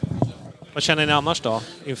 vad känner ni annars då?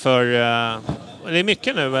 Inför... Det är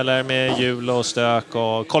mycket nu, eller med jul och stök.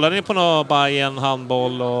 Och, kollar ni på någon Bayern,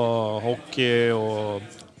 handboll och hockey? Och...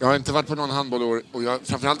 Jag har inte varit på någon handboll i år. Och jag har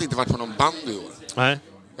framförallt inte varit på någon bandy i år. Nej.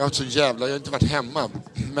 Jag har inte varit hemma.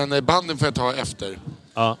 Men banden får jag ta efter.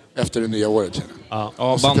 Ja. Efter det nya året. Ja.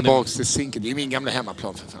 Och så tillbaka till Zinken. Det är min gamla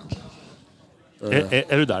hemmaplan för fan.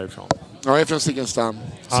 Är du därifrån? Ja, jag är från Zinkensdamm.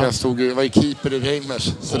 Så jag var i keeper i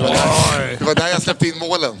Reimers. Så det var där jag släppte in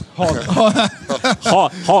målen.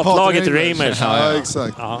 Hatlaget Reimers. Ja,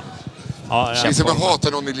 exakt. Ja. Det är som att hata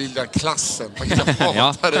någon i lilla klassen. Man kan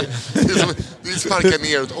hata dig. Det är som att sparka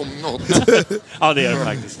neråt om något. Ja, det är det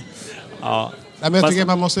faktiskt. Ja. Nej, men jag tycker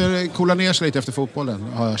man måste kolla ner sig lite efter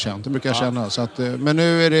fotbollen, har jag känt. Det brukar jag känna. Så att, men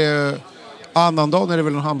nu är det... Annandagen är det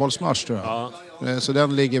väl en handbollsmatch, tror jag. Ja. Så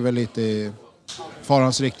den ligger väl lite i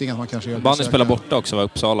farans riktning att man kanske gör det. Bandy spelar borta också, var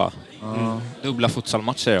Uppsala. Dubbla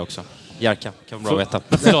futsalmatcher också. Jerka, kan vara bra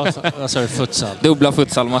veta. Alltså futsal. Dubbla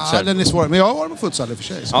futsalmatcher. Ja, den är svår. Men jag har varit på futsal i och för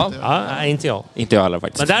sig. Inte jag. Inte jag heller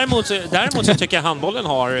faktiskt. Men däremot så tycker jag handbollen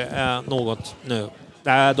har något nu.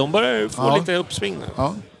 Nej, de börjar få lite uppsving nu.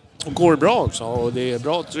 Ja. Och går bra också, och det är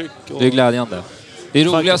bra tryck. Och... Det är glädjande. Det är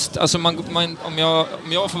roligast, alltså om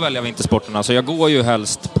jag får välja vintersporterna, så jag går ju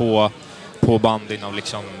helst på bandyn av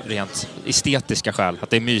liksom rent estetiska skäl, att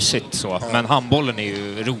det är mysigt så. Ja. Men handbollen är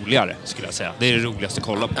ju roligare, skulle jag säga. Det är det roligaste att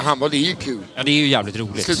kolla på. Ja, handboll är ju kul. Ja, det är ju jävligt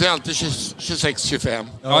roligt. Slutar alltid 26-25.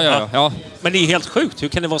 Ja. Men det är helt sjukt. Hur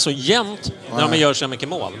kan det vara så jämnt när de gör så mycket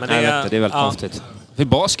mål? Men det är väldigt konstigt. För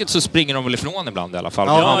basket så springer de väl ifrån ibland i alla fall.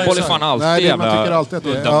 Ja, handboll är fan alltid jävla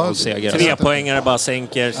uddamålsseger. Trepoängare bara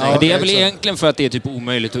sänker. Ja, det är väl egentligen för att det är typ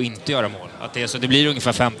omöjligt att inte göra mål. Att det, är så det blir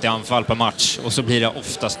ungefär 50 anfall per match och så blir det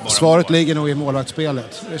oftast bara Svaret mål. ligger nog i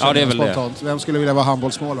målvaktsspelet. Det är väl spontant. Vem skulle vilja vara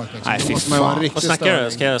handbollsmålvakt? Liksom? Nej, fy fan. Vad snackar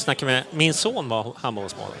du? Ska jag snacka med... Min son var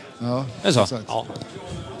handbollsmålvakt. Ja, det är så? Exakt. Ja.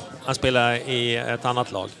 Han spelar i ett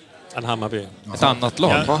annat lag än Hammarby. Ett annat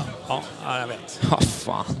lag? Ja, jag vet. Ja,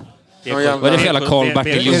 fan. Vad är det för jävla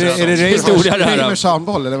Karl-Bertil Jonsson? Är det historia det här? Reimers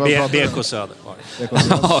handboll? Eller vad BK Söder var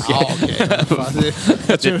det.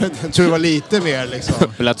 Jag tror det var lite mer liksom.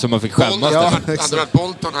 Det lät som man fick skämmas. Hade det varit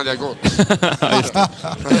Bolton hade jag gått. Just det.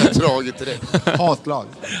 Hade jag dragit direkt. Hatlag.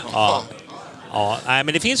 Ja, nej,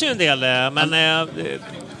 men det finns ju en del. Men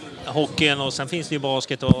hockeyn och sen finns det ju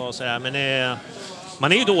basket och sådär. Men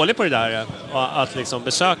man är ju dålig på det där att liksom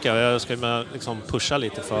besöka. Jag skulle liksom pusha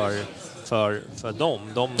lite för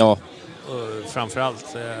dem. Framförallt.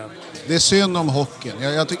 Det är synd om hockeyn.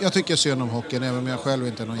 Jag tycker synd om hockeyn, även om jag själv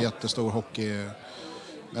inte är någon jättestor hockey.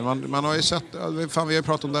 Men man har ju sett, fan vi har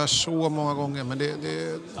pratat om det här så många gånger, men det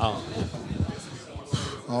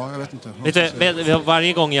ja, jag vet inte.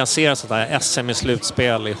 Varje gång jag ser sånt här SM i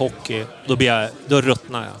slutspel i hockey, då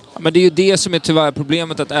ruttnar jag. Ja, men det är ju det som är tyvärr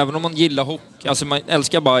problemet, att även om man gillar hockey, alltså man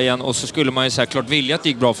älskar Bayern och så skulle man ju så här klart vilja att det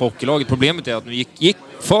gick bra för hockeylaget. Problemet är att det gick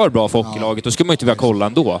för bra för hockeylaget, då skulle man ju inte vilja kolla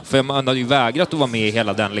ändå. För man hade ju vägrat att vara med i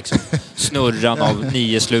hela den liksom snurran av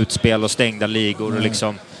 9 slutspel och stängda ligor och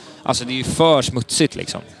liksom... Alltså det är ju för smutsigt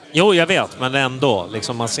liksom. Jo, jag vet, men ändå.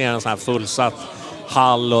 Liksom, man ser en sån här fullsatt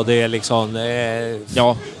hall och det är liksom...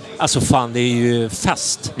 Alltså fan, det är ju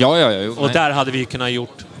fest. Ja. Och där hade vi kunnat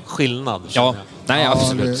gjort skillnad. Ja, nej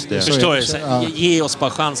absolut. Det förstår du? Ge oss bara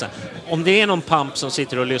chansen. Om det är någon pamp som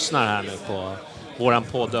sitter och lyssnar här nu på våran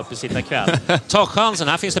podd uppe i sitta kväll. Ta chansen,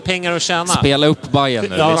 här finns det pengar att tjäna. Spela upp Bayern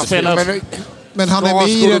nu. Ja, spela upp. Men han är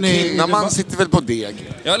miren i... Man sitter väl på deg.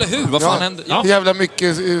 Ja, eller hur? Vad fan händer? Ja. Jävla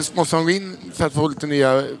mycket måste man gå in för att få lite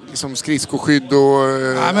nya liksom, skridskoskydd och...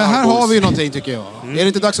 Nej, men här har vi ju någonting tycker jag. Är det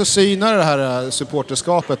inte dags att syna det här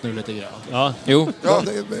supporterskapet nu lite grann? Ja. Jo. Ja.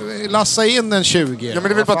 Lassa in en 20. Ja, men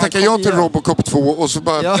det vill bara tacka ja till Robocop 2 och så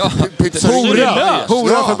bara... Hora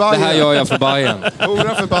för Bayern. Det här gör jag för Bayern.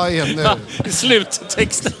 Hora för Bayern nu.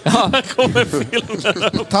 Sluttexten. Här kommer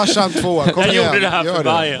filmen. Tarzan 2, kom igen. Jag gjorde det här för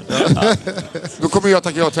Bayern. Då kommer jag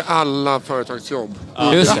tacka ja till alla företagsjobb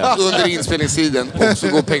under inspelningstiden och så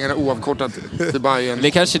går pengarna oavkortat till Bayern. Det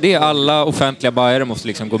är kanske det alla offentliga Bayern måste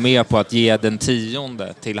liksom gå med på, att ge den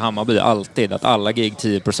 10:e till Hammarby alltid. Att alla gig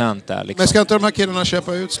 10% är liksom. Men ska inte de här killarna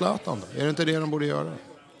köpa ut Zlatan då? Är det inte det de borde göra?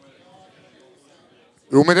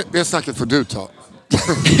 Jo, men det snacket får du ta.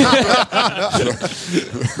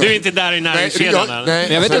 Du är inte där i näringskedjan. Nej,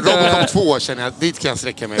 men jag vet inte. Robocop 2 känner jag, dit kan jag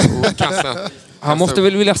sträcka mig och kasta. Han måste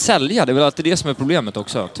väl vilja sälja, det är väl alltid det som är problemet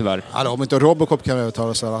också, tyvärr. Alltså, om inte Robocop kan vi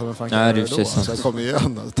övertala så här, fan nej, det är precis då? Så kommer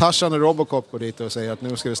igen. Tarzan och Robocop går dit och säger att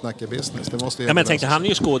nu ska vi snacka business. Det måste men jag tänkte, han är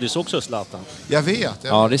ju skådis också, Zlatan. Jag vet.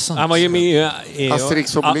 Ja, det är sant. Han var ju med i...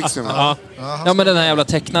 Asterix och Obelix. Ja, men den här jävla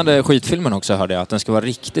tecknade skitfilmen också hörde jag, att den ska vara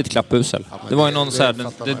riktigt klappusel. Det var ju någon så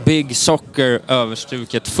här, The Big Soccer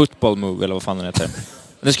överstruket football movie, eller vad fan den heter.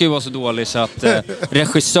 Det ska ju vara så dåligt så att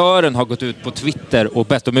regissören har gått ut på Twitter och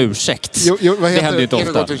bett om ursäkt. Det händer ju inte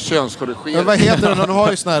ofta. Men vad heter det? De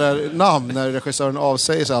har ju såna här namn när regissören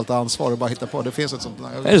avsäger sig allt ansvar och bara hittar på. Det finns ett sånt.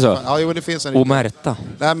 Är det så? Ja, jo, det finns en. Omerta.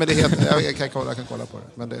 Nej, men det heter... Jag kan kolla på det.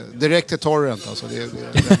 Men det direkt till torrent alltså.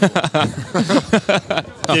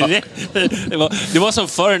 Det var som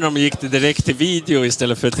förr när de gick direkt till video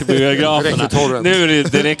istället för till biograferna. Nu är det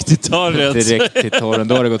direkt till torrent. Direkt till torrent.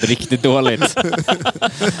 Då har det gått riktigt dåligt.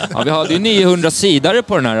 Ja, vi hade ju 900 sidor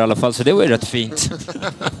på den här i alla fall, så det var ju rätt fint.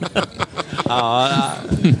 Ja,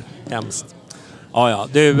 hemskt. Ja.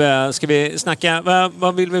 Du, ska vi snacka...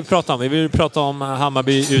 Vad vill vi prata om? Vi vill prata om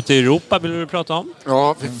Hammarby ute i Europa, vill vi prata om?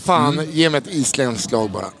 Ja, för fan. Ge mig ett isländskt lag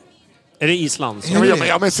bara. Är det Island?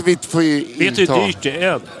 Ja, men så vitt får ju vet du hur dyrt det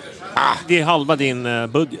är? Det är halva din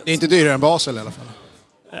budget. Det är inte dyrare än Basel i alla fall.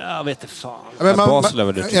 Jag vet inte fan. Men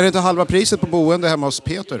är det inte halva priset på boende hemma hos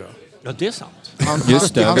Peter då? Ja, det är sant.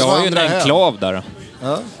 Just det, vi har ju en enklav där.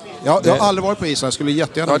 Ja. Jag har aldrig varit på Island, jag skulle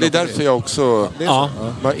jättegärna... Ja, det är därför jag också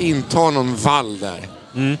bara intar någon vall där.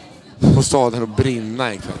 på staden och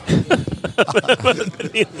brinna ikväll.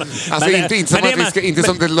 Alltså inte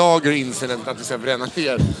som det lager incident att vi ska bränna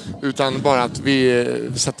ner, utan bara att vi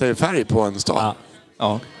sätter färg på en stad.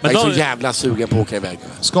 Ja. Jag är så jävla sugen på att åka iväg.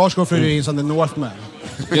 Skarsgård flyger in som The Northman.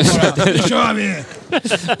 Nu kör vi!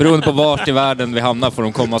 Beroende på vart i världen vi hamnar får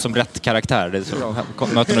de komma som rätt karaktär. Det är så,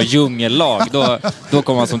 möter någon djungellag, då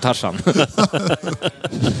kommer man som Tarzan.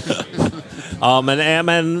 Ja,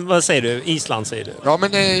 men vad säger du? Island säger du? Ja,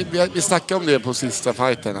 men vi snackade om det på sista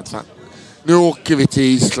fighten. Att fan, nu åker vi till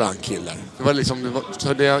Island, killar. Det var liksom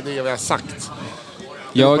det vi har sagt.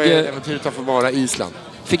 Äventyret att få vara Island.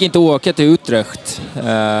 Fick inte åka till Utrecht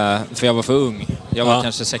för jag var för ung. Jag var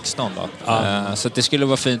kanske 16 då. Så det skulle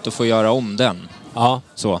vara fint att få göra om den. Ja.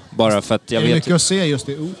 Så, bara för att jag vet... Det är vet mycket att se just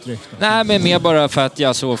i Utrecht. Nej, men mer bara för att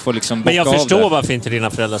jag så får liksom men jag förstår varför inte dina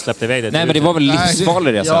föräldrar släppte iväg det. Nej, men det var väl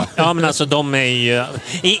livsfarlig resa. Ja, men alltså de är ju...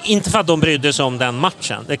 Inte för att de brydde sig om den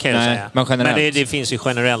matchen, det kan jag säga. Men generellt. Men det finns ju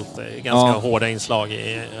generellt ganska hårda inslag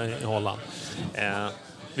i Holland.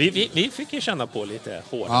 Vi fick ju känna på lite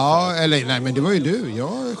hårt. Ja, eller nej, men det var ju du.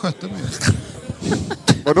 Jag skötte mig.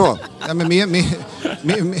 Vadå? Ja, men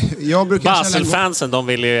jag brukar Basel-fansen, de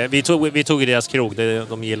ville, vi tog i deras krog,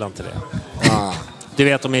 de gillar inte det. Du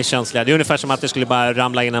vet, de är känsliga. Det är ungefär som att det skulle bara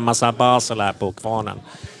ramla in en massa Basel här på kvarnen.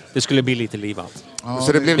 Det skulle bli lite livat. Ja,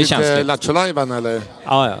 så det blev lite Lattjo-lajban, eller?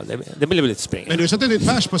 Ja, det blev lite spring. Men du satte ut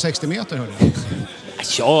pers på 60 meter, hörde.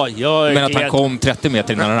 Ja, men att han kom 30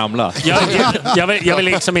 meter innan han ramlade. Jag vill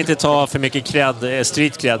liksom inte ta för mycket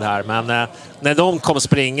street cred här, men när de kom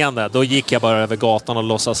springande, då gick jag bara över gatan och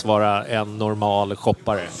låtsas vara en normal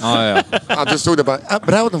shoppare. Ja, du stod där bara,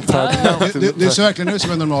 bra de för. Du ser verkligen ut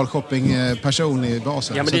som en normal shoppingperson i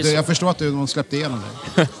Basel. Ja, så jag förstår att du släppte igenom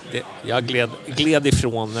det. Jag gled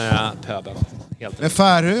ifrån pöbeln. Men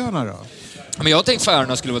Färöarna då? Men jag tänkte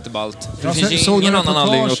Färöarna skulle vara till Balt. Det finns ju ingen annan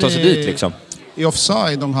anledning att ta sig dit liksom. I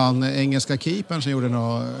Offside, om han engelska keepern som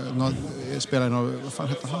gjorde spelade vad fan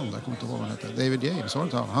hette han där? Jag kommer inte ihåg vad han hette. David James, var det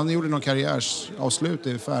inte han? Han gjorde någon karriärsavslut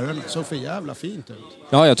i Färöarna. Så för jävla fint ut.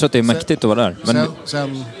 Ja, jag tror att det är mäktigt att vara där. Men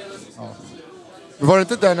sen var det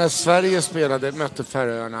inte där när Sverige mötte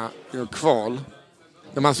Färöarna i en kval?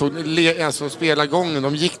 När man såg spelargången,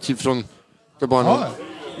 de gick typ från det bara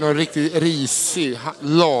någon riktigt risig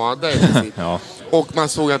lada. Ja. Och man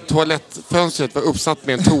såg att toalettfönstret var uppsatt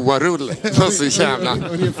med en toarulle. Det var så jävla...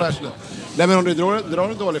 Nej, men om du drar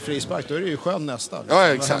en dålig frispark, då är det ju skön nästan. Ja,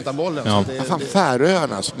 exakt. Bollen, ja. Fan,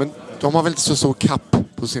 Färöarna alltså. Men de har väl inte så stor kapp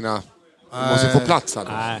på sina... De måste få plats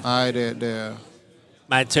här. Nej, det...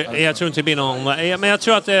 Nej, jag tror inte det blir någon... Men jag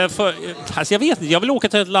tror att alltså jag vet inte. Jag vill åka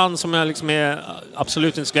till ett land som jag liksom är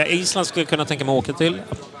absolut inte ska... Island skulle kunna tänka mig att åka till.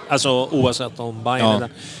 Alltså oavsett om Bayern är där.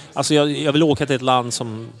 Alltså jag vill åka till ett land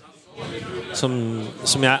som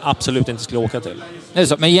jag absolut inte skulle åka till. Det är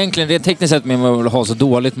så, men egentligen det tekniskt sett vill man ha så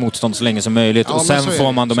dåligt motstånd så länge som möjligt. Ja, och sen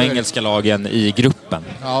får man de engelska lagen i gruppen.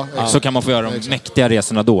 Ja, så kan man få göra de mäktiga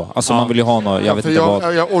resorna då. Alltså man vill ju ha något, jag vet inte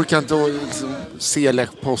vad. Jag orkar inte liksom se Lech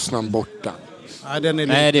Poznan borta.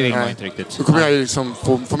 Nej, det vill man inte riktigt. Då kommer jag liksom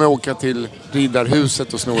få mig åka till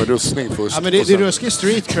Riddarhuset och sno en rustning först. Ja, men det är ruskig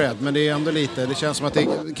street cred, men det är ändå lite... Det känns som att det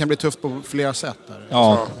kan bli tufft på flera sätt. Där.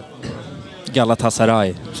 Ja.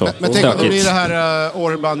 Galatasaray. Men tänk om det blir det här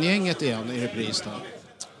Orban-gänget igen i repris då.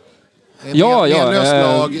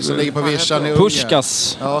 Lag som ligger på vischan i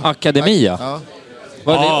Pushkas Akademia. Ja.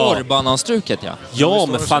 Var det Orban-anstruket, Ja,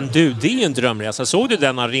 men fan du, det är ju en drömresa. Såg du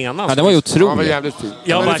den arenan? Ja, det var ju otroligt. Ja, det var jävligt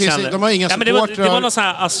fint. De har inga supportrar. Det var något så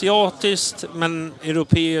här asiatiskt, men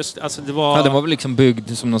europeiskt. Alltså det var... Ja, den var väl liksom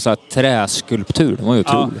byggd som någon så här träskulptur. Den var ju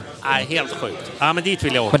otrolig. Nej, helt sjukt. Ja, men dit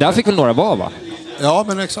vill jag åka. Men där fick väl några vara, va? Ja,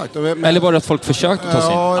 men exakt. Eller var det att folk försökte ta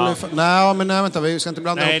sig in? Nej, vänta. Vi ska inte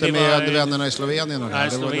blanda upp det med vännerna i Slovenien.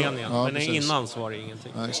 Nej, Slovenien. Men innan så var det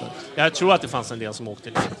ingenting. Ja, exakt. Jag tror att det fanns en del som åkte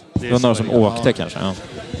dit. Det var några som åkte kanske, ja.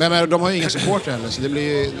 Men de har ju inga supporter heller, så det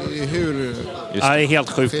blir hur... Ja, det är helt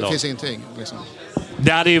sjukt. Det finns ingenting, liksom.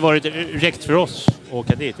 Det hade ju varit räckt för oss att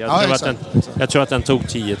åka dit. Jag tror att den tog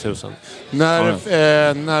 10 000.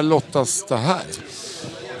 När lottas det här?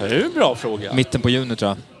 Det är ju en bra fråga. Mitten på juni, tror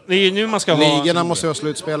jag. Det är ju nu man ska ha... Ligorna måste ha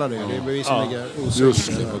slutspelare. Det är bevisligen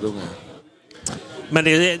osynligt. Men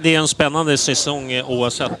det är en spännande säsong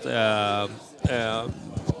oavsett.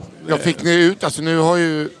 Jag fick ni ut, alltså nu har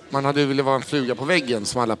ju... Man hade velat vara en fluga på väggen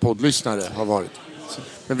som alla poddlyssnare har varit.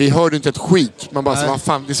 Men vi hörde inte ett skit. Man bara, vad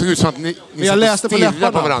fan, det såg ut som att ni jag läste på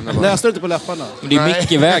läpparna. På varandra. Läste inte på läpparna. Det är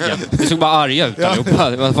mycket i vägen. Vi såg bara arga ut allihopa.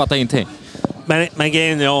 Man fattar ingenting. Men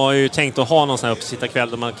grejen, jag har ju tänkt att ha någon sån här uppsittarkväll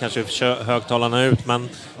där man kanske kör högtalarna ut, men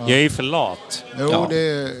jag är ju för lat. Jo,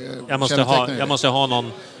 jag måste ha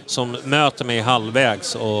någon som möter mig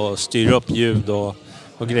halvvägs och styr upp ljud och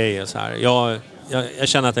och grejer så här. Jag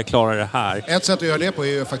känner att jag klarar det här. Ett sätt att göra det på är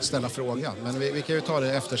ju att faktiskt ställa frågan. Men vi kan ju ta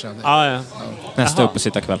det efter sen. Ja. Nästa upp och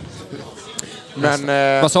sitta kväll. Men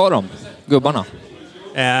vad sa de? Gubbarna?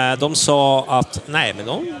 De sa att nej, men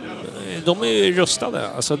de är ju rustade.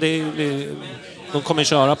 Alltså de kommer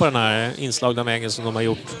köra på den här inslagna vägen som de har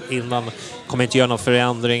gjort innan. Kommer inte göra några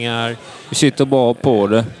förändringar. Vi sitter bara på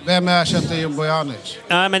det. Vem ersätter Joe Bojanic?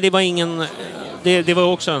 Nej, men det var ingen... Det var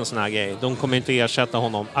också en sån här grej. De kommer inte ersätta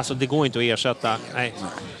honom. Alltså det går inte att ersätta... Nej,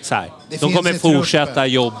 så här. De kommer fortsätta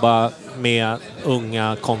jobba med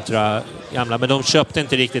unga kontra gamla. Men de köpte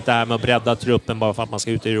inte riktigt det här med att bredda truppen bara för att man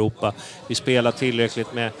ska ut i Europa. Vi spelar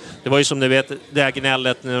tillräckligt med... Det var ju som du vet, det här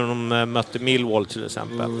gnället när de mötte Millwall till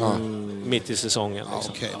exempel. Mitt i säsongen.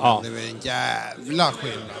 Liksom. Okej, men det var en jävla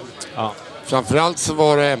skillnad. Ja. Framförallt så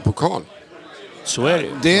var det en pokal. Så är det.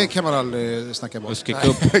 Det kan man aldrig snacka bort.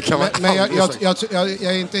 Men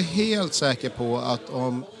jag är inte helt säker på att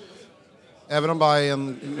även om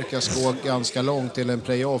Bayern lyckas gå ganska långt till en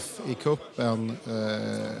playoff i cupen,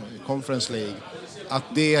 Conference League, att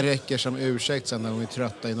det räcker som ursäkt sen när de är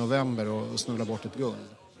trötta i november och snubblar bort ett guld.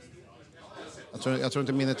 Jag tror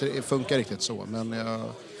inte minnet funkar riktigt så, men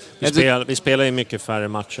vi spelar ju mycket färre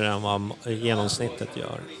matcher än vad genomsnittet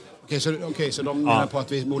gör. Okej, så de menar på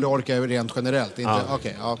att vi borde orka rent generellt. Det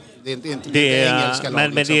är inte engelska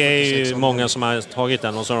lag. Men det är ju många som har tagit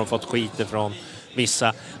den och så har de fått skit ifrån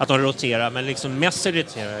vissa. Att de roterar, men liksom mest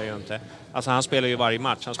irriterar ju inte. Alltså han spelar ju varje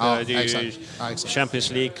match. Han spelar ju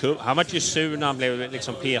Champions League Cup. Han var ju sur när han blev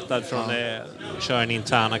liksom petad från köra den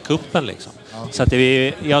interna kuppen liksom. Så att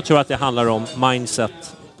jag tror att det handlar om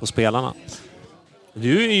mindset på spelarna.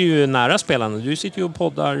 Du är ju nära spelarna. Du sitter ju och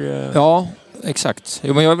poddar. Ja, exakt.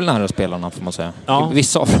 Jo, men jag är väl nära spelarna får man säga. Ja.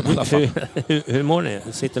 Vissa av dem i alla fall. Hur mår ni?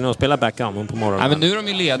 Sitter ni och spelar backgammon på morgonen? Nej, men nu är de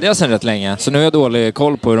ju lediga sen rätt länge. Så nu har jag dålig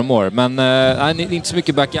koll på hur de mår. Men nej, inte så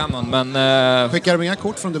mycket backgammon. Men, skickar de inga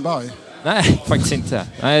kort från Dubai? Nej, faktiskt inte.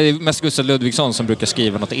 Nej, det är mest Gustav Ludvigsson som brukar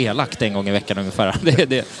skriva något elakt en gång i veckan ungefär.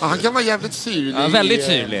 Det. Ja, han kan vara jävligt syrlig. Ja, väldigt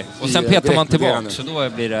syrlig. Och sen petar man tillbaka så då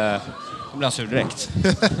blir han sur direkt.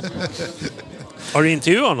 Har du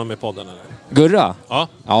intervjuat honom i podden eller? Gurra? Ja.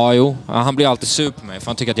 Ja, jo. Han blir alltid sur på mig för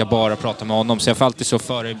han tycker att jag bara pratar med honom. Så jag får alltid så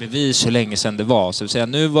föra i bevis hur länge sedan det var. Så säga,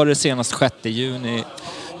 nu var det senast 6 juni.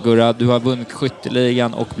 Gurra, du har vunnit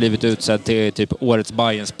skytteligan och blivit utsedd till typ årets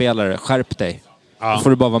Bayern-spelare. Skärp dig. Ja. Då får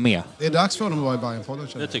du bara vara med. Det är dags för honom att vara i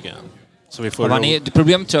Bayern-podden. Det tycker jag. Så vi får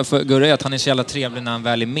problemet tror jag för Gurra är att han är så jävla trevlig när han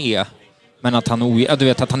väl är med. Men att han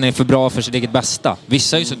är för bra för sitt eget bästa.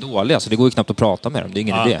 Vissa är ju så dåliga så det går ju knappt att prata med dem. Det är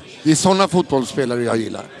ingen idé. Det är sådana fotbollsspelare jag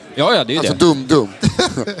gillar. Ja, det är ju alltså, det. Dum.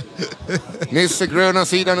 Nisse, gröna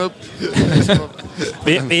sidan upp.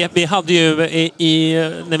 Vi hade ju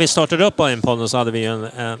när vi startade upp Bayern-podden så hade vi ju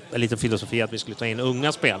en liten filosofi att vi skulle ta in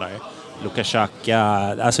unga spelare. Luka Xhaka,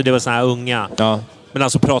 alltså det var såna här unga. Ja. Men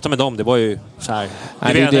alltså prata med dem, det var ju så här.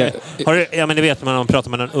 Men det vet man när man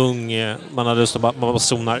pratar med en ung, man har lust att bara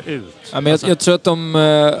zonar ut. Ja, men jag tror att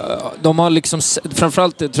de har liksom,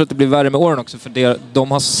 framförallt jag tror att det blir värre med åren också för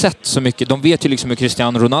de har sett så mycket, de vet ju liksom hur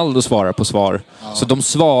Cristiano Ronaldo svarar på svar. Ja. Så de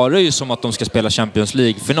svarar ju som att de ska spela Champions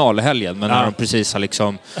League-final i helgen, men när de precis har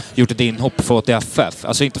liksom gjort ett inhopp för ATFF.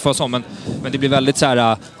 Alltså inte för så, men det blir väldigt så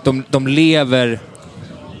här, de lever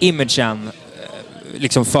imagen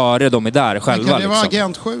liksom före de är där själva. Men kan det vara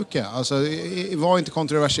agentsjuka? Alltså, var inte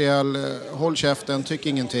kontroversiell, håll käften, tyck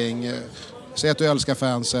ingenting. Säg att du älskar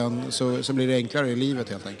fansen så blir det enklare i livet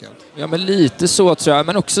helt enkelt. Ja, men lite så tror jag.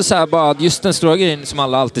 Men också så här, bara just den stora grejen som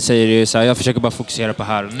alla alltid säger är så här, jag försöker bara fokusera på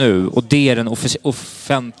här och nu. Och det är den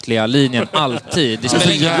offentliga linjen alltid. Det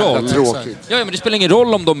spelar ingen roll. Tråkigt. Ja, men det spelar ingen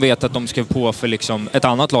roll om de vet att de ska på för liksom ett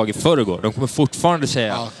annat lag i förrgår. De kommer fortfarande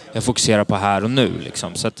säga, jag fokuserar på här och nu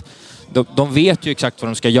liksom. Så att de vet ju exakt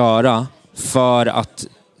vad de ska göra för att...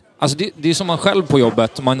 Alltså det är som man själv på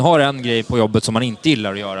jobbet. Om man har en grej på jobbet som man inte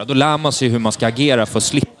gillar att göra, då lär man sig hur man ska agera för att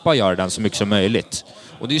slippa göra den så mycket som möjligt.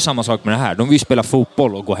 Och det är ju samma sak med det här. De vill ju spela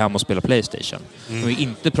fotboll och gå hem och spela PlayStation. De vill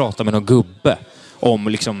inte prata med någon gubbe om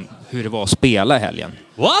liksom hur det var att spela i helgen.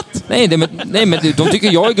 What? Nej, men de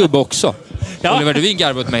tycker jag är gubbe också. Ja. Oliver Duvin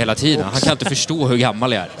garvar åt mig hela tiden. Han kan inte förstå hur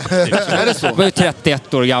gammal jag är. Är det så? Jag är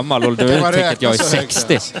 31 år gammal och Duvin tycker att jag är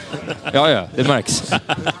 60. Ja, det märks. Det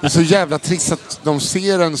är så jävla trist att de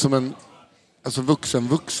ser en som en vuxen.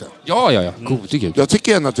 Ja. Gode gud. Jag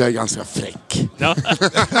tycker ändå att jag är ganska fräck. Ja.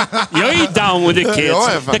 Jag är ju down with the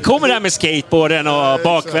kids. Det kommer där med skateboarden och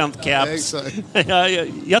bakvänt caps.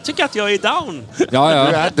 Jag tycker att jag är down. Ja.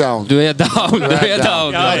 Du är down. Du är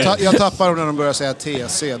down. Jag tappar dem när de börjar säga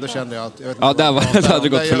TC. Då kände jag att... där hade det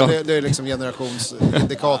gått för långt. Det är liksom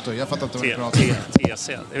generationsindikator. Jag fattar inte vad du pratar om.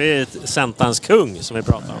 TC. Det är Centans kung som vi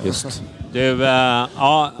pratar om. Just.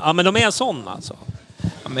 Men de är sådana alltså.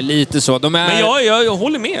 Ja, men lite så. Men jag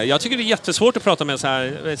håller med. Jag tycker det är jättesvårt att prata med så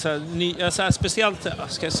här speciellt,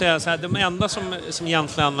 ska jag säga så här, de enda som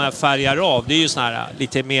egentligen färgar av, det är ju såna här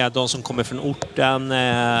lite mer de som kommer från orten,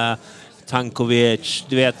 Tankovic,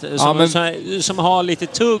 du vet, som har lite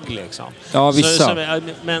tugg liksom. Ja, vissa.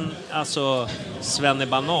 Men alltså Svenne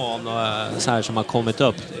Banan och så här som har kommit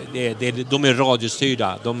upp, de är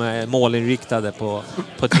radiostyrda, de är målinriktade på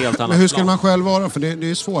ett helt annat plan. Men hur ska man själv vara? För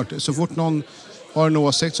det är svårt. Så fort någon har en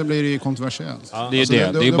åsikt så blir det ju kontroversiellt. Ja. Det är ju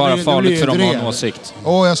det. Det är ju bara farligt för dem att ha en åsikt.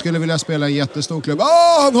 Jag skulle vilja spela en jättestor klubb.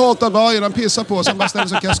 Han hatar Bayern, han pissar på sig. Han bara ställer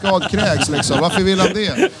sig kaskadkräks liksom. Varför vill han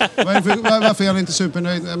det? Varför är han inte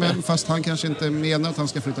supernöjd? Men fast han kanske inte menar att han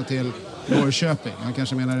ska flytta till Norrköping. Han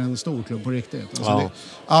kanske menar en stor klubb på riktigt. Alltså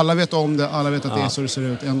alla vet om det, alla vet att det är så det ser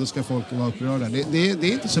ut. Ändå ska folk vara upprörda. Det är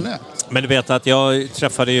inte så lätt. Men du vet att jag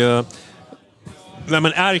träffade ju... Men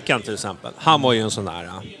Erkan till exempel, han var ju en sån där...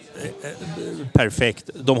 perfekt.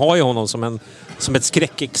 De har ju honom som ett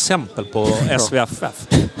skräckexempel på SVFF.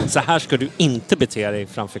 Så här ska du inte bete dig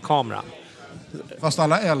framför kameran. Fast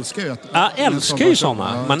alla älskar ju älskar ju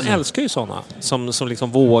såna. Man älskar ju såna som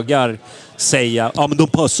liksom vågar säga men de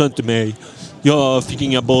passar inte mig. Jag fick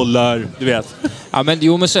inga bollar, du vet. Ja,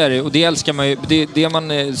 men men så är det. Och det älskar man ju. Det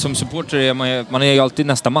man som supporter är, man är ju alltid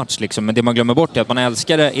nästa match liksom. Men det man glömmer bort är att man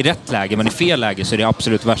älskar det i rätt läge, men i fel läge så är det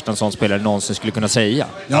absolut värsta en sån spelare någonsin skulle kunna säga.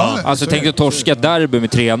 Ja, alltså tänk dig torska derby med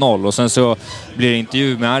 3-0 och sen så blir det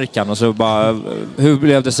intervju med Erkan och så bara, hur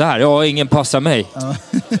blev det så här? Ja, ingen passar mig. Ja.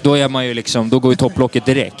 Då är man ju liksom, då går ju topplocket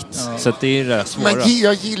direkt. Ja. Så att det är det svåra. Men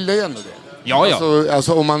jag gillar ju ändå det. Ja.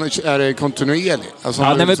 Alltså om man är kontinuerlig. Alltså,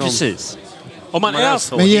 nej men precis. Om man är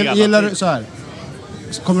så. Men gillar du så här?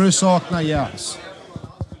 Kommer du sakna Jazz?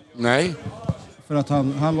 Nej. För att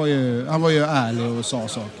han var ju ärlig och sa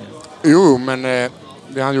saker. Jo, men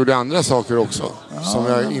han gjorde andra saker också. Som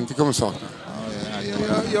jag inte kommer sakna.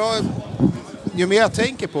 Ju mer jag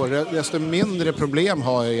tänker på det, desto mindre problem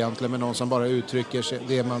har jag egentligen med någon som bara uttrycker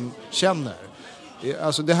det man känner.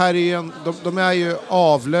 Alltså det här är ju de är ju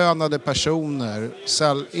avlönade personer,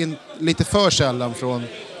 lite för sällan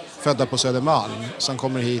födda på Södermalm, som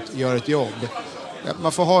kommer hit och gör ett jobb.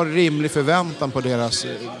 Man får ha en rimlig förväntan på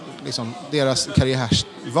deras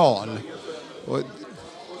karriärsval. Och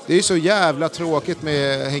det är ju så jävla tråkigt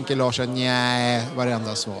med Henke Larsson,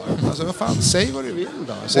 varenda svar. Alltså vad fan, säg vad du vill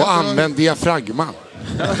då. Och använd diafragman.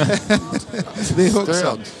 Det är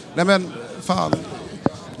också. Nej men, fan.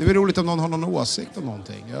 Det är väl roligt om någon har någon åsikt om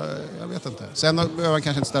någonting. Jag vet inte. Sen behöver man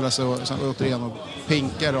kanske inte ställa sig återigen och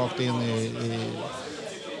pinka rakt in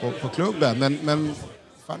på klubben. Men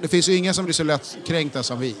fan, det finns ju ingen som blir så lätt kränkta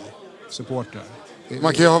som vi, supportrar.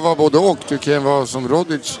 Man kan ju vara både och. Du kan vara som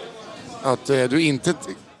Rodic, att du inte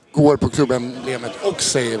går på klubbemblemet och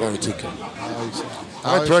säger vad du tycker. Det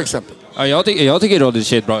är ett bra exempel. Ja, jag tycker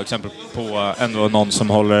Rodic är ett bra exempel på ändå någon som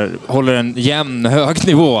håller en jämn hög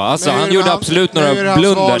nivå. Alltså han gjorde absolut några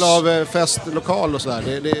blunders. Val av festlokal och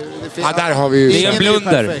sådär. Där har vi ju. Det är en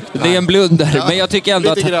blunder. Det är en blunder. Ja, men jag tycker ändå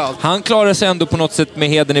att han klarar sig ändå på något sätt med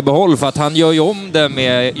heden i behåll, för att han gör ju om det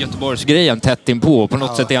med Göteborgsgrejen tätt inpå. På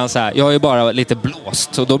något sätt är han så här, jag är bara lite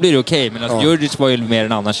blåst och då blir det okej. Men alltså, Djurdjic var ju mer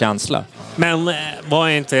en annan känsla. Men var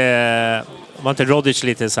inte Rodic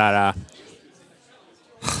lite så här...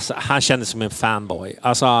 Han kändes som en fanboy.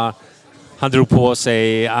 Alltså, han drog på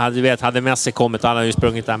sig... hade Messi kommit, han hade ju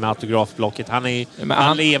sprungit där med autografblocket.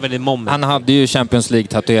 Han lever i moment. Han hade ju Champions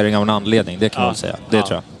League-tatuering av en anledning, det kan man säga. Det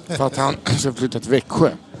tror jag. För att han ska flytta till Växjö.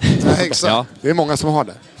 Exakt. Ja. Det är många som har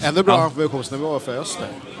det. Ändå bra ambitionsnivå för Öster.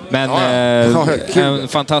 Men en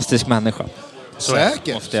fantastisk människa.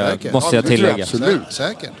 Säkert. Måste jag tillägga.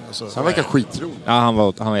 Säkert. Alltså, han verkar skitrolig. Ja, han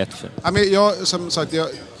var jättefin. Ja, men som sagt,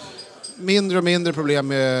 mindre och mindre problem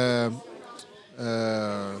med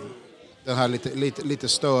den här lite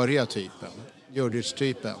störiga typen,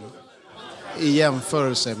 Djurdjic-typen, i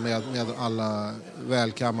jämförelse med alla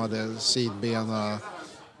välkammade sidbena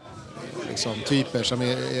typer som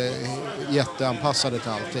är jätteanpassade till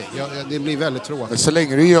allting. Det blir väldigt tråkigt. Men så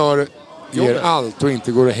länge du ger allt och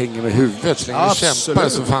inte går och hänger med huvudet, så länge du kämpar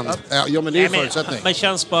så fan... Ja, men det är en förutsättning. Men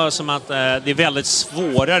känns bara som att det är väldigt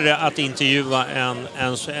svårare att intervjua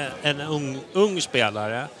en ung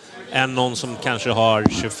spelare än någon som kanske har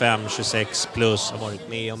 25-26 plus, har varit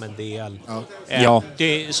med om en del. Ja.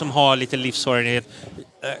 Det, som har lite livserfarenhet,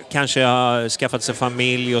 kanske har skaffat sig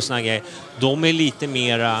familj och såna grejer. De är lite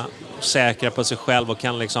mera säkra på sig själv och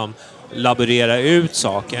kan liksom laborera ut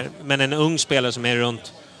saker. Men en ung spelare som är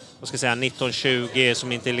runt 19-20,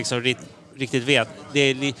 som inte liksom riktigt vet.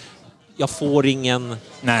 jag får ingen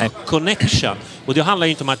connection. Och det handlar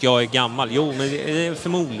inte om att jag är gammal. Jo, men det är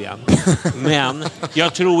förmodligen. Men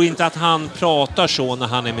jag tror inte att han pratar så när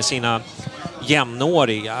han är med sina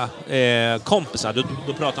jämnåriga kompisar.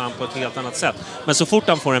 Då pratar han på ett helt annat sätt. Men så fort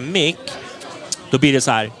han får en mick, då blir det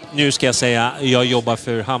så här, nu ska jag säga, jag jobbar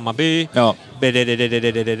för Hammarby. Ja.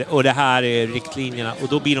 Och det här är riktlinjerna. Och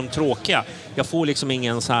då blir de tråkiga. Jag får liksom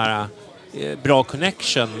ingen så här bra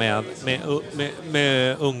connection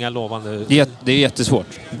med unga lovande. Det är jättesvårt.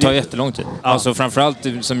 Det tar jättelång tid. Ja. Alltså framförallt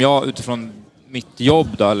som jag utifrån mitt jobb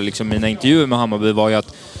då, eller liksom mina intervjuer med Hammarby, var ju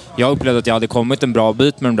att jag upplevde att jag hade kommit en bra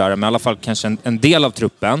bit med de där, men i alla fall kanske en del av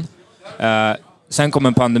truppen. Sen kom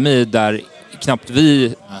en pandemi där knappt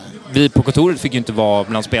vi på kontoret fick ju inte vara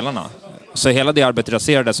bland spelarna. Så hela det arbetet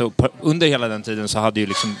raserades, och under hela den tiden så hade ju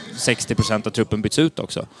liksom 60% av truppen bytts ut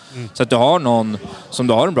också. Så att du har någon som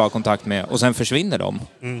du har en bra kontakt med och sen försvinner de.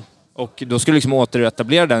 Och då skulle du liksom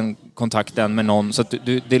återetablera den kontakten med någon, så att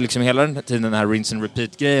det är liksom hela den tiden den här rinse and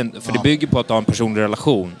repeat-grejen. För det bygger på att ha en personlig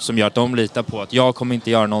relation som gör att de litar på att jag kommer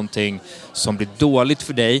inte göra någonting som blir dåligt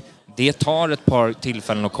för dig. Det tar ett par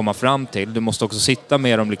tillfällen att komma fram till. Du måste också sitta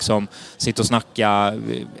med dem, liksom, sitta och snacka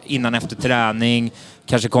innan efter träning.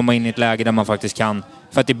 Kanske komma in i ett läge där man faktiskt kan.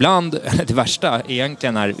 För att ibland, det värsta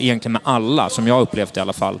egentligen med alla, som jag upplevt i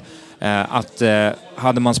alla fall, att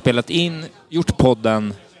hade man spelat in, gjort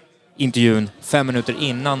podden, intervjun 5 minuter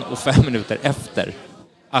innan och 5 minuter efter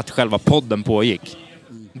att själva podden pågick,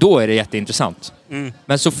 då är det jätteintressant.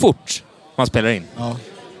 Men så fort man spelar in,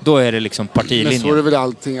 då är det liksom partilinjen. Men så är det väl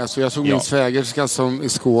allting. Alltså jag såg min svägerska som är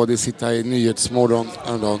skådis sitta i Nyhetsmorgon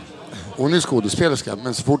en dag. Hon är skådespelerska,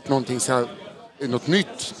 men så fort någonting är något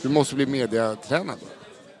nytt, du måste bli mediatränad.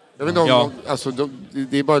 Jag vet inte om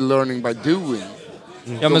det är bara learning by doing.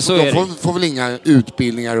 Ja, men så är det. De får väl inga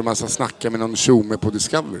utbildningar och man ska snacka med någon tjomme på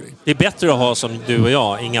Discovery. Det är bättre att ha som du och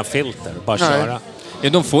jag, inga filter, bara köra. Ja,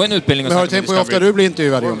 de får en utbildning. Men har du tänkt på hur ofta du blir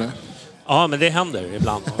intervjuad, Jonne? Ja, men det händer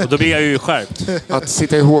ibland. Och då blir jag ju skärpt. Att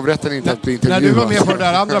sitta i hovrätten inte att bli intervjuad. När du var med på den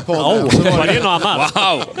där andra podden. Var det något annat?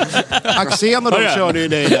 Wow! Axén och de körde ju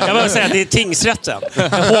dig där. Jag vill säga, det är tingsrätten.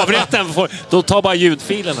 Hovrätten då tar bara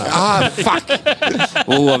ljudfilerna. Fuck!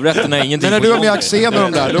 Och hovrätten är ingenting. Men när du var med Axén och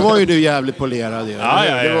de där, då var ju du jävligt polerad.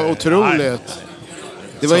 Ja. Det var otroligt.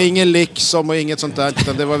 Det var ingen liksom och inget sånt där,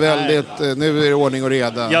 utan det var väldigt, nu är det ordning och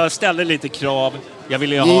reda. Jag ställde lite krav. Jag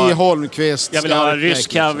ville ju ha Holmqvist. Jag ville ha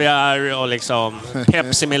rysk kaviar och liksom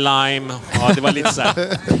Pepsi med lime. Ja, det var lite så här.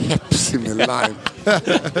 Pepsi med lime.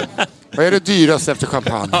 Vad är det dyraste efter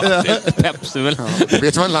champagne? Ja, Pepsi väl. Ja.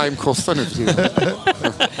 Vet du vad en lime kostar nu för tiden?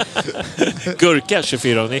 Gurka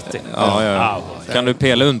 24,90. Ja. Kan du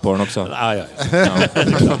pela und på den också? Ja.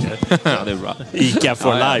 Det är bra. Ica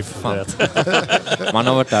for life. Man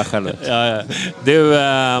har varit där själv. Ja. Du,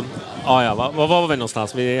 var var vi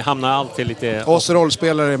någonstans? Vi hamnar alltid lite... Oss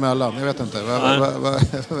rollspelare emellan, jag vet inte. Vad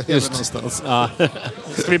är vi någonstans? Ja.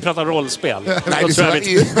 Ska vi prata rollspel? Nej,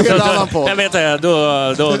 det är en annan podd. Jag vet inte,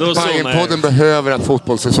 då Bajen-podden behöver att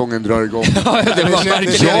fotbollssäsongen drar igång.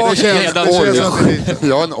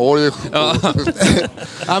 Jag har en org.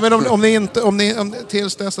 Ja, men om ni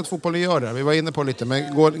tills dess att fotbollen gör det, vi var inne på lite,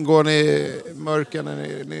 men går ni mörken,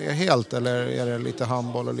 är ni helt, eller är det lite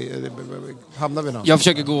handboll och hamnar vi någon? Jag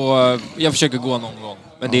försöker gå någon gång,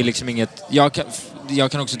 men det är liksom inget.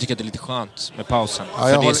 Jag kan också tycka att det är lite skönt med pausen,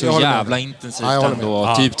 för det är så jävla intensivt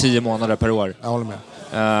ändå, typ 10 månader per år. Jag håller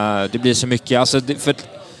med. Det blir så mycket, alltså för att,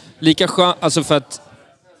 lika skönt, alltså för att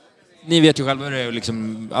ni vet ju själva hur det är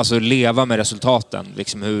liksom, alltså leva med resultaten,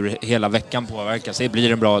 liksom hur hela veckan påverkas. Det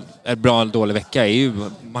blir en bra eller dålig vecka är ju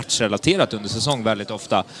matchrelaterat under säsong väldigt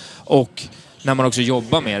ofta. Och när man också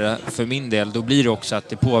jobbar med det, för min del, då blir det också att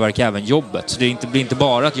det påverkar även jobbet. Så det blir inte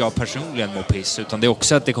bara att jag personligen mår piss, utan det är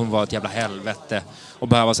också att det kommer vara ett jävla helvete och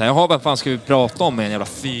behöva säga, vad fan ska vi prata om med en jävla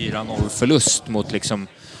 4-0-förlust mot liksom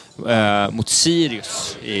mot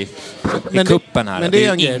Sirius i kuppen här. Men det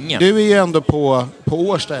är ingen. Du är ju ändå på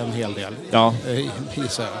Årsta en hel del. Ja.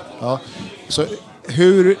 Ja. Så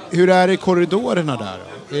hur är det i korridorerna där?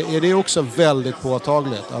 Är det också väldigt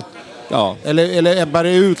påtagligt? Ja. Eller ebbar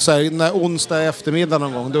det ut så här, när onsdag eftermiddag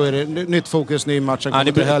någon gång, då är det nytt fokus, ny match.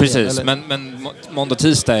 Precis, eller? Men måndag,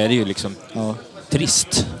 tisdag är det ju liksom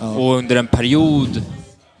trist. Ja. Och under en period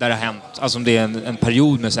där det har hänt, alltså om det är en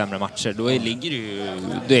period med sämre matcher, då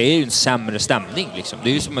det är ju en sämre stämning liksom. Det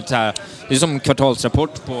är ju som en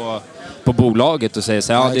kvartalsrapport på bolaget och säger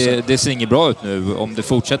så här, det ser inget bra ut nu, om det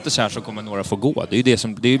fortsätter så här så kommer några få gå. Det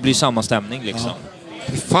blir samma stämning liksom.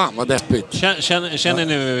 Fan vad deppigt. Känner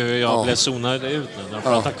ni hur jag blev zonad ut nu när de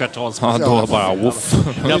pratar kvartalsrapport? Ja, då bara woof.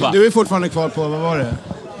 Du är fortfarande kvar på, vad var det?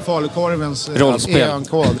 falukorvens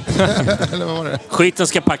EAN-kod. Eller vad var det? Skiten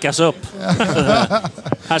ska packas upp.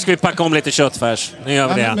 Här ska vi packa om lite köttfärs. Nu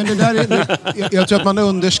gör vi det. Men det där jag tror att man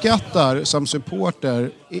underskattar som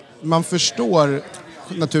supporter. Man förstår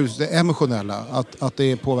naturligtvis det emotionella, att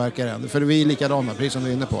det påverkar en. För vi är likadana, precis som du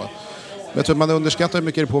är inne på. Jag tror att man underskattar hur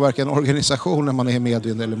mycket det påverkar en organisation när man är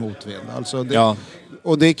medvind eller motvind. Alltså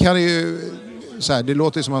och det kan ju... Så här, det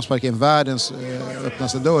låter ju som att man sparkar in världens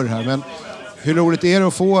öppnaste dörr här, men hur roligt är det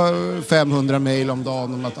att få 500 mejl om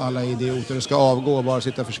dagen om att alla idioter ska avgå och bara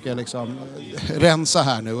sitta och försöka liksom rensa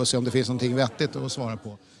här nu och se om det finns någonting vettigt att svara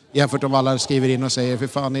på. Jämfört om alla skriver in och säger för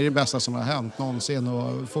fan, är det bästa som har hänt någonsin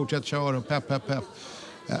och fortsätt köra och pepp.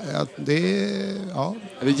 Det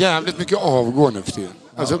är jävligt mycket avgå nu för tiden.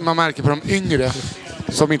 Alltså, man märker på de yngre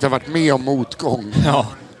som inte har varit med om motgång. Ja.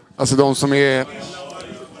 Alltså de som är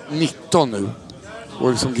 19 nu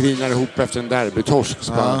och liksom grinar ihop efter en derbytorsk.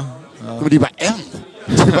 Men det är bara en.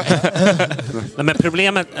 Men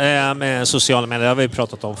problemet med sociala medier, det har vi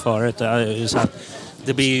pratat om förut.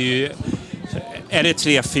 Det blir ju... Är det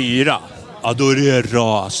 3-4? Ja, då är det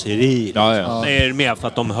raseri. Ja. Det är mer för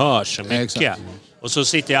att de hör så mycket. Exakt. Och så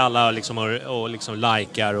sitter alla liksom och liksom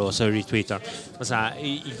likar och så retweetar. Men så här,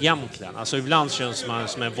 egentligen, alltså ibland känns man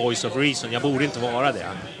som en voice of reason. Jag borde inte vara det.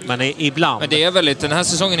 Men ibland. Men det är väldigt, den här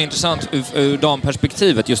säsongen är intressant ur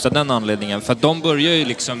damperspektivet just av den anledningen. För att de börjar ju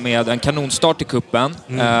liksom med en kanonstart i kuppen.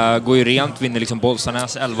 Går ju rent, vinner liksom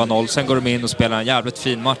Bollstanäs 11-0. Sen går de in och spelar en jävligt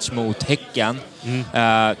fin match mot Häcken.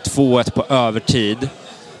 2-1 på övertid.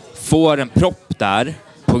 Får en propp där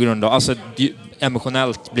på grund av, alltså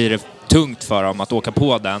emotionellt blir det tungt för dem att åka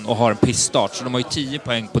på den och ha en pissstart. Så de har ju 10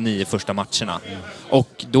 poäng på 9 första matcherna.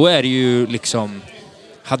 Och då är det ju liksom...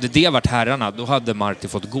 Hade det varit herrarna, då hade Marti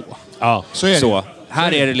fått gå. Ja, så är det. Så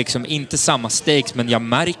här är det liksom inte samma stakes, men jag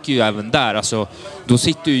märker ju även där, alltså, då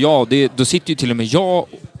sitter ju då sitter ju till och med jag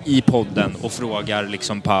i podden och frågar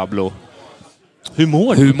liksom Pablo,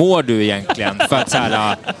 hur mår du egentligen? För att så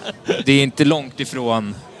här, det är inte långt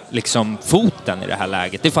ifrån liksom foten i det här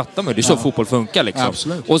läget. Det fattar man ju. Det är så fotboll funkar liksom.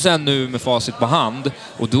 Absolut. Och sen nu med facit på hand,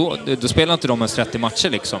 och då spelar inte de ens 30 matcher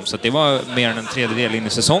liksom. Så att det var mer än en tredjedel in i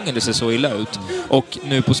säsongen det ser så illa ut. Och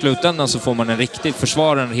nu på slutändan så får man en riktigt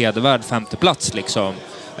försvarande hedervärd 5:e plats liksom.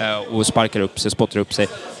 Och sparkar upp sig, spottar upp sig.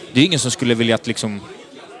 Det är ingen som skulle vilja att liksom...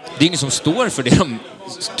 Det är ingen som står för det de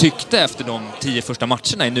tyckte efter de 10 första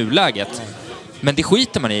matcherna i nuläget. Men det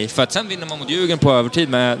skiter man i, för att sen vinner man mot Djurgården på övertid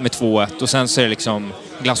med 2-1 och sen så är det liksom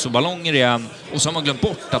glass och ballonger igen, och så har man glömt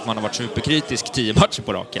bort att man har varit superkritisk 10 matcher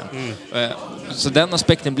på raken. Så den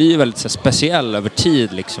aspekten blir ju väldigt så speciell över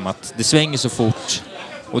tid liksom, att det svänger så fort,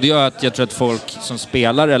 och det gör att jag tror att folk som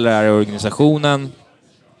spelar eller är i organisationen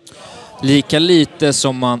lika mycket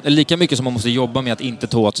som man måste jobba med att inte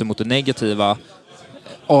ta åt sig mot det negativa,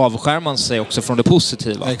 avskärmar man sig också från det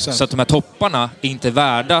positiva. Exakt. Så att de här topparna är inte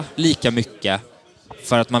värda lika mycket,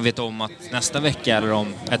 för att man vet om att nästa vecka eller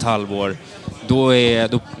om ett halvår då är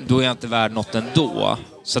jag inte värd något ändå.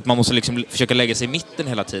 Så att man måste liksom försöka lägga sig i mitten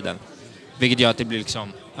hela tiden. Vilket gör att det blir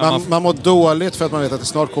liksom... Man mår dåligt för att man vet att det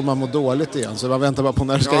snart kommer man må dåligt igen. Så man väntar bara på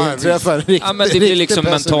när det ska inträffa en riktig... Ja, men det blir liksom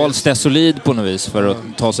mental stesolid på något vis för att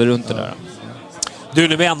ta sig runt det där. Du,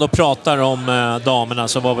 när vi ändå pratar om damerna,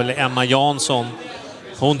 så var väl Emma Jansson,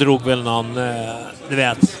 hon drog väl någon, du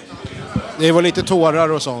vet... Det var lite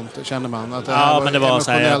tårar och sånt, känner man. Att ja, men det var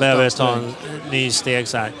så här, jag behöver ta en ny steg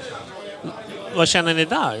så här. Vad känner ni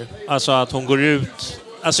där? Alltså att hon går ut...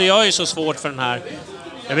 Alltså jag är ju så svårt för den här...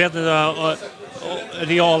 Jag vet inte,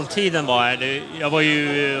 realtiden var här. Jag var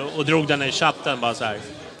ju och drog den i chatten bara så här.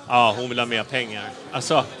 Ja, hon vill ha mer pengar.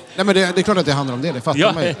 Alltså... Nej, men det är klart att det handlar om det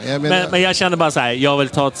fattar man ju. Men jag kände bara så här, jag vill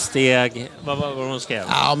ta ett steg. Vad hon skrev?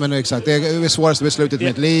 Ja, men exakt. Det är det svåraste beslutet i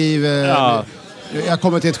mitt liv. Ja. Jag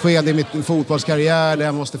kommer till ett skede i min fotbollskarriär där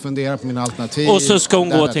jag måste fundera på mina alternativ. Och så ska hon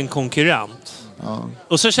gå till en konkurrent. Ja.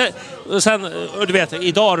 Och sen, och du vet,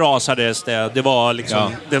 idag rasades det. Det var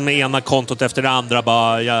liksom det med ena kontot efter det andra,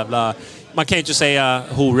 bara jävla... Man kan ju inte säga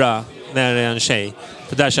hora när det är en tjej.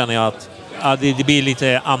 För där känner jag att det blir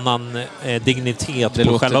lite annan dignitet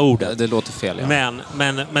på själva ordet. Det låter fel, ja.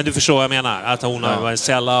 Men du förstår vad jag menar. Att hon har varit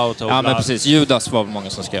sellout. Ja, men precis. Judas var många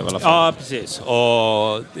som skrev i alla fall. Ja, precis.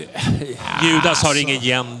 Och Judas har ingen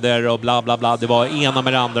gender och bla bla bla. Det var ena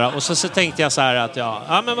med det andra. Och så tänkte jag så här att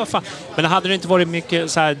men vad fan. Men hade det inte varit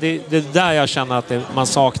mycket så här, det där jag känner att man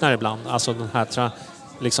saknar ibland. Alltså den här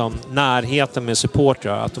liksom närheten med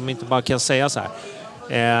supportrar. Att de inte bara kan säga så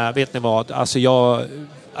här. Vet ni vad? Alltså jag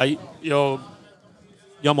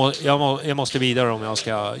måste vidare om jag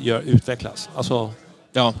ska utvecklas. Alltså,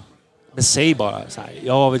 men säg bara så här.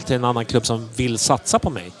 Jag vill till en annan klubb som vill satsa på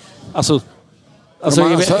mig. Alltså, Alltså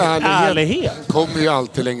ärlighet kommer ju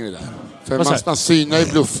alltid längre där. För man synar ju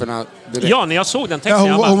blufferna direkt. Ja, när jag såg den texten...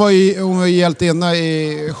 Ja, hon var ju hjältinna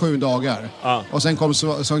i 7 dagar. Ja. Och sen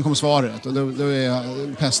kom svaret. Och då är jag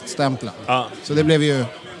peststämplad. Ja. Så det blev ju...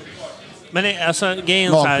 Men det, alltså,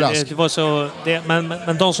 grejen så här, det var så...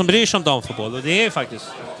 Men de som bryr sig om damfotboll, och det är ju faktiskt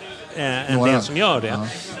en del som gör det.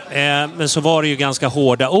 Ja. Men så var det ju ganska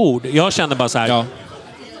hårda ord. Jag kände bara så här... Ja.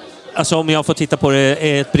 Alltså om jag får titta på det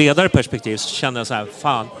i ett bredare perspektiv så kände jag så här,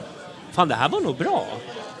 fan det här var nog bra.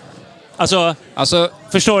 Alltså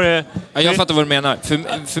förstår du? Ja, jag fattar vad du menar.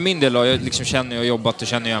 För min del, jag liksom känner jag jobbat och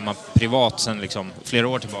känner jag Emma privat sen liksom flera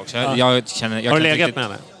år tillbaka. Jag har du legat med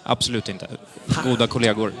henne? Absolut inte. Goda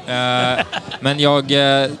kollegor. Men jag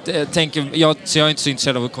tänker, så jag är inte så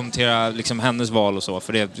intresserad av att kommentera liksom hennes val och så,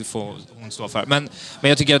 för det får hon stå för. Men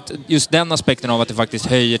jag tycker att just den aspekten av att det faktiskt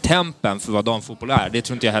höjer tempen för vad damfotboll är, det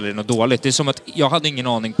tror inte jag heller är något dåligt. Det är som att jag hade ingen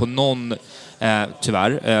aning på någon,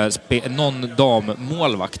 tyvärr, någon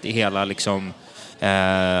dammålvakt i hela liksom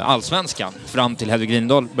allsvenskan fram till Hedvig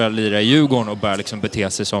Grindahl började lira i Djurgården och började liksom bete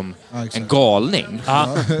sig som en galning.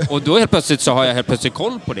 Ja. Och då helt plötsligt så har jag helt plötsligt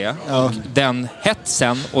koll på det. Ja. Och den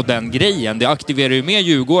hetsen och den grejen, det aktiverar ju mer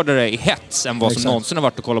djurgårdare i hets än vad som någonsin har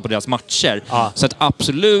varit att kolla på deras matcher. Ja. Så att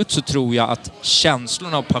absolut så tror jag att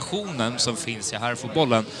känslorna och passionen som finns i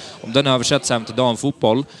herrfotbollen, om den översätts även till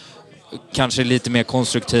damfotboll, kanske lite mer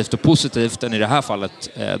konstruktivt och positivt än i det här fallet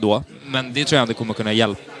då. Men det tror jag ändå kommer kunna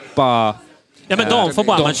hjälpa. Ja, men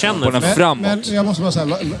damfotboll man känner den framåt. Men jag måste bara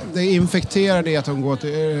säga, det infekterar det att hon går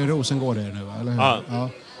till Rosengård nu, eller hur? Ja.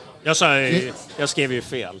 Jag skrev ju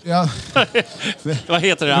fel. Ja. Vad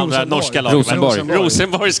heter det andra norska laget?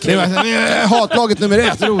 Rosenborg skrev jag. Hatlaget nummer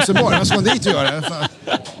 1, Rosenborg. Vad ska man dit göra?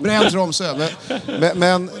 Bränn Tromsö.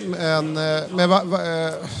 Men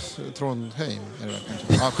Trondheim är det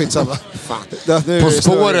väl? Ja, skitsamma. På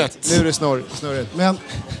spåret. Nu är det snurrigt. Men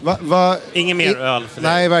ingen mer öl för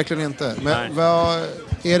nej, verkligen inte. Men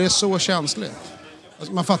är det så känsligt?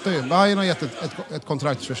 Alltså, man fattar ju. Bayern har gett ett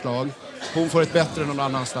kontraktsförslag. Hon får ett bättre någon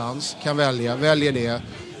annanstans. Kan väljer det.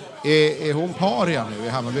 Är hon paria nu i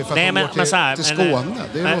Hammarby för att hon går till Skåne?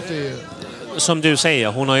 Det låter ju... Som du säger,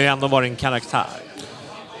 hon har ju ändå varit en karaktär.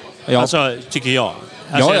 Ja. Alltså, tycker jag.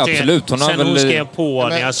 Alltså, ja, absolut. Hon skrev på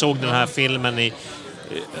när jag såg den här filmen i...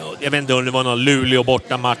 Jag vet inte om det var någon Luleå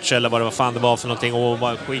bortamatch eller vad det fan det var för någonting. Och hon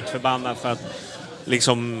var skitförbannad för att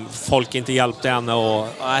liksom folk inte hjälpte henne. Och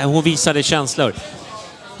hon visade känslor.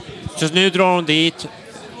 Så nu drar hon dit.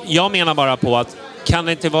 Jag menar bara på att kan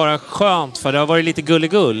det inte vara skönt, för det har varit lite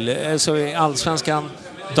gulligull. Så i allsvenskan,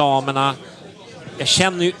 damerna, jag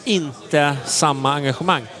känner ju inte samma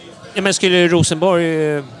engagemang. Ja, men skulle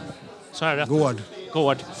Rosenborg... Så här rätt.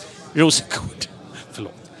 Gård. Rosengård.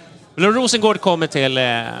 Förlåt. Men om Rosengård kommer till...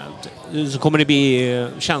 så kommer det bli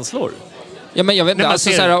känslor. Ja, men jag vet inte. Alltså,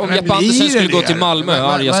 så här, om Jeppe Andersen skulle gå till Malmö, hur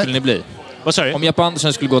arga skulle ni bli? Vad sa du? Om Jeppe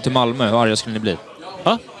Andersen skulle gå till Malmö, hur arga skulle ni bli?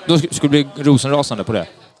 Då skulle bli rosenrasande på det.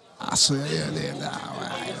 Alltså,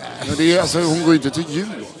 hon går ju inte till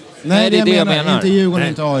Djurgården. Nej, det är det jag menar. Inte Djurgården,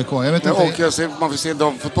 inte AIK. Jag vet inte. Och man får se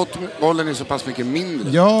damfotbollen är så pass mycket mindre.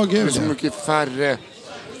 Ja, gud. Det är så mycket färre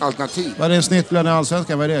alternativ. Vad är en snittlön i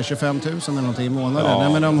allsvenskan? Vad är det? 25 000 eller någonting i månaden? Ja,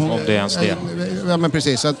 nej, men om det är ens det. Ja, men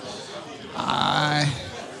precis. Så att,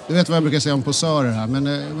 du vet vad jag brukar säga om posörer här.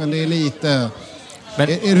 Men det är lite...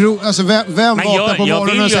 alltså, vem vaknar på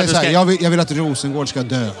morgonen och säger så här, jag vill att Rosengård ska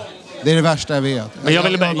dö. Det är det värsta jag vet. Men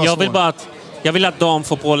jag vill att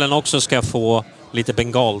damfotbollen också ska få lite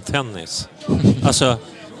bengaltennis. Alltså,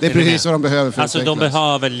 det är precis vad de behöver för alltså, de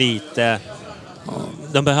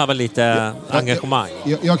behöver lite engagemang.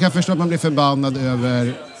 Jag kan förstå att man blir förbannad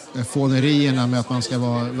över fånerierna med att man ska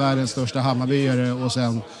vara världens största Hammarbyare och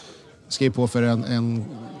sen skriva på för en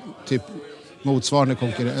typ motsvarande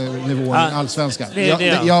nivå i allsvenskan. Det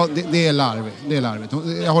är larvigt. Det är larvigt.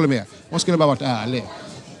 Jag håller med. Hon skulle bara varit ärlig.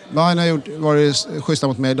 Bayern har varit schyssta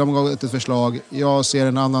mot mig. De har gått ett förslag. Jag ser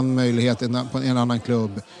en annan möjlighet på en annan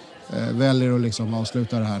klubb. Väljer att liksom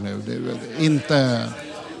avsluta det här nu. Det är inte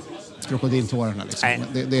krokodiltårarna liksom.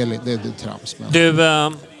 Det är trams. Men.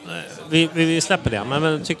 Du, vi släpper det.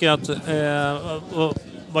 Men tycker att...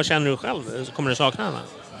 vad känner du själv? Kommer du sakna henne?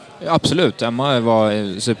 Absolut, Emma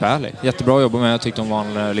var superhärlig. Jättebra att jobba med. Jag tyckte hon var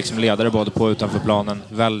en liksom ledare både på och utanför planen.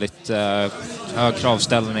 Väldigt hög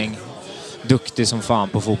kravställning. Duktig som fan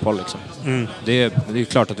på fotboll liksom. Det är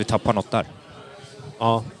klart att vi tappar något där.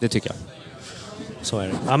 Ja, det tycker jag. Så är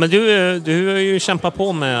det. Ja, men du har ju kämpat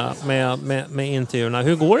på med intervjuerna.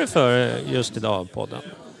 Hur går det för just idag podden?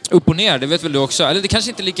 Upp och ner, det vet väl du också? Eller det kanske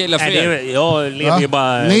inte är lika illa för er? Jag lever ju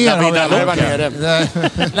bara...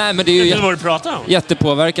 Nej, men det är ju vad du pratar om.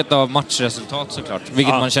 Jättepåverkat av matchresultat såklart.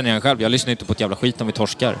 Vilket man känner igen själv. Jag lyssnar inte på ett jävla skit om vi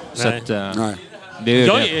torskar. Så att, nej. Det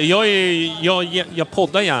är jag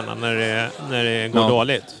poddar gärna när det går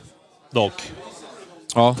dåligt. Dock.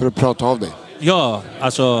 Ja. För att prata av dig. Ja,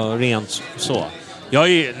 alltså rent så. Jag är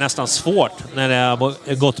ju nästan svårt när det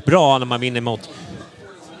har gått bra, när man vinner mot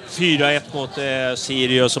 4-1 mot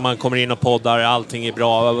Sirius och man kommer in och poddar, allting är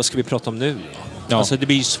bra. Vad ska vi prata om nu? Ja. Alltså det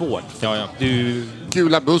blir ju svårt. Ja.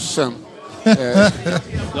 Gula bussen.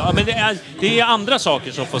 Ja, men det är andra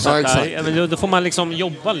saker som får sätta. Ja, då får man liksom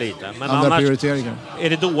jobba lite. Men andra prioriteringar. Är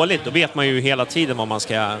det dåligt, då vet man ju hela tiden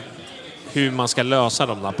hur man ska lösa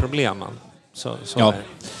de där problemen. Så ja.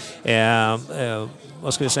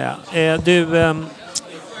 Vad ska vi säga?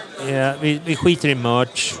 Vi skiter i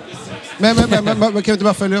merch. Men kan vi inte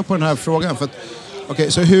bara följa upp på den här frågan? För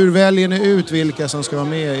att, så hur väljer ni ut vilka som ska vara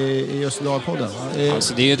med i just Dalpodden?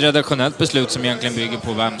 Alltså, det är ju ett redaktionellt beslut som egentligen bygger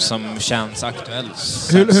på vem som känns aktuell.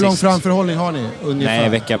 Hur lång framförhållning har ni ungefär? Nej,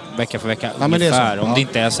 vecka för vecka ungefär. Om det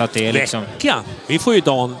inte är så att det är liksom... Vecka? Vi får ju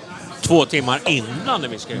dagen 2 timmar innan när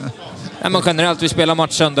vi ska... Nej, men generellt, vi spelar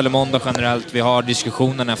match söndag eller måndag generellt. Vi har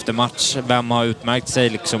diskussionen efter match. Vem har utmärkt sig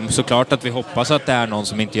liksom. Såklart att vi hoppas att det är någon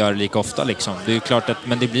som inte gör det lika ofta liksom. Det är ju klart att,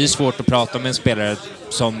 men det blir svårt att prata med en spelare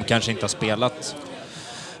som kanske inte har spelat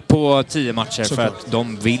på 10 matcher. För att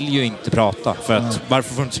de vill ju inte prata. För att, varför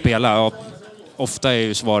får du inte spela? Ja, ofta är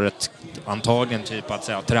ju svaret antagligen typ att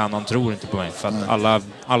säga att tränaren tror inte på mig. För att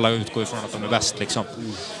alla utgår ifrån att de är bäst liksom.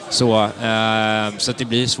 Så att det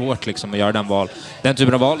blir svårt liksom att göra den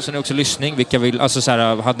typen av val. Sen är också lyssning. Vilka vill, alltså så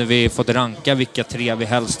här, hade vi fått ranka vilka 3 vi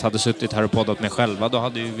helst hade suttit här och poddat med själva, då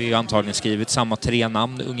hade vi antagligen skrivit samma 3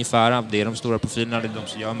 namn ungefär. Det är de stora profilerna, det är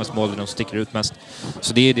de som gör mest mål, det är de som sticker ut mest.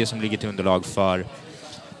 Så det är det som ligger till underlag för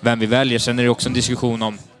vem vi väljer. Sen är det också en diskussion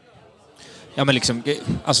om men liksom,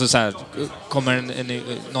 alltså så här, kommer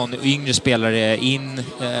någon yngre spelare in,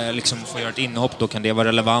 liksom får göra ett inhopp, då kan det vara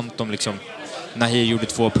relevant. Om liksom Nahir gjorde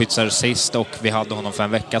 2 pytsar sist och vi hade honom för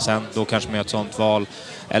en vecka sedan, då kanske man gör ett sånt val.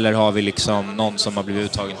 Eller har vi liksom någon som har blivit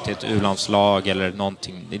uttagen till ett u-landslag eller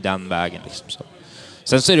någonting i den vägen liksom så.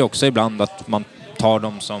 Sen så är det också ibland att man tar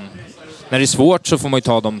dem som... När det är svårt så får man ju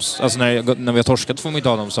ta dem... Alltså när vi har torskat får man ju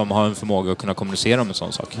ta dem som har en förmåga att kunna kommunicera om en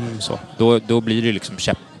sån sak. Så. Då blir det liksom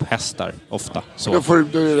käpphästar ofta. Så.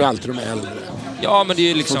 Då är det alltid de äldre. Ja, men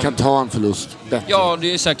det är liksom... Som kan ta en förlust bättre. Ja,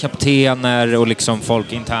 det är så här kaptener och liksom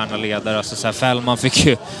folk, interna ledare. Alltså så här, Fällman fick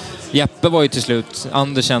ju... Jeppe var ju till slut...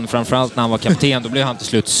 Andersen framförallt när han var kapten, då blev han till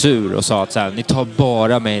slut sur och sa att så här, ni tar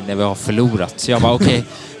bara mig när vi har förlorat. Så jag bara okej,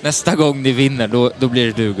 nästa gång ni vinner då blir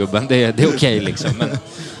det du gubben. Det är okej liksom, men...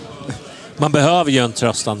 Man behöver ju en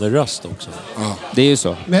tröstande röst också. Ja. Det är ju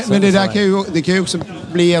så. Men det där kan ju också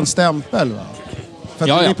bli en stämpel, va? För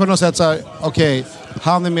att det är på något sätt så här,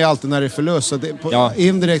 han är med alltid när det är förlust. Så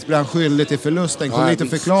indirekt blir han skyldig till förlusten. Kommer inte att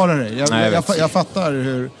förklara det. Jag fattar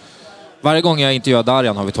hur... Varje gång jag intervjuar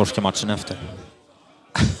Darjan har vi torskat matchen efter.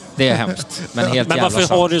 Det är hemskt. Men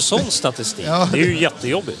varför har du sån statistik? Det är ju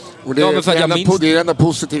jättejobbigt. Och det enda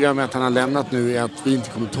positiva med att han har lämnat nu är att vi inte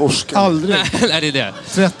kommer torska. Aldrig. Nej, det är det.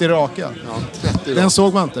 30 raka. Ja, 30 raka. Den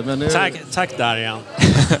såg man inte. Men nu... Tack Darjan.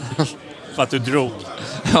 För att du drog.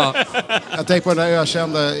 Ja. Jag tänkte på den här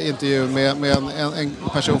ökända intervjun med en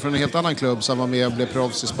person från en helt annan klubb som var med och blev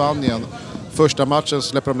proffs i Spanien. Första matchen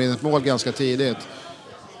släpper de in ett mål ganska tidigt.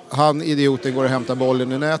 Han, idioten, går och hämtar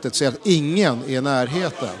bollen i nätet, ser att ingen är i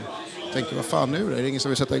närheten. Tänker, vad fan nu? Är det ingen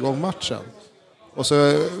som vill sätta igång matchen? Och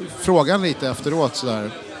så frågar han lite efteråt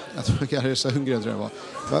sådär. Jag tror att Gary Sundgren tror jag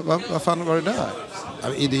var. Vad fan var det där? Ja,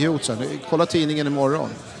 idiot, så här. Kolla tidningen imorgon.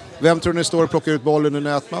 Vem tror ni står och plockar ut bollen ur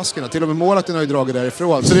nätmaskerna? Till och med målvakten har ju dragit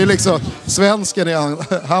därifrån. Så det är liksom, svensken,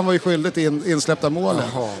 han var ju skyldig till insläppta målen.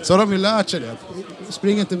 Så har de ju lärt sig det.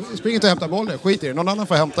 Spring inte och hämta bollen, skit i det. Någon annan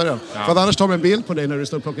får hämta den. Ja. För att annars tar de en bild på dig när du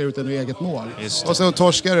står och plockar ut den ur eget mål. Och så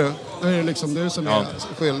torskar du. Då är det liksom du som är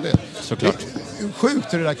skyldig. Såklart. Det är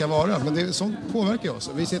sjukt hur det där kan vara. Men sånt påverkar oss.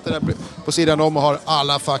 Vi sitter där på sidan om och har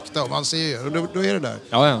alla fakta. Och man ser ju. Och då är det där.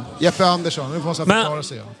 Ja. Jeppe Andersson, nu får man förklara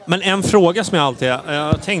sig. Men en fråga som jag alltid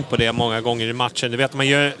har tänkt på det många gånger i matchen. Du vet, man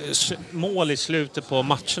gör mål i slutet på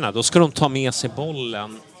matcherna. Då ska de ta med sig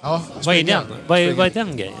bollen. Ja, vad är den? Vad är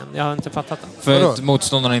den grejen? Jag har inte fattat den. För att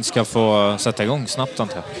motståndarna inte ska få sätta igång snabbt,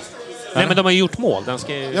 antar jag. Nej, men de har gjort mål. Den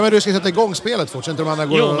ska ju... Ja, men du ska sätta igång spelet fort. Inte de andra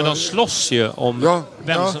går men de slåss ju om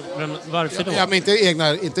varför då? Ja, men inte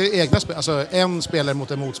egna spel. Alltså en spelare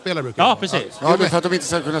mot en motspelare brukar Ja, precis. Ja, det är för att de inte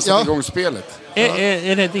ska kunna sätta igång spelet.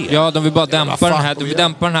 Är det det? Ja, de vill bara dämpa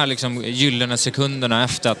den här liksom gyllene sekunderna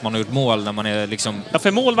efter att man har gjort mål när man är liksom... Ja,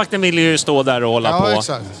 för målvakten vill ju stå där och hålla på. Ja,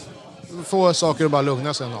 exakt. Få saker att bara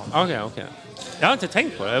lugna sig någon. Okej. Jag har inte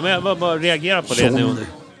tänkt på det, men jag bara reagerar på det nu.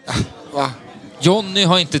 Va? Johnny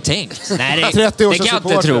har inte tänkt. Nej, det 30 år kan jag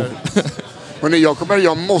inte tro. Hörrni,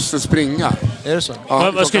 jag måste springa. Är det så?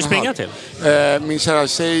 Ja, vad ska du springa till? Min kära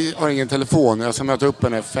tjej har ingen telefon. Jag ska möta upp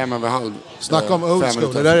henne 5:30. Snacka om old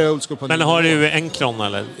school. Det där är old school på Men har du en kron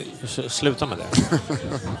eller? Sluta med det.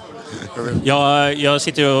 Jag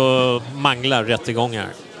sitter och manglar rättegångar.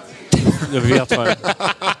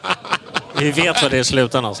 Vi vet var det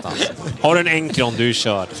slutar någonstans. Har du en enkron, du är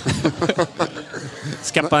körd.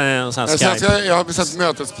 Skaffa en sån här Skype. Jag har bestämt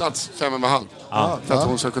mötesplats 5:30. Ja. För att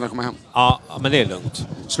hon ska kunna komma hem. Ja, men det är lugnt.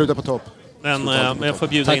 Sluta på topp. Men jag får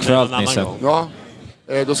bjuda in för en allt, annan Nisse. gång. Ja,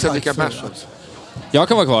 då ska jag dricka bärs också. Jag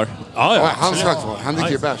kan vara kvar. Ja, Han ska kvar. Han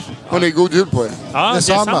dricker bärs. Hörni, god jul på er. Ja,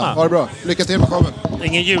 Detsamma. Ha det bra. Lycka till med showen.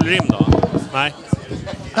 Ingen julrim då? Nej.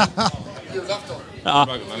 Ja.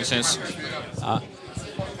 Men vi syns. Ja.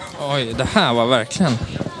 Oj, det här var verkligen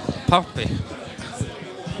pappi.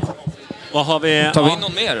 Vad har vi? Tar vi in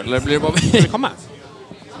någon mer eller blir det bara vi? Kom här.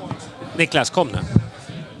 Niklas, kom nu.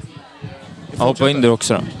 Jag hoppar in där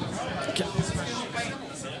också då.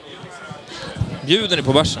 Bjuder ni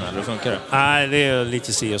på bärsen eller funkar det? Nej, det är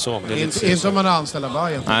lite si och så. Inte om man är anställd av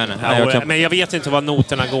Bajen. Nej. Men jag vet inte var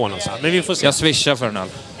noterna går någonstans. Men vi får se. Jag swishar för en öl.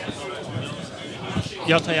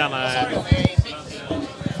 Jag tar gärna...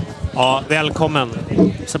 Ja, välkommen.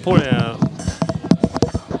 Så på det.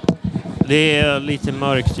 Det är lite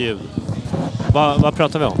mörkt ljud. Vad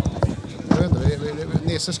pratar vi om? Jag vet inte.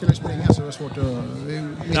 Nisse skulle springa så det var svårt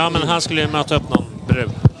att... Ja, men han skulle möta upp någon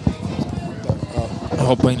brud. Jag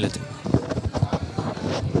hoppar in lite.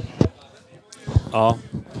 Ja,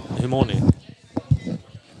 hur mår ni?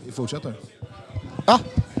 Vi fortsätter.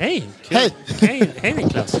 Hej! Kul. Hej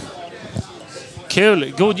Niklas.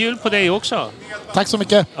 Kul. God jul på dig också. Tack så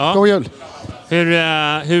mycket. Ja. God jul.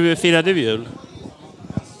 Hur firar du jul?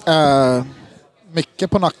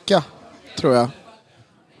 Mycket på Nacka, tror jag.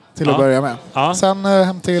 Till att börja med. Ja. Sen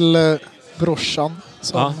hem till brorsan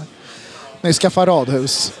som nyss skaffade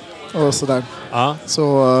radhus och sådär. Ja.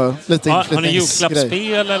 Så lite inflyttningsgrej. Har ni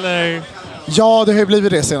julklappsspel eller? Ja, det har ju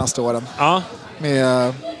blivit det senaste åren. Ja.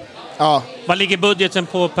 Med, Vad ligger budgeten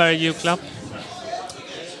på per julklapp?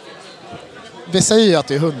 Vi säger ju att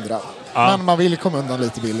det är 100. Ja. Men man vill komma undan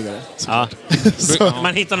lite billigare. Ja.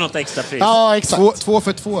 Man hittar något extra pris. Ja, exakt. 2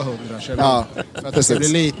 för 200 kör vi. Ja, för att det ska bli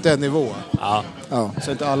lite nivå. Ja.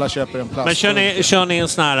 Så inte alla köper en plats. Men kör ni en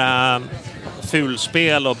sån här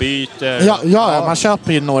fulspel och byter? Ja, man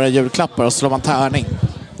köper ju några julklappar och slår man tärning.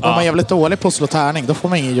 Om man är jävligt dålig på att slå tärning, då får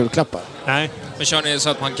man ingen julklappar. Nej. Men kör ni så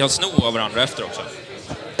att man kan sno av varandra efter också?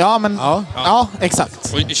 Ja, men ja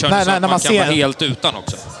exakt. Och kör ni så att man kan vara helt utan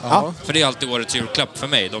också? Ja. För det är alltid årets julklapp för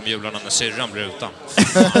mig, de jularna när syrran blir utan.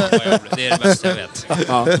 Det är det bästa jag vet.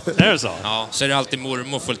 Ja. Är det så? Ja, så är det alltid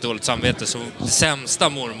mormor får lite dåligt samvete. Så det sämsta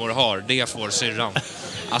mormor har, det får syrran.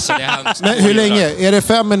 Alltså det är hemskt. Men hur länge? Är det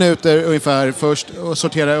 5 minuter ungefär först och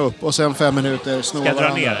sortera upp och sen 5 minuter snå varandra?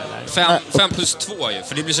 Ska jag dra ner det? 5 plus 2 ju,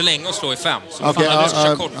 för det blir så länge att slå i 5. Så okay, fan, du ska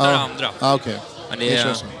köra kortare andra. Okej. Men det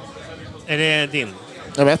är det din?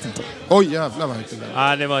 Jag vet inte. Oj, jävlar vad högt det blev.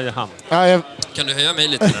 Ja, det var ju han. Ja, Kan du höja mig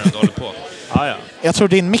lite när du håller på? Ja. Jag tror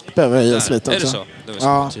din mick behöver höjas lite också. Är det så? Det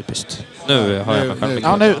var så typiskt. Nu har jag mig själv.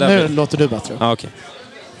 Ja, nu låter du bättre. Ja, okej.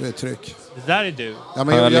 Det är tryck. Det där är du. Ja,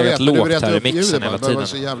 men jag vet, lågt du berättar här i upp mixen ljudet hela bara.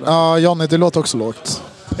 tiden. Ja, Johnny, du låter också lågt.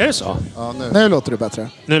 Är det så? Ja, nu låter du bättre.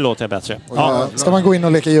 Nu låter jag bättre. Ja, ska man gå in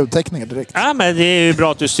och leka ljudtekniker direkt? Ja, men det är ju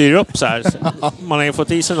bra att du styr upp så här. Man har ju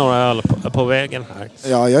fått i sig några öl på vägen här.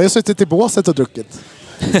 Ja, jag har ju suttit i båset och druckit.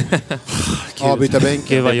 Byta bänken.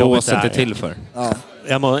 Gud vad jobbigt det är till för. Ja.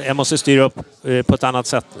 Jag måste styra upp på ett annat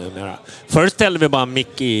sätt numera. Förut ställde vi bara en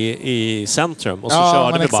mick i centrum och så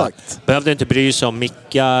körde vi bara. Behövde inte bry sig om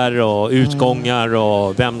mickar och utgångar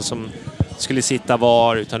och vem som skulle sitta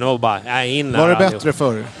var, utan det var bara in. Var det bättre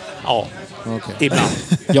förr? Ja, ibland.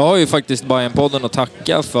 Jag har ju faktiskt Bajenpodden att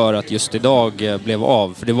tacka för att just idag blev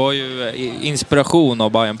av. För det var ju inspiration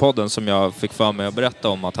av Bajenpodden som jag fick för mig att berätta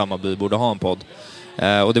om att Hammarby borde ha en podd.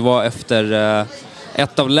 Och det var efter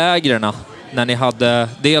ett av lägren när ni hade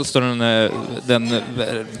dels då den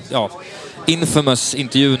infamous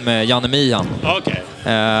intervjun med Janne Mian. Okej.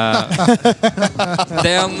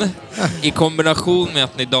 Den i kombination med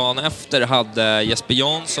att ni dagen efter hade Jesper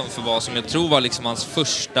Jansson för vad som jag tror var liksom hans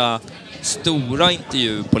första stora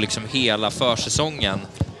intervju på liksom hela försäsongen.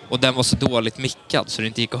 Och den var så dåligt mickad så det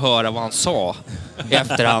inte gick att höra vad han sa i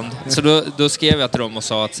efterhand. Så då skrev jag till dem och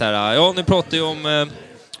sa att så här, ja, ni pratar ju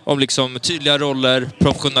om liksom tydliga roller,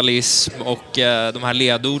 professionalism och de här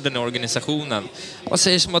ledorden i organisationen. Vad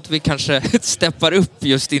säger som att vi kanske steppar upp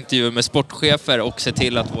just intervjuer med sportchefer och ser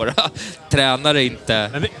till att våra tränare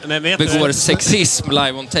inte begår sexism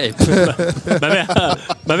live on tape?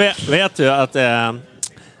 men vet du att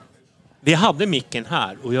vi hade micken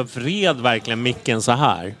här och jag vred verkligen micken så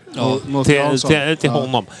här till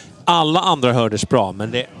honom. Alla andra hördes bra,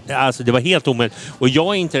 men det var helt omöjligt. Och jag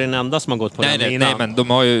är inte den enda som har gått på den innan. Nej, men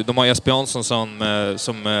de har Jesper Jansson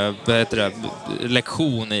som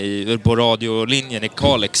lektion på radiolinjen i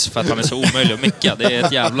Kalix för att han är så omöjlig att micka. Det är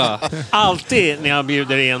ett jävla... Alltid när jag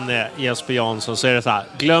bjuder in Jesper Jansson så är det så här: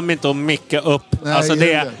 glöm inte att micka upp. Nej, alltså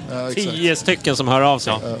det är 10 stycken som hör av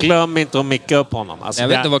sig. Glöm inte att micka upp honom. Alltså, jag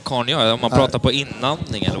vet inte vad Karn gör, om man pratar på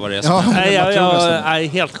inandning eller vad det är. Nej,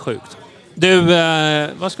 helt sjukt. Du,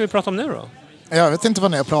 vad ska vi prata om nu då? Jag vet inte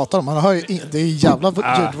vad ni pratar om. Man hör ju det är jävla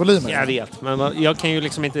ljudvolymer. Jag vet, men jag kan ju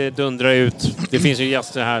liksom inte dundra ut. Det finns ju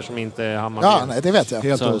gäster här som inte Hammarby. Ja, nej, det vet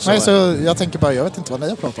jag. Så jag tänker bara, jag vet inte vad ni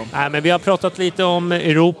har pratat om. Nej, men vi har pratat lite om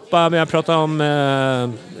Europa, vi har pratat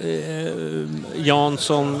om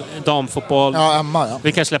Jansson, damfotboll. Ja, Emma, ja.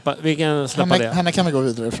 Vi kan släppa det. Henne kan vi gå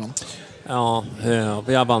vidare ifrån. Ja,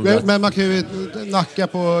 vi har vandrat. Men man kan ju nacka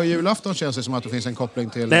på julafton, känns det som att det finns en koppling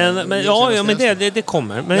till... Men det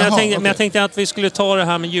kommer. Men jag tänkte att vi skulle ta det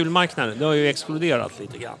här med julmarknaden. Det har ju exploderat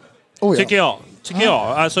lite grann. Tycker jag.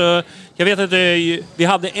 Alltså, jag vet att vi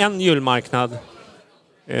hade en julmarknad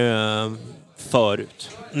förut.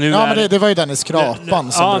 Men det var ju den i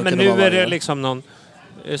Skrapan som men nu är det liksom någon...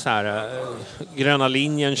 Så här, Gröna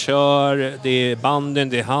linjen kör, det är banden,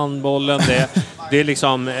 det är handbollen, det är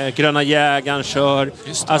liksom Gröna jägaren kör.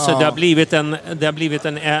 Alltså det har blivit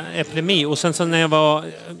en epidemi. Och sen så när jag var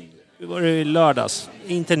det i lördags,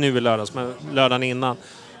 inte nu i lördags men lördagen innan,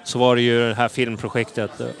 så var det ju det här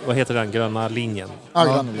filmprojektet, vad heter den, Gröna linjen?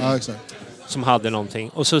 Ja, exakt. Som hade någonting.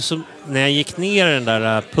 Och så när jag gick ner i den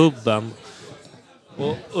där puben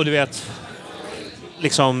och du vet,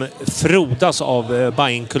 liksom frodas av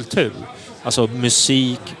Bajenkultur. Alltså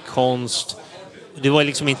musik, konst. Det var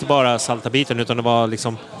liksom inte bara salta biten utan det var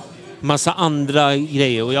liksom massa andra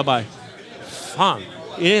grejer. Och jag bara, fan,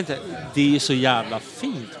 är det inte... Det är så jävla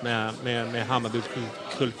fint med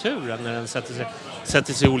Hammarby-kulturen när den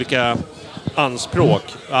sätter sig olika anspråk.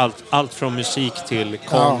 Allt från musik till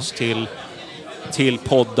konst till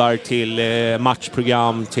poddar, till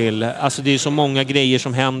matchprogram, till... Alltså det är så många grejer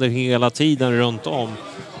som händer hela tiden runt om.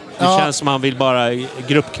 Det känns som man vill bara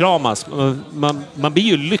gruppkramas. Man blir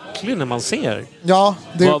ju lycklig när man ser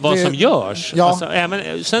vad som görs. Ja.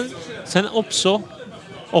 Alltså, sen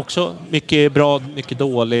också mycket bra, mycket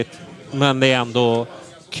dåligt. Men det är ändå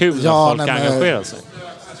kul att folk engagerar sig.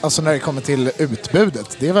 Alltså när det kommer till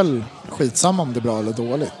utbudet, det är väl skitsamma om det är bra eller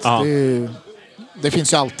dåligt. Ja. Det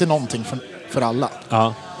finns ju alltid någonting för alla.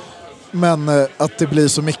 Ja. Men att det blir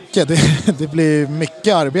så mycket, det blir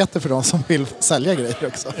mycket arbete för de som vill sälja grejer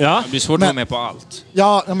också. Ja. Det blir svårt att vara med på allt.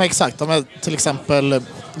 Ja, men exakt. Till exempel,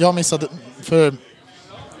 jag missade för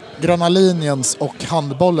Gröna linjens och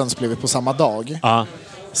handbollens blev på samma dag. Ja.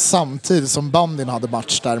 Samtidigt som bandyn hade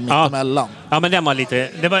match där mittemellan. Ja, men den var lite...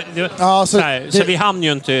 Så vi hann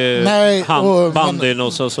ju inte bandyn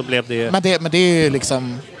och så blev det... Men det är ju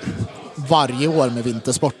liksom varje år med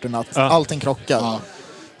vintersporten att allting krockar. Ja.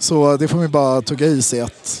 Så det får man bara tugga i sig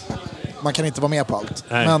att man kan inte vara med på allt.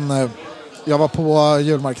 Nej. Men jag var på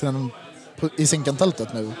julmarknaden i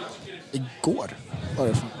Zinkentältet nu igår. Var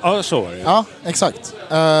det ja, så var det. Ja, exakt.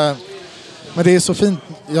 Men det är så fint.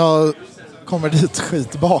 Jag kommer dit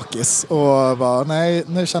skitbakis och bara, nej,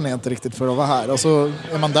 nu känner jag inte riktigt för att vara här. Och så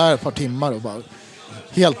är man där ett par timmar och bara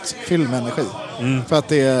helt fylld med energi. Mm. För att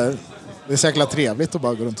det är så jäkla trevligt att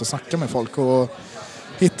bara gå runt och snacka med folk och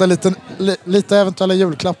hitta lite eventuella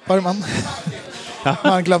julklappar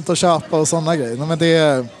man glömt att köpa och sådana grejer. Men det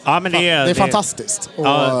är fantastiskt.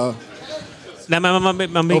 Nej, men man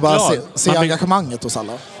blir och bara glad. Se engagemanget hos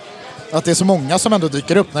alla. Att det är så många som ändå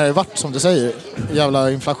dyker upp när det varit, som du säger,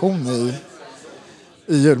 jävla inflation i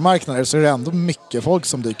julmarknader, så är det ändå mycket folk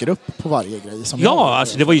som dyker upp på varje grej.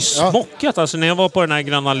 Alltså det var ju smockat. Alltså när jag var på den här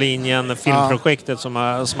Gröna linjen filmprojektet som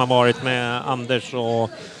har varit med Anders och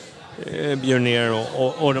Björner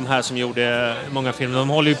och de här som gjorde många filmer. De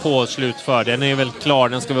håller ju på att slutföra. Den är väl klar,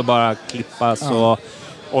 den ska väl bara klippas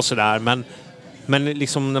och sådär. Men Men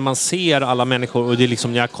liksom när man ser alla människor och det är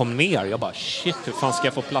liksom när jag kom ner, jag bara shit, hur fan ska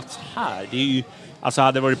jag få plats här? Det är ju, alltså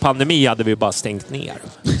hade det varit pandemi hade vi bara stängt ner.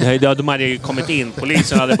 De hade ju kommit in,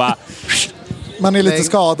 polisen hade bara... Man är lite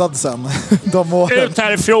skadad sen. De åren. Ut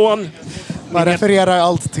härifrån! Man refererar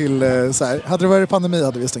allt till så här, hade det varit pandemi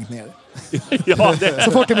hade vi stängt ner. Ja,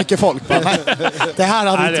 så fort det är mycket folk. Bara, det här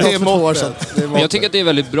hade inte gått för 2 år sedan. Men jag tycker att det är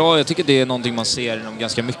väldigt bra. Jag tycker att det är någonting man ser inom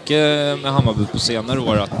ganska mycket med Hammarby på senare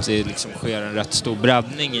år. Att det liksom sker en rätt stor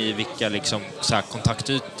breddning i vilka liksom, så här,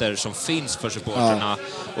 kontaktytor som finns för supporterna.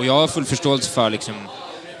 Och jag har full förståelse för liksom,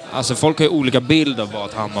 alltså folk har ju olika bild av vad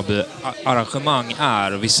ett Hammarby-arrangemang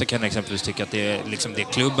är. Och vissa kan exempelvis tycka att det, är, liksom, det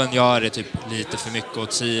klubben gör är typ lite för mycket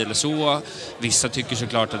åt si eller så. Vissa tycker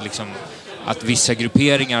såklart att liksom, att vissa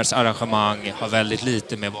grupperingars arrangemang har väldigt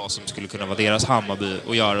lite med vad som skulle kunna vara deras Hammarby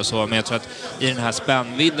att göra och så. Men jag tror att i den här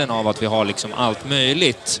spännvidden av att vi har liksom allt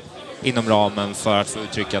möjligt inom ramen för att få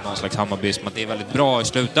uttrycka någon slags Hammarbysm, att det är väldigt bra i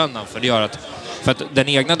slutändan. För det gör att, för att den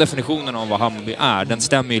egna definitionen av vad Hammarby är, den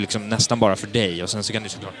stämmer ju liksom nästan bara för dig. Och sen så kan du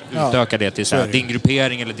såklart utöka det till så här, din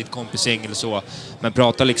gruppering eller ditt kompisgäng eller så. Men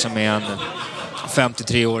prata liksom med en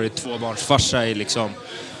 53-årig tvåbarnsfarsa i liksom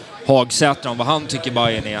Hagsätra om vad han tycker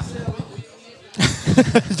Bayern är.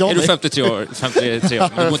 Är du 53 år? 53 år.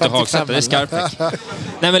 Men du måste ha Hagsätra, det är Skarpnäck.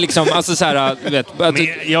 Nej men liksom, alltså så här, du vet.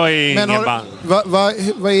 Jag är ingen band.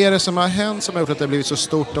 Vad är det som har hänt som har gjort att det har blivit så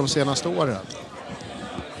stort de senaste åren?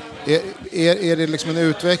 Är det liksom en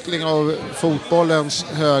utveckling av fotbollens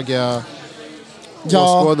höga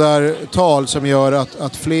åskådartal som gör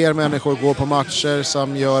att fler människor går på matcher,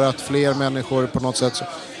 som gör att fler människor på något sätt...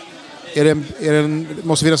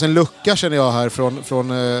 måste finnas en lucka känner jag här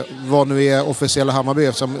från vad nu är officiella Hammarby,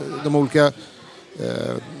 eftersom de olika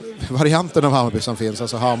varianterna av Hammarby som finns,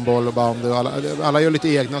 alltså handboll och bandy och alla gör lite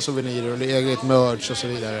egna souvenirer och eget merch och så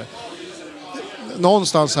vidare.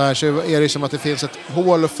 Någonstans här så är det som att det finns ett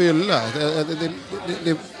hål att fylla.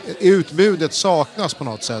 Utbudet saknas på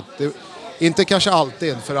något sätt. Inte kanske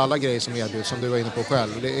alltid för alla grejer som erbjuds, som du var inne på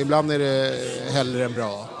själv. Ibland är det hellre än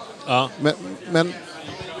bra. Ja. Men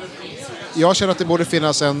jag känner att det borde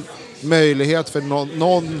finnas en möjlighet för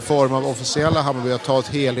någon form av officiella Hammarby att ta ett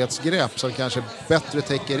helhetsgrepp som kanske bättre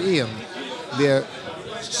täcker in det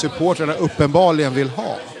supporterna uppenbarligen vill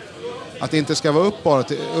ha. Att det inte ska vara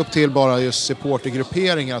upp till bara just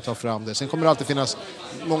supportergrupperingar att ta fram det. Sen kommer det alltid finnas,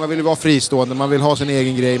 många vill ju vara fristående, man vill ha sin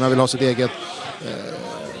egen grej, man vill ha sitt eget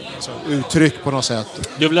uttryck på något sätt.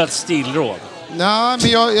 Du vill ha ett stilråd? Nej,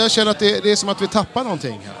 men jag känner att det är som att vi tappar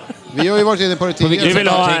någonting här. Vi har ju varit inne på det tidigare. Du vill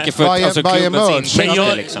ha klubbens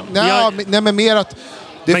intäkter liksom? Nej, men mer att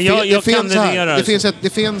det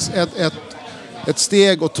finns ett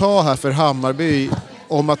steg att ta här för Hammarby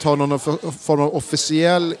om att ha någon form av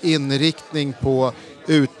officiell inriktning på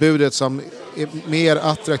utbudet som är mer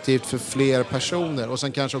attraktivt för fler personer. Och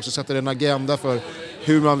sen kanske också sätter en agenda för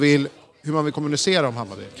hur man vill kommunicera om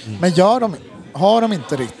Hammarby. Men har de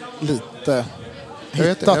inte lite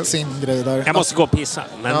hittat sin grej där? Jag måste gå och pissa.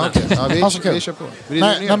 Men... Ja, okay. Ja, vi kör på.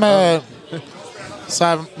 Men, så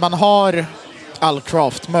här, man har all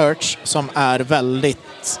craft-merch som är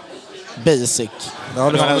väldigt basic.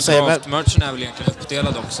 Craft-merchen är väl egentligen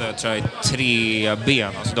uppdelad också, jag tror, i 3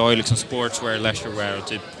 ben. Alltså, du har ju liksom sportswear, leisurewear och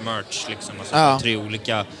typ merch. Liksom. Alltså, 3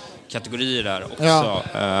 olika kategorier där också.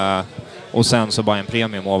 Ja. Och sen så Bayern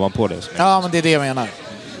Premium ovanpå det. Ja, men det är det jag menar.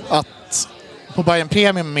 Att på Bayern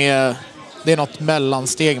Premium det är något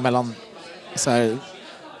mellansteg mellan så här,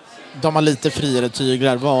 de har lite friare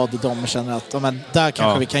tyglar, vad de känner att men där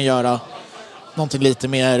kanske vi kan göra någonting lite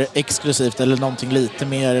mer exklusivt eller någonting lite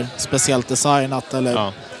mer speciellt designat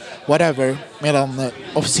eller whatever. Medan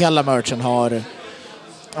officiella merchen har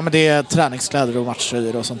men det är träningskläder och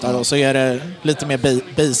matchtröjor och sånt där. Och så är det lite mer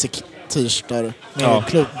basic t-shirtar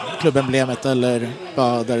med klubbemblemet eller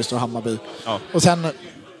bara där det står Hammarby. Ja.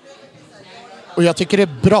 Och jag tycker det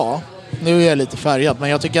är bra. Nu är jag lite färgad, men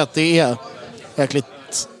jag tycker att det är verkligen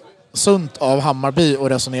sunt av Hammarby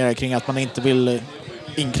att resonera kring att man inte vill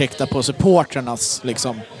inkräkta på supporternas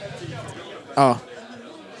liksom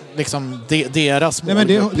deras mål. Nej, men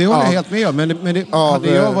det håller jag helt med om. Men hade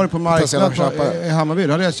jag varit på marknad i Hammarby,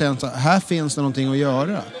 då hade jag känt att här finns det någonting att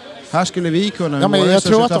göra. Här skulle vi kunna... Ja, men jag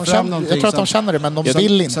tror att de känner det, men de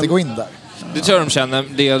vill inte gå in där. Det tror jag de känner.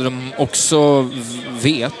 Det de också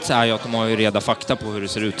vet är ju att de har ju reda fakta på hur det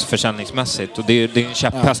ser ut försäljningsmässigt. Och det är en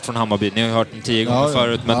käpphäst från Hammarby. Ni har ju hört den 10 gånger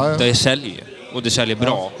förut, men det säljer ju. Och det säljer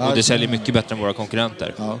bra. Och det säljer mycket bättre än våra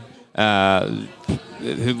konkurrenter.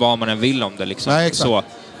 Vad man än vill om det liksom. Nej,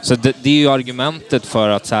 så det är ju argumentet för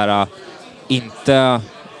att så här, inte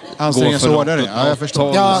anstränga sig hårdare. Ja, jag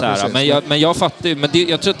förstår. Men jag fattar ju. Men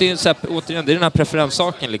jag tror att det är så här, återigen, det är den här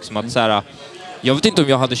preferenssaken liksom, att så här, Jag vet inte om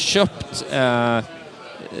jag hade köpt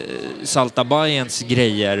Salta Bayerns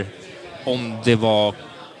grejer om det var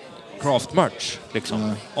craft-merch.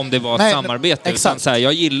 Liksom. Om det var ett samarbete. Utan, så här,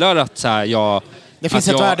 jag gillar att så här, jag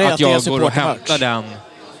går och hämtar den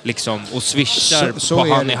liksom, och swishar så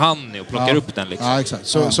på Hanni och plockar upp den. Liksom. Ja, exakt.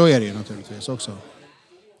 Så är det ju naturligtvis också.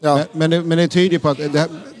 Ja. Men det tyder på att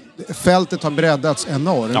fältet har breddats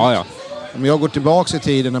enormt. Ja. Om jag går tillbaka i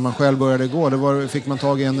tiden när man själv började gå, fick man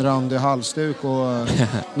tag i en randig halsduk och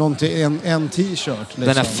en t-shirt. Liksom.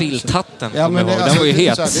 Den här filthatten, den var ju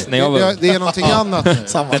het när jag var... Det är någonting annat nu.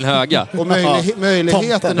 Den höga. Och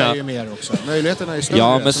möjligheterna är ju mer också. Möjligheterna är större.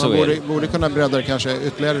 Ja, men så man borde kunna bredda det kanske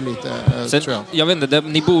ytterligare lite, sen, tror jag vet inte,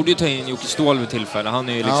 ni borde ju ta in Jocke Ståhl vid tillfälle. Han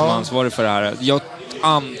är ju liksom ansvarig för det här. Jag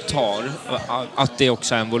antar att det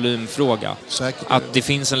också är en volymfråga. Säkert. Att det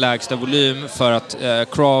finns en lägsta volym för att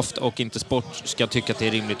craft och inte sport ska tycka att det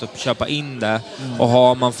är rimligt att köpa in det. Och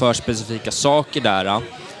har man för specifika saker där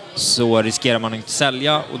så riskerar man inte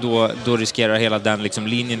sälja och då riskerar hela den liksom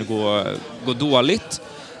linjen att gå dåligt.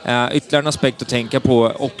 Ytterligare en aspekt att tänka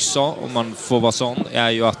på också, om man får vara sån, är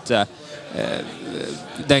ju att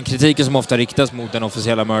den kritiken som ofta riktas mot den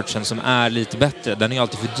officiella merchen som är lite bättre, den är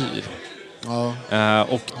alltid för dyr. Ja.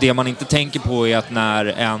 Och det man inte tänker på är att när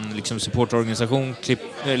en liksom, supportorganisation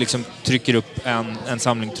liksom, trycker upp en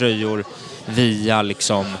samling tröjor via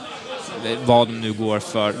liksom, vad de nu går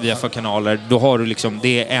för, via för kanaler, då har du liksom,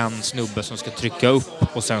 det är en snubbe som ska trycka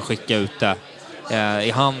upp och sen skicka ut det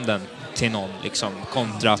i handen till någon liksom,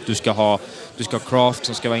 kontra att du ska ha craft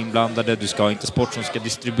som ska vara inblandade, du ska ha inte sport som ska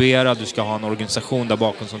distribuera, du ska ha en organisation där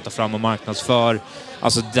bakom som tar fram och marknadsför.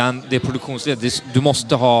 Alltså det är produktionsledet, du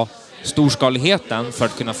måste ha storskaligheten för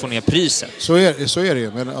att kunna få ner priset. Så är det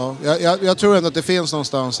ju. Men, ja, jag tror ändå att det finns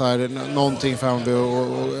någonstans här någonting för att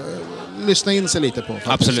lyssna in sig lite på. Faktiskt.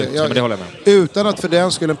 Absolut, men det håller jag med. Utan att för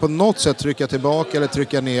den skulle på något sätt trycka tillbaka eller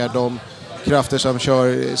trycka ner de krafter som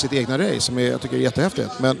kör sitt egna race, som jag tycker är jättehäftigt.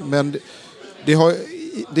 Men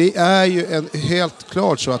det är ju helt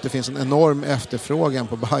klart så att det finns en enorm efterfrågan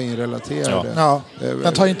på Bayern-relaterade... Ja,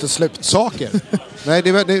 den tar ju inte slut. Saker. Nej, det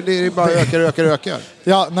är bara ökar.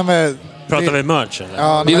 Ja, men... Pratar vi merch eller?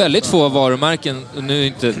 Ja, det är väldigt få varumärken, det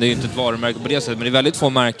är inte ett varumärke på det sättet, men det är väldigt få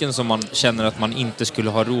märken som man känner att man inte skulle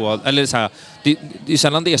ha råd, eller så här, det är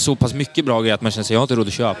sällan det är så pass mycket bra grejer att man känner sig jag har inte råd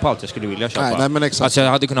att köpa allt jag skulle vilja köpa. Nej, men exakt. Alltså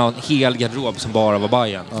jag hade kunnat ha en hel garderob som bara var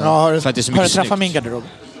Bayern. Ja, för att det är så har du mycket träffat min garderob?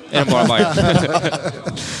 Är den bara Bayern?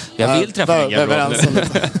 Jag vill träffa min garderob.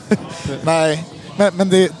 Nej, men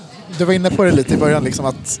du var inne på det lite i början, liksom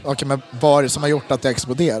att men vad är det som har gjort att det har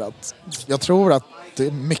exploderat? Jag tror att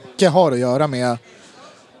det mycket har att göra med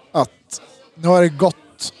att nu har det gått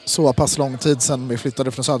så pass lång tid sedan vi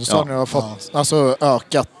flyttade från Söderstaden och har fått alltså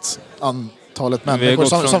ökat antalet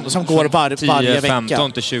människor som går varje vecka.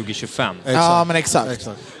 10-15 till 20-25. Ja, men exakt.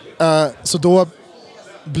 Så då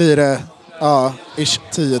blir det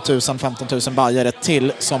 10 000, 15 000 bajare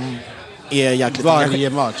till som är jäkligt varje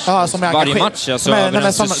match. Ja, som är varje match, alltså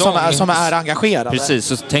som är engagerade. Precis,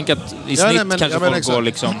 så tänk att i snitt kanske folk går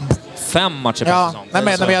liksom 5 matcher per säsong.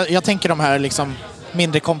 Men jag tänker de här liksom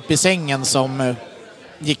mindre kompisängen som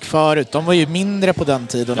gick förut, de var ju mindre på den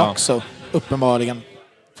tiden också, uppenbarligen.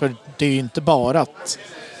 För det är ju inte bara att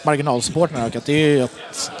marginalsupporten har ökat, det är ju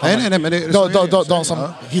att de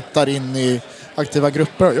som hittar in i aktiva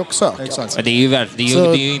grupper har ju också ökat. Exakt. Men det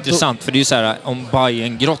är ju intressant, för det är ju så här, om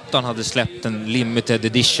Bayern-grottan hade släppt en limited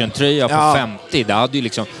edition-tröja på 50, det hade ju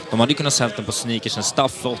liksom, de hade ju kunnat sälja den på Sneakers and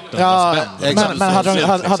Stuff för 800 spänn. Men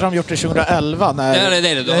hade de gjort det 2011?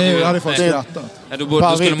 Nej, då hade fått skrattat.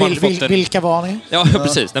 Då skulle man fått en... Vilka var ni? Ja,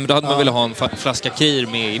 precis. Nej, men då hade man velat ha en flaska Kir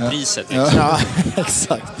med i priset. Liksom. Ja,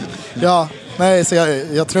 exakt. Ja, nej, så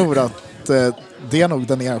jag tror att det är nog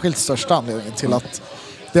den enskilt största anledningen till att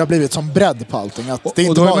det har blivit som bredd på allting. Att det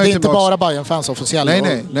är inte bara Bayern-fans officiellt.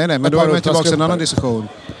 Nej, men då är man tillbaka till en annan diskussion.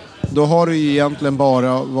 Då har det ju egentligen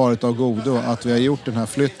bara varit av godo att vi har gjort den här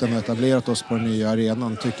flytten och etablerat oss på den nya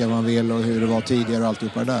arenan. Tycka man vill och hur det var tidigare och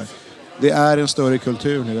alltihopa det där. Det är en större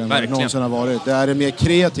kultur nu än vad det någonsin har varit. Det är en mer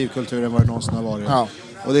kreativ kultur än vad det någonsin har varit. Ja.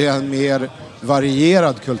 Och det är en mer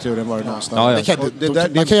varierad kultur än vad det någonsin har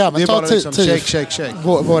varit. Man kan ju även ta shake.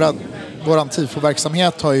 Våran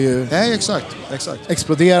tifo-verksamhet har ju exakt.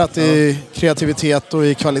 exploderat i kreativitet och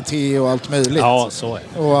i kvalitet och allt möjligt. Ja, så är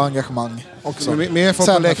det. Och engagemang också. Mer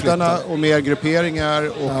folk på läktarna och mer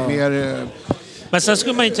grupperingar och mer... Men sen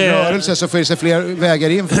ska man inte... rörelse, så finns det fler vägar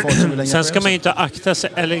in för folk som vill. Sen ska man ju inte akta sig,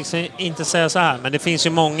 eller liksom inte säga så här, men det finns ju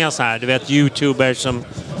många så här, du vet, YouTubers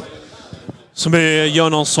som gör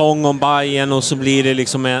någon sång om Bayern och så blir det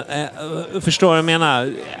liksom förstår du vad jag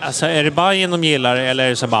menar? Alltså, är det Bayern de gillar eller är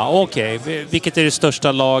det så bara okej, vilket är det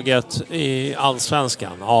största laget i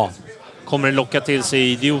Allsvenskan? Ja, kommer det locka till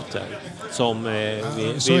sig idioter? Som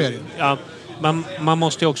så är det. Ja, man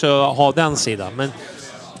måste ju också ha den sidan. Men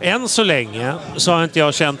än så länge så har inte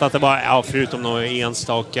jag känt att det var, förutom några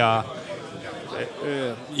enstaka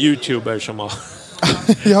YouTubers som har...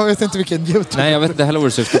 Jag vet inte vilken YouTube. Nej, jag vet inte heller vad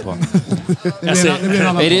du syftar på.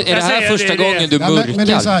 Är det här första gången du mörkar? Men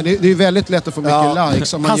det är så här, det är väldigt lätt att få mycket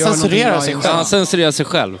likes om man gör censurerar sig själv. Han censurerar sig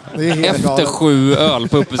själv. Efter 7 öl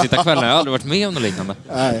på uppesittarkvällen. Jag har aldrig varit med om något liknande.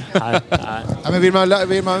 Nej. Men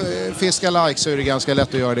vill man fiska likes så är det ganska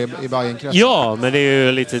lätt att göra det i Bayern-kretsen. Ja, men det är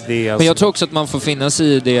ju lite det. Alltså. Men jag tror också att man får finna sig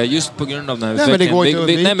i det just på grund av den här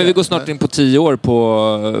utvecklingen. Men vi går snart in på 10 år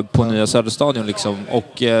på nya Söderstadion liksom.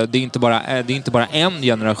 Och det är inte bara en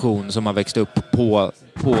generation som har växt upp på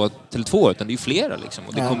Tele2, utan det är ju flera liksom.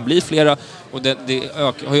 Och det kommer bli flera, och det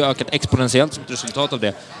har ju ökat exponentiellt som ett resultat av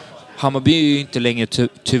det. Hammarby är ju inte längre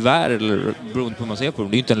tyvärr, eller beroende på hur man ser på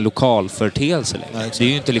dem, det är ju inte en lokal företeelse längre. Det är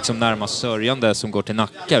ju inte liksom närmast sörjande som går till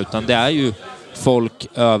Nacka, utan det är ju folk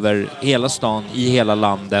över hela stan, i hela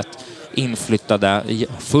landet, inflyttade,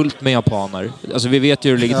 fullt med japaner. Alltså vi vet ju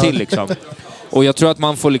hur det ligger till liksom. Och jag tror att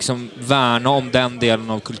man får liksom värna om den delen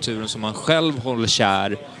av kulturen som man själv håller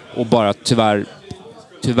kär, och bara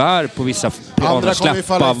tyvärr på vissa planer andra kommer ju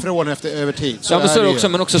falla ifrån över tid. Så men så är det också,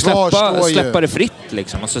 men också släppa det fritt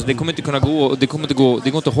liksom. Alltså, det kommer inte kunna gå, det går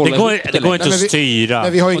inte att hålla ihop det går inte att styra.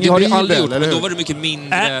 Men vi har ju det har det aldrig gjort, men då var det mycket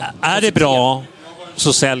mindre. Är det bra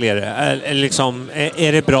så säljer det.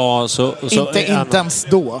 Är det bra så inte ens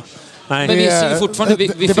då. Nej. Men vi ser fortfarande...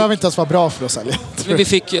 Det behöver inte ens vara bra för att sälja. Men vi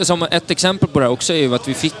fick, som ett exempel på det här också, är ju att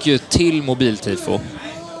vi fick ju till mobiltifo.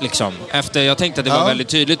 Liksom. Jag tänkte att det var väldigt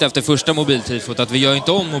tydligt efter första mobiltifot att vi gör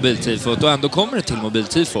inte om mobiltifot, och ändå kommer det till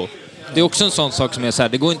mobiltifo. Det är också en sån sak som är så här,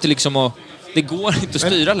 det går inte att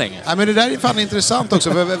styra längre. Nej, men det där är fan intressant också.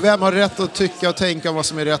 Vem har rätt att tycka och tänka om vad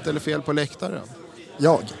som är rätt eller fel på läktaren?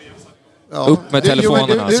 Jag. Ja. Upp med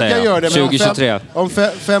telefonerna, du säger jag. 2023. Om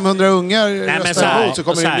 500 ungar röstar emot så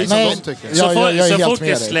kommer det bli som de tycker. Jag är helt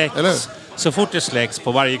med dig. Så fort det släcks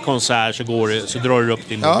på varje konsert så drar du upp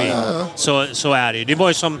din mobil. Ja. Så är det. Det var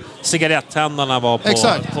ju som cigarettändarna var på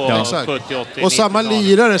 70-80. Och samma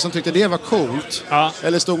lirare som tyckte det var coolt,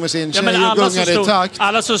 eller stod med sin tjej och gungade i takt.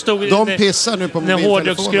 Alla som stod, de pissar nu på mobiltelefonerna. När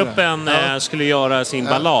hårdrocksgruppen skulle göra sin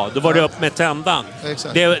ballad, då var det upp med tändan.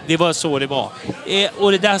 Det var så det var.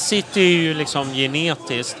 Och det där sitter ju liksom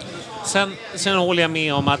genetiskt. Sen håller jag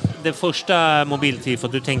med om att det första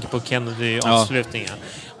mobiltifot, du tänker på Kennedy-avslutningen.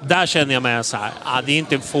 Där känner jag mig så här, det är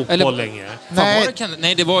inte en fotboll längre.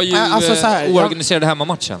 Nej, det var ju oorganiserade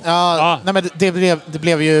hemmamatchen. Nej, men det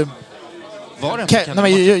blev ju... Var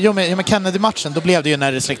det men Kennedy-matchen, då blev det ju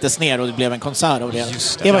när det släcktes ner och det blev en konsert av det.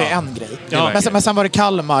 Det var ju en grej. Men sen var det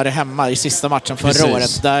Kalmar hemma i sista matchen förra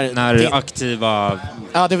året. När aktiva...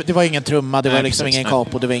 Ja, det var ingen trumma, det var liksom ingen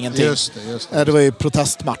capo, det var ingenting. Just det. Det var ju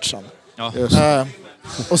protestmatchen. Ja.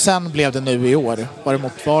 Och sen blev det nu i år. Var det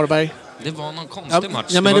mot Varberg? Det var någon konstig match.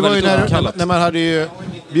 Ja, men det var ju när man hade ju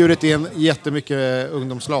bjudit in jättemycket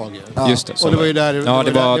ungdomslag. Ja. Just det. Och det var ju där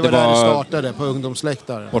det startade, på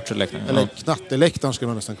ungdomsläktaren. Bortläktaren. Eller knatteläktaren skulle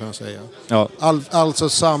man nästan kunna säga. Ja. Alltså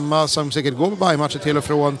samma som säkert går på Bayern-matcher till och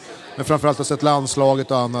från. Men framförallt har sett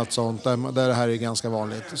landslaget och annat sånt där det här är ganska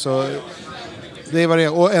vanligt. Så det var det.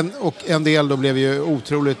 Och en del då blev ju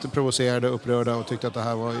otroligt provocerade och upprörda och tyckte att det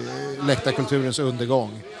här var läktarkulturens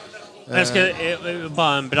undergång. Jag ska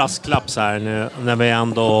bara en brasklapp så här nu när vi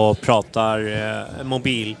ändå pratar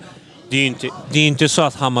mobil. Det är ju inte så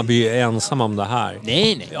att Hammarby är ensam om det här.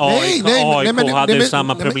 Nej. AIK hade ju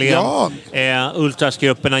samma problem.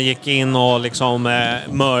 Ultrasgrupperna gick in och liksom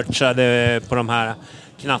merchade på de här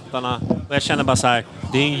knattarna. Och jag känner bara så här,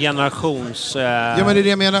 det är en generations... Ja, men det är det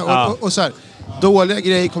jag menar. Och så här, dåliga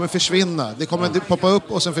grejer kommer försvinna. Det kommer poppa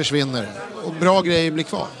upp och sen försvinner. Och bra grejer blir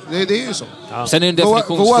kvar. Det är ju så. Ja. Sen är det en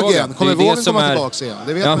definitionsfråga. Vågen komma tillbaka igen?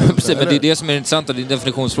 Det vet man inte, precis, men det är det som är intressant. Det är en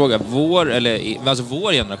definitionsfråga. Vår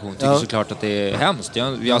generation tycker såklart att det är hemskt.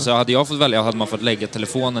 Hade jag fått välja hade man fått lägga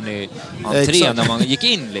telefonen i entrén när man gick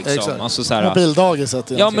in. Liksom. Alltså, så här,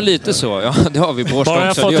 mobildagiset. Ja, men lite så. Ja, det har vi på Årsta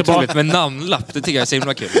också. Det är otroligt med namnlapp. Det tycker jag är så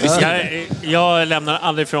himla kul. Jag lämnar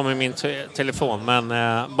aldrig ifrån mig min telefon, men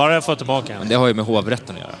bara jag får tillbaka den. Men det har ju med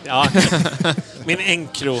hovrätten att göra. Ja, min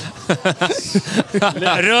enkro.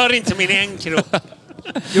 Rör inte min enkro.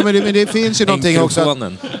 Jo, men det finns ju någonting också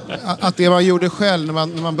att det man gjorde själv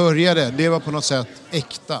när man började, det var på något sätt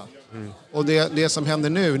äkta. Och det som händer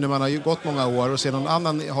nu när man har gått många år och ser någon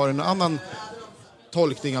annan har en annan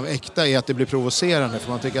tolkning av äkta är att det blir provocerande. För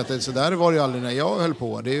man tycker att så där var det ju aldrig när jag höll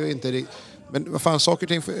på. Det är ju inte... Men vad fan, saker och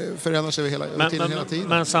ting förändras över hela tiden.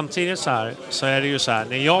 Men samtidigt så är det ju så här,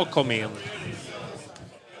 när jag kom in,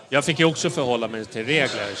 jag fick ju också förhålla mig till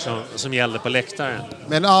regler som gällde på läktaren.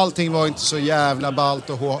 Men allting var inte så jävla ballt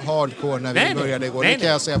och hardcore när vi började igår. Det kan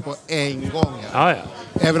jag säga på en gång. Ja.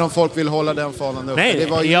 Även om folk vill hålla den fanan uppe. Nej, det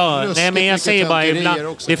var ju men jag säger bara ibland,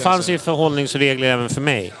 också, det fanns ju förhållningsregler även för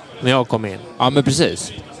mig när jag kom in. Ja, men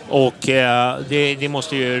precis. Och det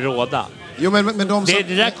måste ju råda. Jo, men de som...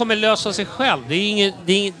 det där kommer lösa sig själv. Det är inget...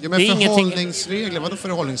 förhållningsregler, vadå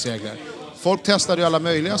förhållningsregler? Folk testade ju alla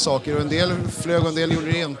möjliga saker och en del flög och en del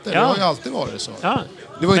gjorde det inte. Ja. Det har ju alltid varit så. Ja.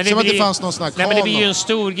 Det var inte som att det fanns någon snack. Nej, men det blir ju en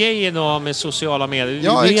stor grej idag med sociala medier.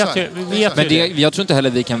 Ja, exakt. Men jag tror inte heller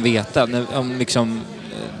vi kan veta när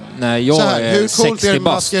jag är 60 bast. Hur coolt är det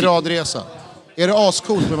med maskeradresa? Är det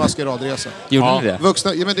ascoolt med maskeradresa? Gjorde ni det?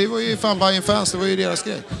 Vuxna, men det var ju fan Bayern fans, det var ju deras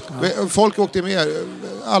grej. Ja. Folk åkte med,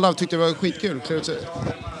 alla tyckte det var skitkul.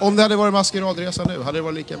 Om det hade varit maskeradresa nu, hade det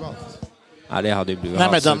varit lika bra. Ja, det hade ju blivit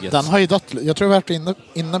den har ju dött. Jag tror vi har varit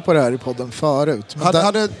inne på det här i podden förut. Men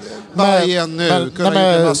hade Bayern nu kunnat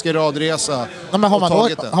göra en maskeradresa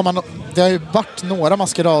det har ju varit några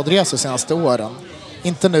maskeradresor de senaste åren.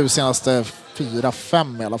 Inte nu senaste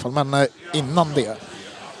 4-5 i alla fall, men innan det.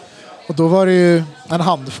 Och då var det ju en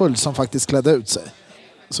handfull som faktiskt klädde ut sig.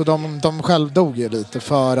 Så de själv dog ju lite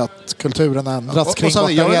för att kulturen ändrats kring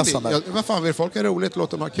bortaresande. Vad fan, vill folk ha roligt,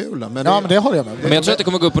 låt dem ha kul. Men det håller jag med. Men jag tror att det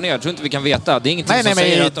kommer gå upp och ner. Jag tror inte vi kan veta. Det är ingenting som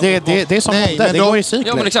säger att det är som det går i cykler.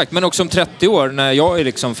 Ja, men exakt. Men också om 30 år, när jag är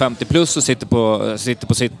liksom 50 plus och sitter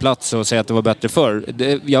på sitt plats och säger att det var bättre förr.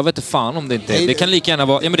 Jag vet inte fan om det inte är. Det kan lika gärna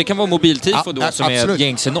vara... Ja, men det kan vara mobiltifo då som är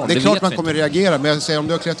gängse norm. Det är klart man kommer reagera. Men jag säger, om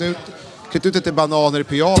du har klätt ut lite bananer i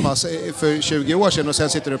pyjamas för 20 år sedan och sen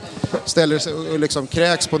sitter du och ställer sig och liksom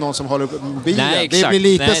kräks på någon som håller bilen. Nej, det blir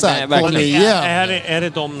lite så här, kom igen. Är det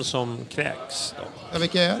de som kräks då? Ja,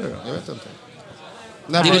 vilka är det då? Jag vet inte.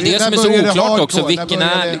 Det är det som är så oklart också. Vilka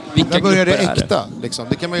grupper börjar det äkta? Liksom.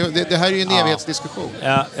 Det här är ju en evighetsdiskussion.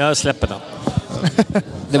 Ja, jag släpper den.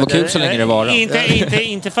 Det var kul så länge det var.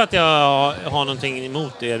 Inte för att jag har någonting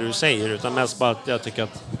emot det du säger, utan mest bara att jag tycker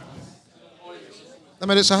att nej,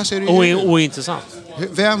 men så här ser det ju ointressant.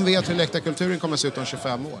 Vem vet hur läktarkulturen kommer att se ut om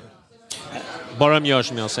 25 år? Bara de gör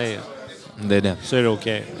som jag säger. Det är det. Så är det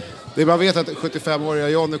okej. Det är bara vet att 75-åriga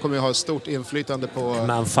Johnny kommer att ha ett stort inflytande på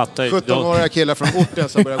 17-åriga killar från orten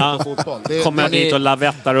som börjar gå på fotboll. Kommer dit och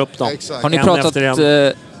lavettar upp dem. Exakt. Har ni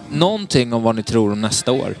pratat någonting om vad ni tror om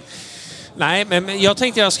nästa år? Nej, men jag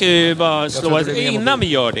tänkte jag skulle bara slå innan vi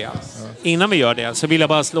gör det så vill jag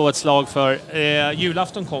bara slå ett slag för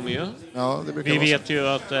julafton kommer ju. Ja, vi vet ju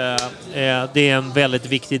att det är en väldigt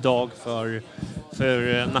viktig dag för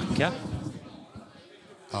Nacka.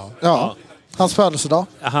 Ja. Hans födelsedag.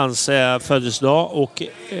 Hans födelsedag och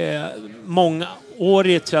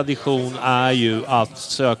mångårig tradition är ju att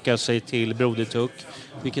söka sig till Broder Tuck,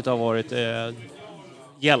 vilket har varit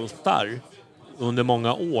hjältar under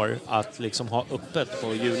många år att liksom ha öppet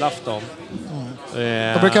på julafton.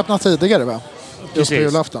 De brukar öppna tidigare, va? Just på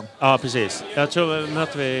julafton. Ja, precis. Jag tror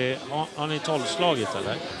att har ni 12-slaget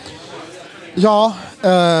eller? Ja,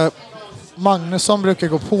 Magnusson brukar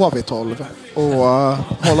gå på vid 12 och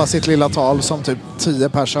hålla sitt lilla tal som typ 10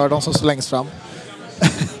 personer, de som står längst fram.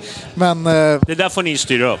 Men det där får ni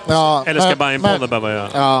styra upp. Ja, eller ska bara en podd behöva göra?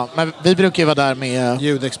 Ja, men vi brukar ju vara där med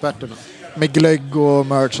ljudexperterna. Med glögg och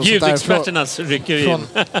merch och ljudexperterna rycker vi in.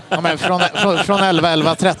 Från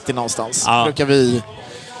 11:30 någonstans brukar vi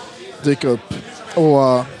dyka upp och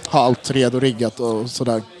ha allt redo riggat och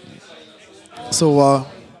sådär. Så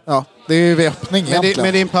ja, det är ju vid öppning egentligen.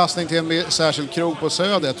 Med din passning till en särskild krog på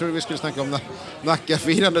Söder, jag tror vi skulle snacka om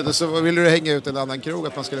Nackafirandet, så vill du hänga ut en annan krog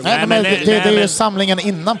att man skulle... Nej, men det är ju samlingen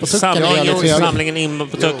innan på Tucken. Samlingen innan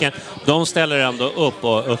på Tucken. De ställer ändå upp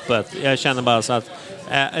och öppet. Jag känner bara så att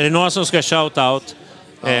är det några som ska shout-out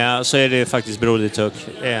så är det faktiskt Broder Tuck.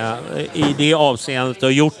 I det avseendet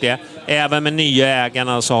och gjort det. Även med nya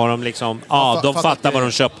ägarna så har de liksom... de fattar vad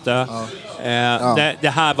de köpte. Det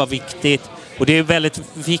här var viktigt. Och det är väldigt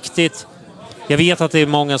viktigt. Jag vet att det är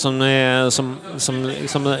många som är...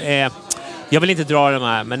 Jag vill inte dra de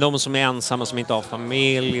här, men de som är ensamma, som inte har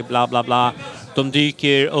familj, bla bla bla. De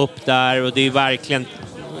dyker upp där och det är verkligen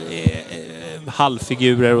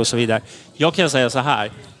halvfigurer och så vidare. Jag kan säga så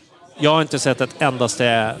här. Jag har inte sett ett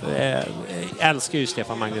endaste... älskar ju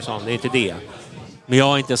Stefan Magnusson, det är inte det. Men jag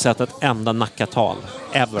har inte sett ett enda Nackatal.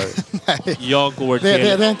 Ever. Nej, jag går till,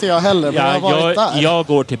 det är inte jag heller, men jag har varit där. Jag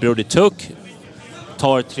går till Broder Tuck,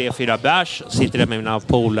 tar 3-4 bärs, sitter där med mina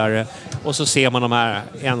polare, Och så ser man de här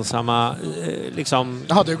ensamma liksom...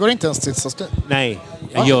 Jaha, du går inte ens till staty? Nej,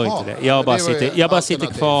 jag gör inte det. Jag bara sitter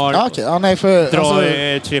kvar,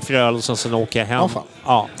 drar 3-4 öl och sen åker jag hem.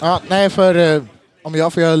 Nej, för om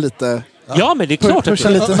jag får göra lite... Ja, men det är klart att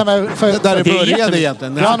lite, där det började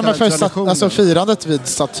egentligen. Ja, men för firandet vid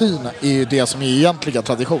statyn är ju det som är egentliga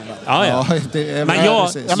traditionen. Ja. Men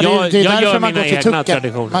jag gör mina egna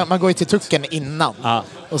traditioner. Man går ju till tucken innan. Ja.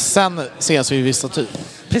 Och sen ses vi vid statyn.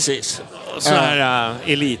 Precis. Så här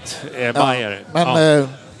elitbajare. Men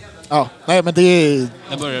nej, men det är...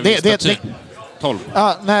 Jag börjar vid statyn. 12.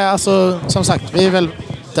 Ja, nej, alltså som sagt, vi är väl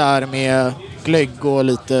där med glögg och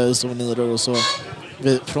lite souvenirer och så.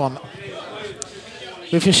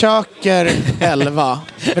 Vi försöker 11.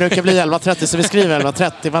 Det brukar bli 11.30 så vi skriver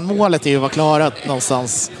 11.30. Men målet är ju att vara klara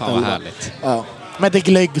någonstans. Fan vad härligt. Ja. Men det är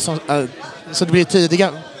glögg som... Så det blir tidiga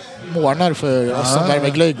morgnar för oss som värmer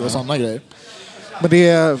glögg och sådana grejer. Men det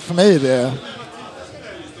är, för mig är det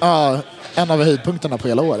en av höjdpunkterna på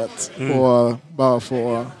hela året. Och bara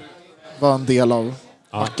få vara en del av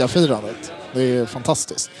Backa-firandet. Det är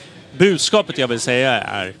fantastiskt. Budskapet jag vill säga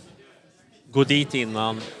är: gå dit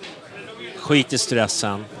innan. Skit i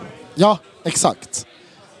stressen. Ja, exakt.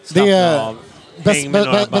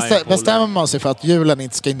 Bestämmer man sig för att julen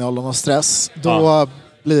inte ska innehålla någon stress, då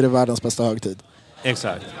blir det världens bästa högtid.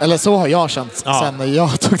 Exakt. Eller så har jag känt sen när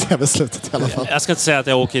jag tog det beslutet i alla fall. Jag ska inte säga att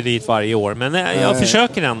jag åker dit varje år, men jag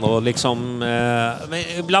försöker ändå liksom... men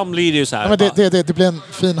ibland blir det ju så här. Ja, men det blir en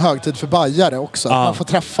fin högtid för bajare också. Man får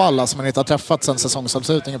träffa alla som man inte har träffat sen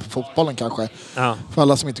säsongsavslutningen på fotbollen kanske. Ja. För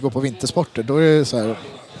alla som inte går på vintersporter. Då är det så här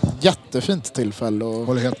jättefint tillfälle. Och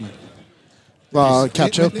håller helt med. Bara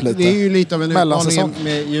catcha upp lite. Det är ju lite av en utmaning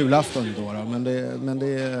med julafton då. Men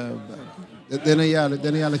den är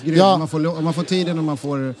jävligt grym. Ja. Man får tiden och man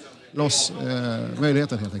får loss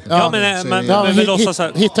möjligheten helt enkelt. Ja,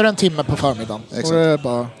 men hittar en timme på förmiddagen. Exakt. Och det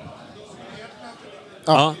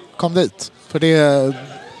bara... kom dit. För det är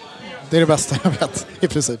det bästa jag vet i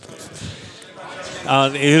princip. Ja,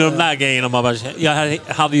 det är ju de där grejerna man bara... Jag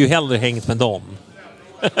hade ju hellre hängt med dem.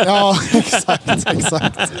 Ja, exakt.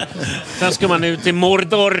 Sen ska man ut till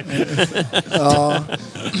Mordor. Ja.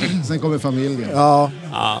 Sen kommer familjen. Ja,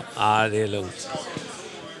 det är lugnt.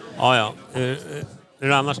 Ja. Hur är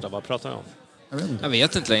det annars då? Vad pratar vi om? Jag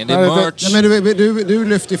vet inte längre. Det är merch. Men du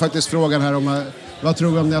lyfte ju faktiskt frågan här om vad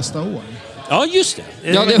tror du om nästa år? Ja, just det.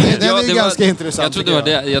 Det är ganska intressant.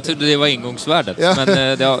 Jag trodde det var ingångsvärdet. Ja. Men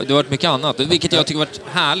det har varit mycket annat. Vilket jag tycker har varit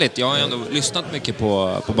härligt. Jag har ju ändå lyssnat mycket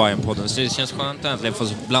på Bayern-podden. Så det känns skönt att äntligen få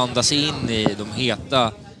blanda sig in i de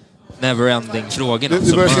heta never-ending-frågorna.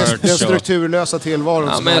 Du börjar den strukturlösa tillvaron.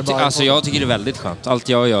 Ja, men jag tycker det är väldigt skönt. Allt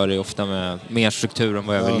jag gör är ofta med mer struktur än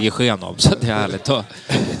vad jag vill ge sken av. Så det är härligt att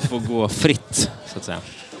få gå fritt, så att säga.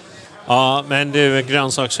 Ja, men du,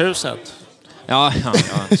 grönsakshuset. Ja.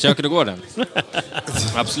 Söker du gå den?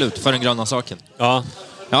 Absolut, för den gröna saken. Ja.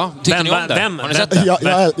 Ja, tycker ni om det? Har ni sett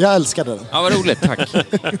det? Jag älskade den. Ja, vad roligt, tack.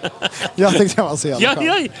 Jag tyckte jag var så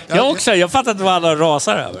jävla jag också. Jag fattar inte vad alla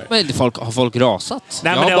rasar över. Men har folk rasat?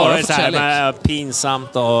 Nej, men det var så här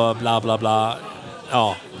pinsamt och bla bla bla.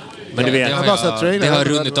 Ja. Men du vet, det har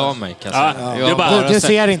runnit av mig. Du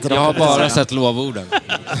ser inte dem. Jag har bara sett lovorden.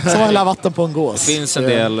 Som att hälla vatten på en gås. Det finns en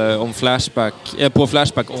del om på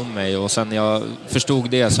Flashback om mig, och sen jag förstod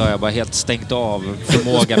det så har jag bara helt stängt av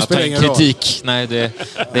förmågan att ta in kritik. Nej, det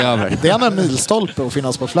är över. Det är en milstolpe att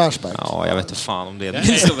finnas på Flashback. Ja, jag vet inte fan om det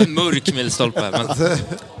är en mörk milstolpe. Men...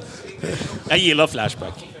 Jag gillar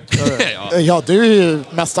Flashback. Ja, du är ju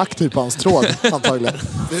mest aktiv på hans tråd, antagligen.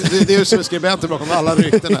 Det är ju som skribenter bakom alla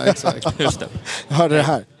ryktena, exakt. Just det. Hörde det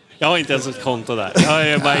här? Jag har inte ens ett konto där. Jag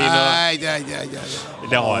är bara inne och...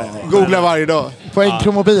 Det har jag. Googla varje dag. På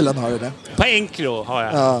Encro-mobilen har du det. På Encro har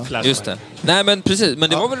jag Flashback. Just det. Nej, men precis. Men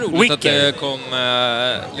det var väl roligt att det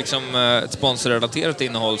kom ett sponsorrelaterat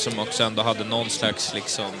innehåll som också ändå hade någon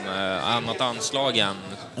slags annat anslag än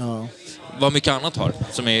vad mycket annat har.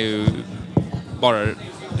 Som är ju bara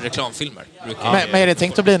reklamfilmer. Men är det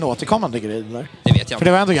tänkt att bli en återkommande grej? Eller? Det vet jag inte. För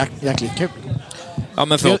det var ändå jäkligt kul. Ja,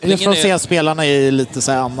 men förhoppningen just för att se spelarna i lite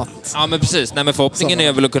så här annat. Ja, men precis. Nej, men förhoppningen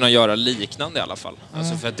är väl att kunna göra liknande i alla fall.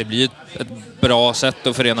 Alltså för att det blir ett bra sätt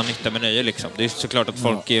att förena nytta med nöje liksom. Det är såklart att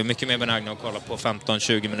folk är mycket mer benägna att kolla på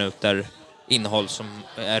 15-20 minuter innehåll som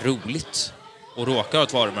är roligt och råkar ha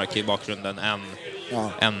ett varumärke i bakgrunden än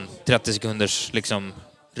en 30 sekunders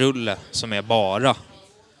rulle som är bara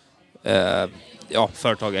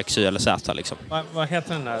företag X, Y eller Z liksom. Vad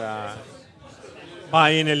heter den där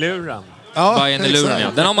Bayern i luren? Ja, Bayern i luren, ja.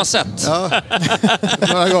 Den har man sett. Ja.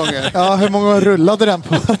 Några gånger. Ja, hur många år rullade den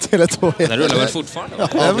på Tele2? Den rullar väl fortfarande? Ja,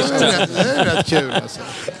 det är rätt kul alltså.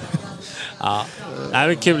 Ja, det är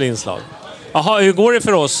ett kul inslag. Jaha, hur går det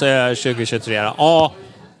för oss 2023? Ja,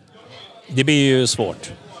 det blir ju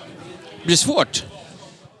svårt. Det blir svårt?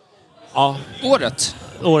 Ja. Året?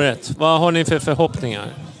 Vad har ni för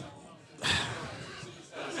förhoppningar?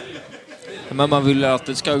 Men man vill att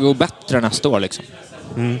det ska gå bättre nästa år liksom.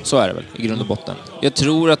 Så är det väl i grund och botten. Jag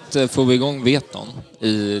tror att får vi igång Veton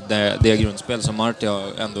i det grundspel som Marti har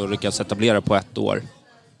ändå lyckats etablera på 1 år. Men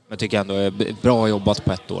jag tycker ändå är bra jobbat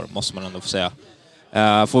på 1 år, måste man ändå få säga.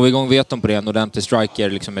 Får vi igång Veton på det, en ordentlig striker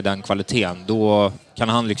liksom med den kvaliteten, då kan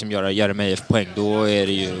han liksom göra Jeremejeff poäng. Då är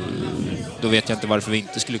det ju, då vet jag inte varför vi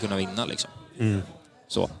inte skulle kunna vinna liksom.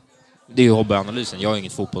 Så. Det är ju hobbyanalysen. Jag är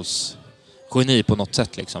inget fotbollsgeni på något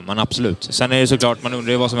sätt liksom, men absolut. Sen är det såklart, man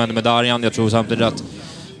undrar vad som händer med Darjan. Jag tror samtidigt att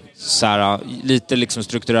så här, lite liksom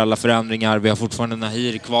strukturella förändringar. Vi har fortfarande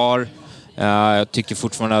Nahir kvar. Jag tycker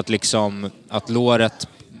fortfarande att liksom att låret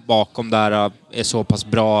bakom där är så pass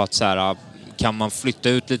bra att så här, kan man flytta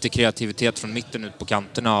ut lite kreativitet från mitten ut på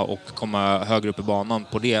kanterna och komma högre upp i banan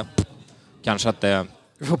på det, kanske att det...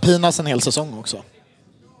 Vi får Pinas en hel säsong också.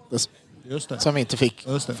 Just det. Som vi inte fick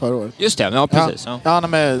förra året. Just det, ja precis. Ja,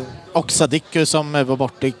 men och Sadiku som var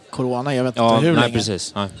borta i corona, jag vet inte hur länge.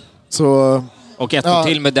 Precis. Nej. Så... Och ett år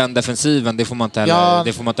till med den defensiven, det får man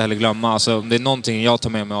inte heller glömma. Alltså, det är någonting jag tar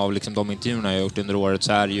med mig av liksom, de intervjuerna jag gjort under året,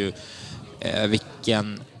 så är det ju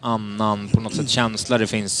vilken annan på något sätt känsla det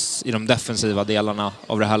finns i de defensiva delarna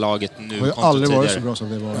av det här laget nu. Det har aldrig varit så bra som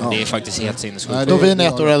det var. Ja. Det är faktiskt helt sinnessjukt. Dovin är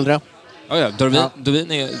 1 år äldre. Ja,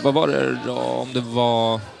 Dovin är, vad var det då, om det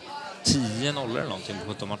var 10-0 eller någonting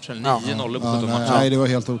på 17 matcher, 9-0 på 17 matcher. Nej, det var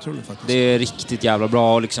helt otroligt faktiskt. Det är riktigt jävla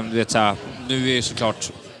bra och liksom, du vet så här, nu är ju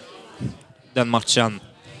såklart den matchen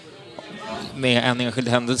med en enskild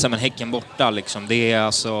händelse, men Häcken borta liksom, det är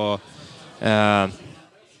alltså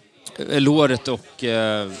Låret och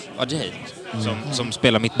Ajay som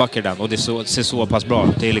spelar mittbackar den, och det ser så pass bra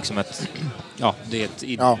ut. Det är liksom ett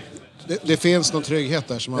det finns någon trygghet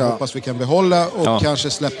där som man hoppas vi kan behålla och kanske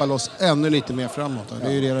släppa loss ännu lite mer framåt. Det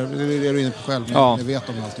är ju det du är inne på själv. Ni vet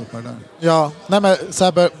om allt upp där. Ja, nej, men så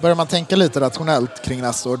här börjar man tänka lite rationellt kring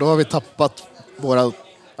nästa år, då har vi tappat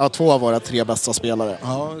 2 av våra 3 bästa spelare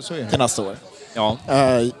så är det. till nästa år. Ja.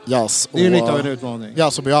 Jas det är ju lite av en utmaning.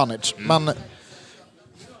 Jas och Bojanic. Men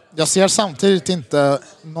jag ser samtidigt inte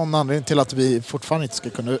någon anledning till att vi fortfarande inte ska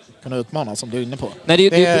kunna utmana, som du är inne på. Nej,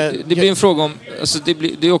 det blir en fråga om... Alltså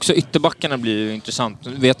det är också ytterbackarna blir ju intressant.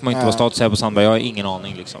 Nu vet man inte vad status är på Sandberg. Jag har ingen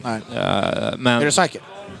aning. Liksom. Men, är du säker?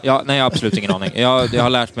 Ja, nej, jag har absolut ingen aning. Jag har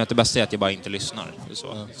lärt mig att det bästa är att jag bara inte lyssnar.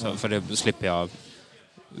 Så för det slipper jag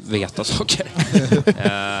veta saker.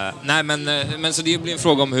 Nej, men så det blir en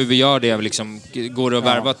fråga om hur vi gör det. Liksom, går det att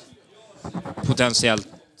värva potentiellt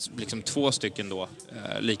liksom 2 stycken då,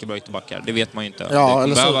 lika bra ytterbackar? Det vet man ju inte. Ja,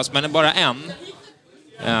 det behövas, men bara en.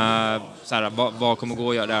 Så här, vad kommer gå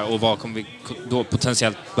att göra där och vad kommer vi då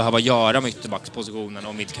potentiellt behöva göra med ytterbackspositionen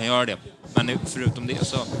om vi inte kan göra det. Men nu, förutom det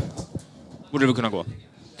så borde det väl kunna gå.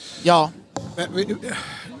 Ja. Men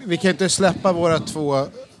vi kan inte släppa våra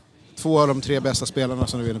två av de 3 bästa spelarna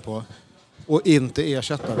som du är inne på och inte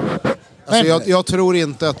ersätta dem. Alltså jag tror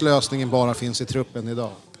inte att lösningen bara finns i truppen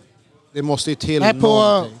idag. Det måste ju till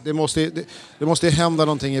någonting. Det måste ju hända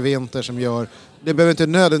någonting i vinter som gör... Det behöver inte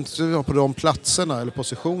nödvändigtvis vara på de platserna eller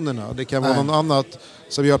positionerna. Det kan vara något annat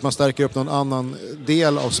som gör att man stärker upp någon annan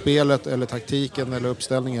del av spelet eller taktiken eller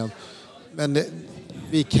uppställningen. Men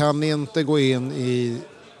vi kan inte gå in i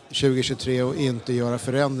 2023 och inte göra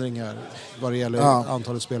förändringar vad det gäller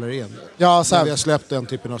antalet spelare in. Ja, så här, vi har släppt den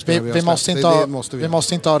typen av spelare. Vi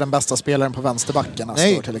måste inte ha den bästa spelaren på vänsterbacken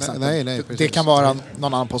nästa år till exempel. Nej, det kan vara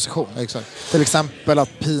någon annan position. Exakt. Till exempel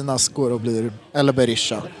att Pinas går och blir, eller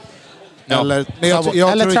Berisha. Ja. Eller jag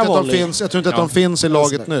tror inte att de finns i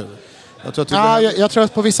laget nu. Jag tror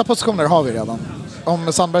att på vissa positioner har vi redan.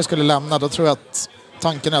 Om Sandberg skulle lämna, då tror jag att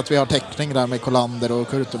tanken är att vi har täckning där med Kolander och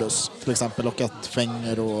Kurtulus till exempel, och att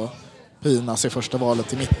Fänger och Pinas är första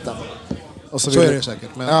valet i mitten. Och så är det säkert.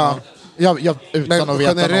 Men, utan att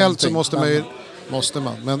veta generellt så måste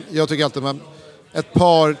man. Men jag tycker alltid att ett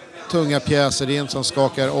par tunga pjäser in som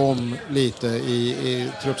skakar om lite i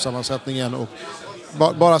truppsammansättningen och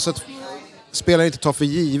bara så att spelare inte tar för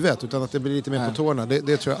givet utan att det blir lite mer på tårna.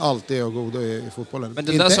 Det tror jag alltid är goda i fotbollen. Men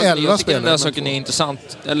jag tycker den där saken är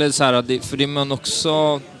intressant. Eller så här, för det är man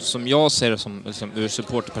också, som jag ser det som liksom, ur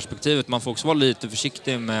supporterperspektivet, man får också vara lite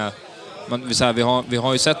försiktig med... Vi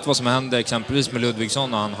har ju sett vad som händer exempelvis med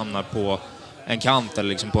Ludvigsson när han hamnar på en kant eller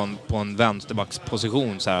liksom på en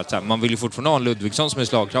vänsterbacksposition. Så här, man vill ju fortfarande ha en Ludvigsson som är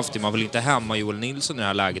slagkraftig. Man vill inte hämma Joel Nilsson i det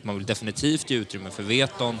här läget. Man vill definitivt ge utrymme för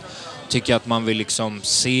Veton. Tycker att man vill liksom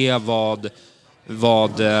se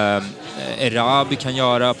vad Erabi kan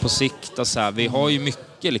göra på sikt. Och så här. Vi har ju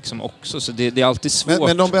mycket liksom också, så det är alltid svårt.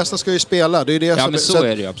 Men de bästa ska ju spela. Det är det ja, som, men så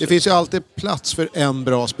är det ju. Det finns ju alltid plats för en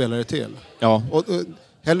bra spelare till. Ja. Och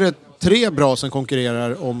hellre 3 bra som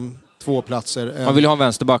konkurrerar om 2 platser. Man vill ha en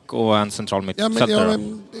vänsterback och en central mittfältare.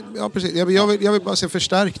 Ja, precis. Jag vill bara se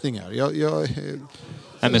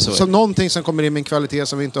förstärkningar. Så någonting som kommer in med en kvalitet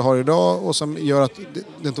som vi inte har idag och som gör att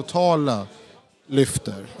den totala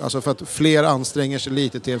lyfter. Alltså för att fler anstränger sig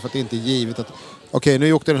lite till, för att det inte är givet att okej,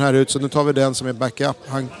 nu åkte den här ut så nu tar vi den som är backup.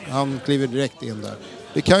 Han kliver direkt in där.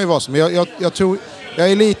 Det kan ju vara så, men jag tror,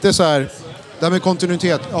 jag är lite så här, det här med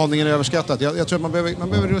kontinuitet, aningen är överskattat. Jag tror att man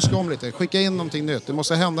behöver ruska om lite, skicka in någonting nytt. Det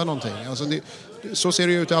måste hända någonting. Alltså så ser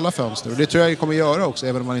det ut i alla fönster och det tror jag kommer göra också,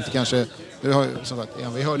 även om man inte kanske,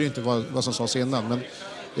 vi hörde ju inte vad som sades innan, men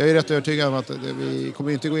jag är rätt övertygad om att vi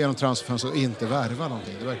kommer inte gå igenom transferfönster och inte värva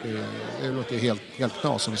någonting. Det låter ju helt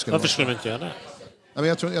knas om vi skulle. Varför skulle vi inte göra det? Nej, men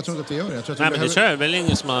jag tror inte att vi gör det. Nej, men det tror jag väl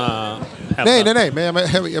ingen som har hävdat. Nej, men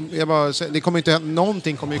jag bara, det kommer inte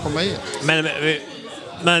någonting kommer ju komma in.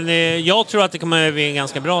 Men jag tror att det kommer bli en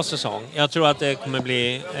ganska bra säsong. Jag tror att det kommer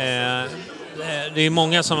bli... det är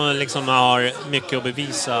många som liksom har mycket att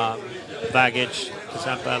bevisa. Baggage, till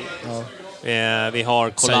exempel. Ja. Vi har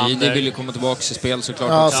Kolander. Saidi vill ju komma tillbaka i spel såklart.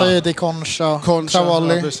 Ja, Saidi, Concha,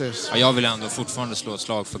 Cavalli. Ja, precis. Ja, jag vill ändå fortfarande slå ett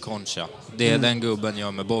slag för Concha. Det är den gubben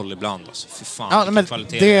gör med boll ibland. Alltså. Fy fan, ja, men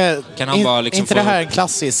kvalitet. Kan han bara liksom inte det här en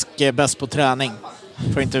klassisk bäst på träning?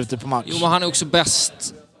 För inte ute på match. Jo, men han är också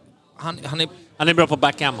bäst. Han är bra på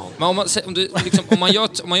backgammon. Men om man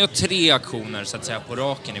gör 3 aktioner så att säga på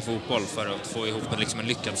raken i fotboll för att få ihop en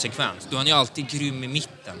lyckad sekvens, då är han ju alltid grym i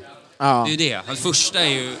mitten. Ja. Det är ju det. Hans första är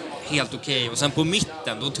ju helt okej. Och sen på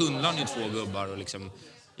mitten, då tunnlar han ju 2 gubbar och liksom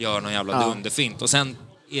gör någon jävla dunderfint. Och sen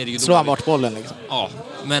är det ju... Slår han bort bollen liksom. Ja,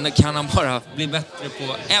 men kan han bara bli bättre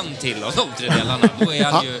på en till av de 3 delarna, då är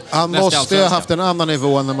han ju... Han måste ju ha haft en annan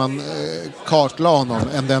nivå när man kartlade honom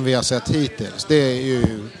än den vi har sett hittills. Det är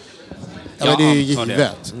ju... Ja, det är ju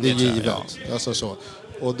givet. Det är givet. Alltså så.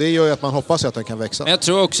 Och det gör ju att man hoppas att den kan växa. Men jag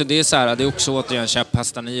tror också det är så här, det är också återigen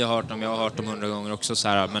käpphästar ni har hört om, jag har hört dem 100 gånger också så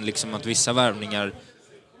här, men liksom att vissa värvningar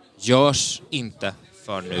görs inte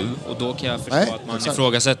för nu, och då kan jag förstå att man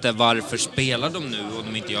ifrågasätter varför spelar de nu och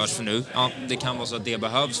de inte görs för nu. Ja, det kan vara så att det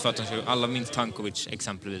behövs för att de ska, alla minns Tankovic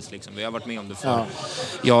exempelvis liksom. Vi har varit med om det förr. Ja.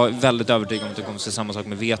 Jag är väldigt övertygad om att det kommer att se samma sak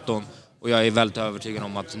med Veton. Och jag är väldigt övertygad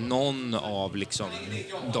om att någon av liksom,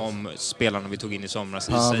 de spelarna vi tog in i somras,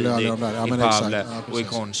 i Saidi, i Pavle och i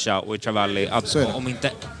Concha och i Travalli, att om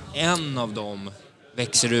inte en av dem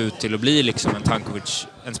växer ut till att bli liksom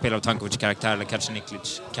en spelare av Tankovic-karaktär eller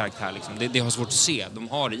Kacaniklic-karaktär. Liksom. Det har svårt att se. De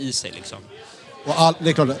har det i sig. Liksom. Och det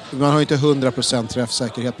är klart, man har ju inte 100%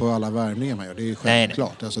 träffsäkerhet på alla värvningar man gör. Det är ju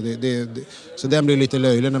självklart. Nej. Alltså så den blir lite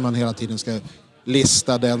löjlig när man hela tiden ska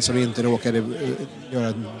lista den som inte råkade göra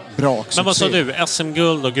en bra succé. Men vad sa du?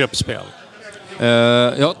 SM-guld och gruppspel?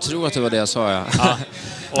 Jag tror att det var det jag sa, ja.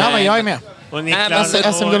 Ja, men jag är med. Och Niklas,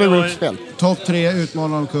 SM-guld och gruppspel. Topp 3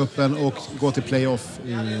 utmanar om kuppen och gå till playoff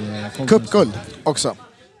i Cupguld också.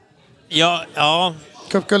 Ja.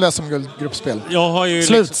 Cupguld, SM-guld, gruppspel. Jag har ju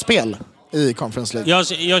slutspel i Conference League.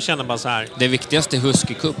 Jag känner bara så här. Det viktigaste är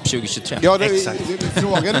Husky Cup 2023. Ja,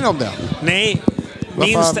 frågade ni om det? Nej.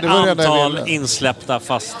 Minst antal insläppta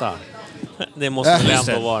fasta. Det måste väl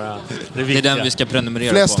ändå vara det viktiga. Det är den vi ska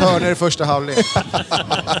prenumerera Flest på. Flest hörner i första halvlek.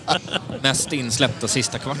 Mest insläppta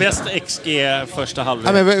sista kvart. Bäst XG första halvlek.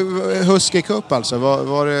 Ja, men Husky Cup alltså,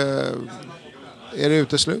 var det... Är det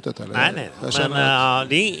uteslutet eller? Nej. Men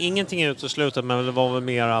det är ingenting uteslutet, men det var väl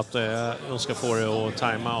mer att de ska få det att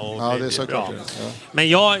tajma och det är så bra. Ja. Men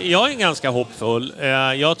jag är ganska hoppfull.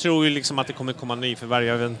 Jag tror ju liksom att det kommer komma nyförvärv.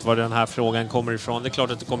 Jag vet inte var den här frågan kommer ifrån. Det är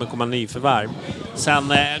klart att det kommer komma nyförvärv.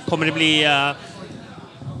 Sen kommer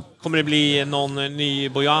det bli någon ny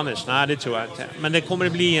Bojanic? Nej, det tror jag inte. Men det kommer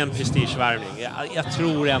det bli en prestigevärvning. Jag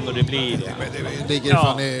tror ändå det blir det. Det ligger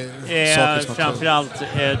fan i framförallt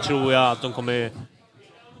tror jag att de kommer...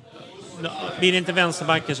 Blir det inte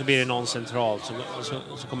vänsterbacken så blir det någon central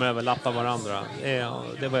som kommer överlappa varandra. Det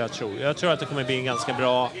är vad jag tror. Jag tror att det kommer bli en ganska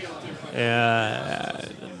bra...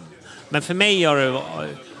 Men för mig är det...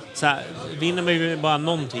 Så här, vinner man ju bara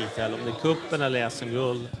någon titel, om det är kuppen eller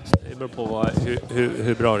SM-guld, det beror på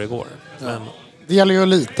hur bra det går. Ja. Men... Det gäller ju att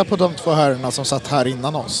lita på de 2 herrarna som satt här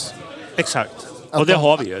innan oss. Exakt. Och det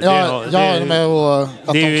har vi ju. Det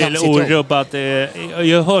är ju orubbat.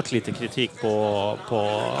 Jag har hört lite kritik på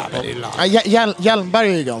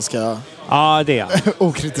Hjelmberg är ju ganska det är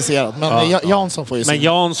okritiserad. Men Jansson får ju Men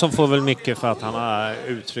Jansson får väl mycket för att han har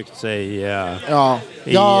uttryckt sig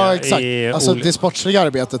exakt. Alltså det sportsliga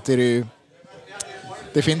arbetet är det ju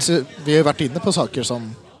det finns ju, vi har varit inne på saker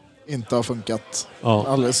som inte har funkat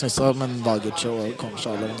alldeles nyss, men Vagic och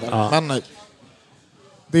Konchal och de där. Men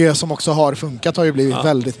det som också har funkat har ju blivit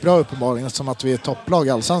väldigt bra uppenbarligen, som att vi är topplag i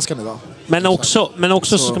Allsvenskan idag. Men också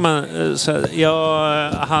så ska man...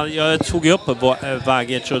 Jag tog ju upp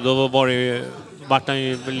Vagic och då vart han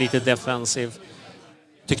ju lite defensiv,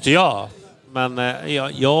 tyckte jag. Men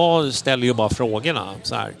jag ställer ju bara frågorna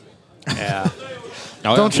så här.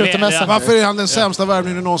 Varför är han den sämsta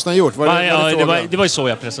värvningen du någonsin har gjort? Det var ju så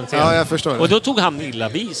jag presenterade. Ja, jag förstår det. Och då tog han illa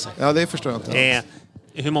vid sig. Ja, det förstår jag inte.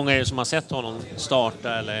 Hur många är det som har sett honom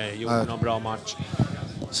starta eller gjort någon bra match?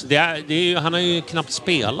 Så han har ju knappt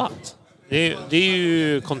spelat. Det är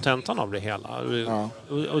ju kontentan av det hela.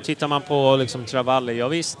 Och tittar man på liksom Travalle, ja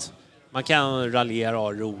visst. Man kan raljera och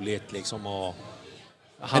ha roligt liksom.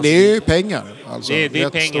 Men det är ju pengar. Alltså, det är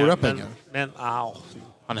pengar, stora pengar. Men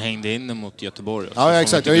han hängde in mot Göteborg. Ja,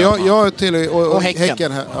 exakt. Jag till och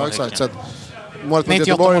Häcken. Ja, exakt. Så att målet mot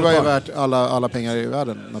Göteborg var ju värt alla pengar i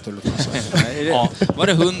världen naturligtvis. Var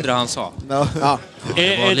det 100 han sa? Ja.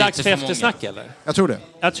 Är det dags för eftersnack eller? Jag tror det.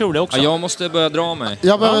 Jag tror det också. Ja, jag måste börja dra mig.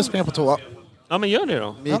 Jag behöver springa på toa. Ja, men gör det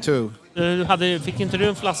då. Me too. Fick inte du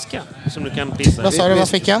en flaska som du kan pissa? Vad sa du, vad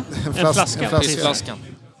fick jag? En flaska. Pissflaskan.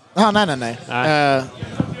 Nej.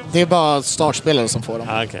 Det är bara startspelare som får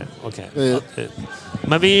dem. Okej.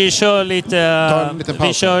 Men vi kör lite...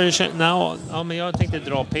 men jag tänkte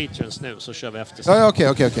dra Patreons nu, så kör vi efter. Ja,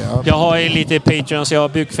 okej. Ja. Jag har lite Patreons. Jag har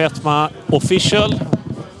Byggfetma Official.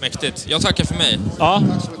 Mäktigt. Jag tackar för mig. Ja,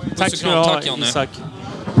 tack ska du ha, Isak.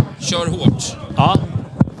 Kör hårt. Ja.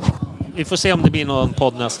 Vi får se om det blir någon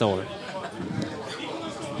podd nästa år.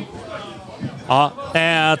 Ja,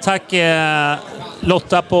 tack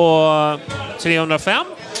Lotta på 305.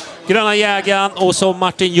 Gröna jägaren och så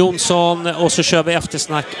Martin Jonsson. Och så kör vi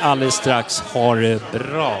eftersnack alldeles strax. Ha det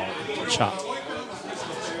bra. Ciao.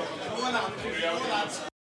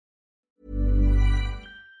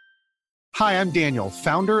 Hi, I'm Daniel,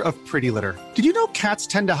 founder of Pretty Litter. Did you know cats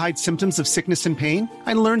tend to hide symptoms of sickness and pain?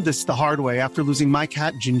 I learned this the hard way after losing my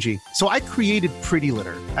cat, Gingy. So I created Pretty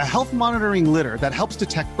Litter, a health monitoring litter that helps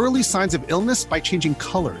detect early signs of illness by changing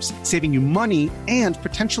colors, saving you money and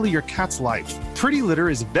potentially your cat's life. Pretty Litter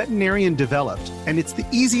is veterinarian developed, and it's the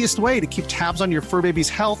easiest way to keep tabs on your fur baby's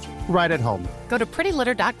health right at home. Go to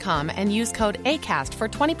prettylitter.com and use code ACAST for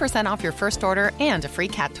 20% off your first order and a free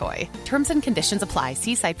cat toy. Terms and conditions apply.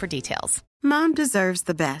 See site for details. Mom deserves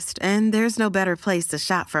the best, and there's no better place to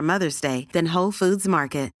shop for Mother's Day than Whole Foods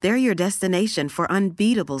Market. They're your destination for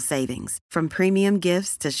unbeatable savings, from premium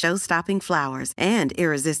gifts to show-stopping flowers and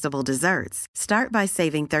irresistible desserts. Start by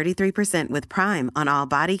saving 33% with Prime on all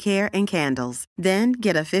body care and candles. Then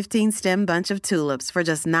get a 15-stem bunch of tulips for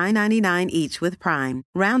just $9.99 each with Prime.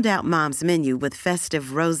 Round out Mom's menu with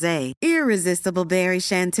festive rosé, irresistible berry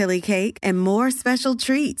chantilly cake, and more special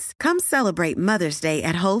treats. Come celebrate Mother's Day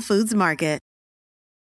at Whole Foods Market.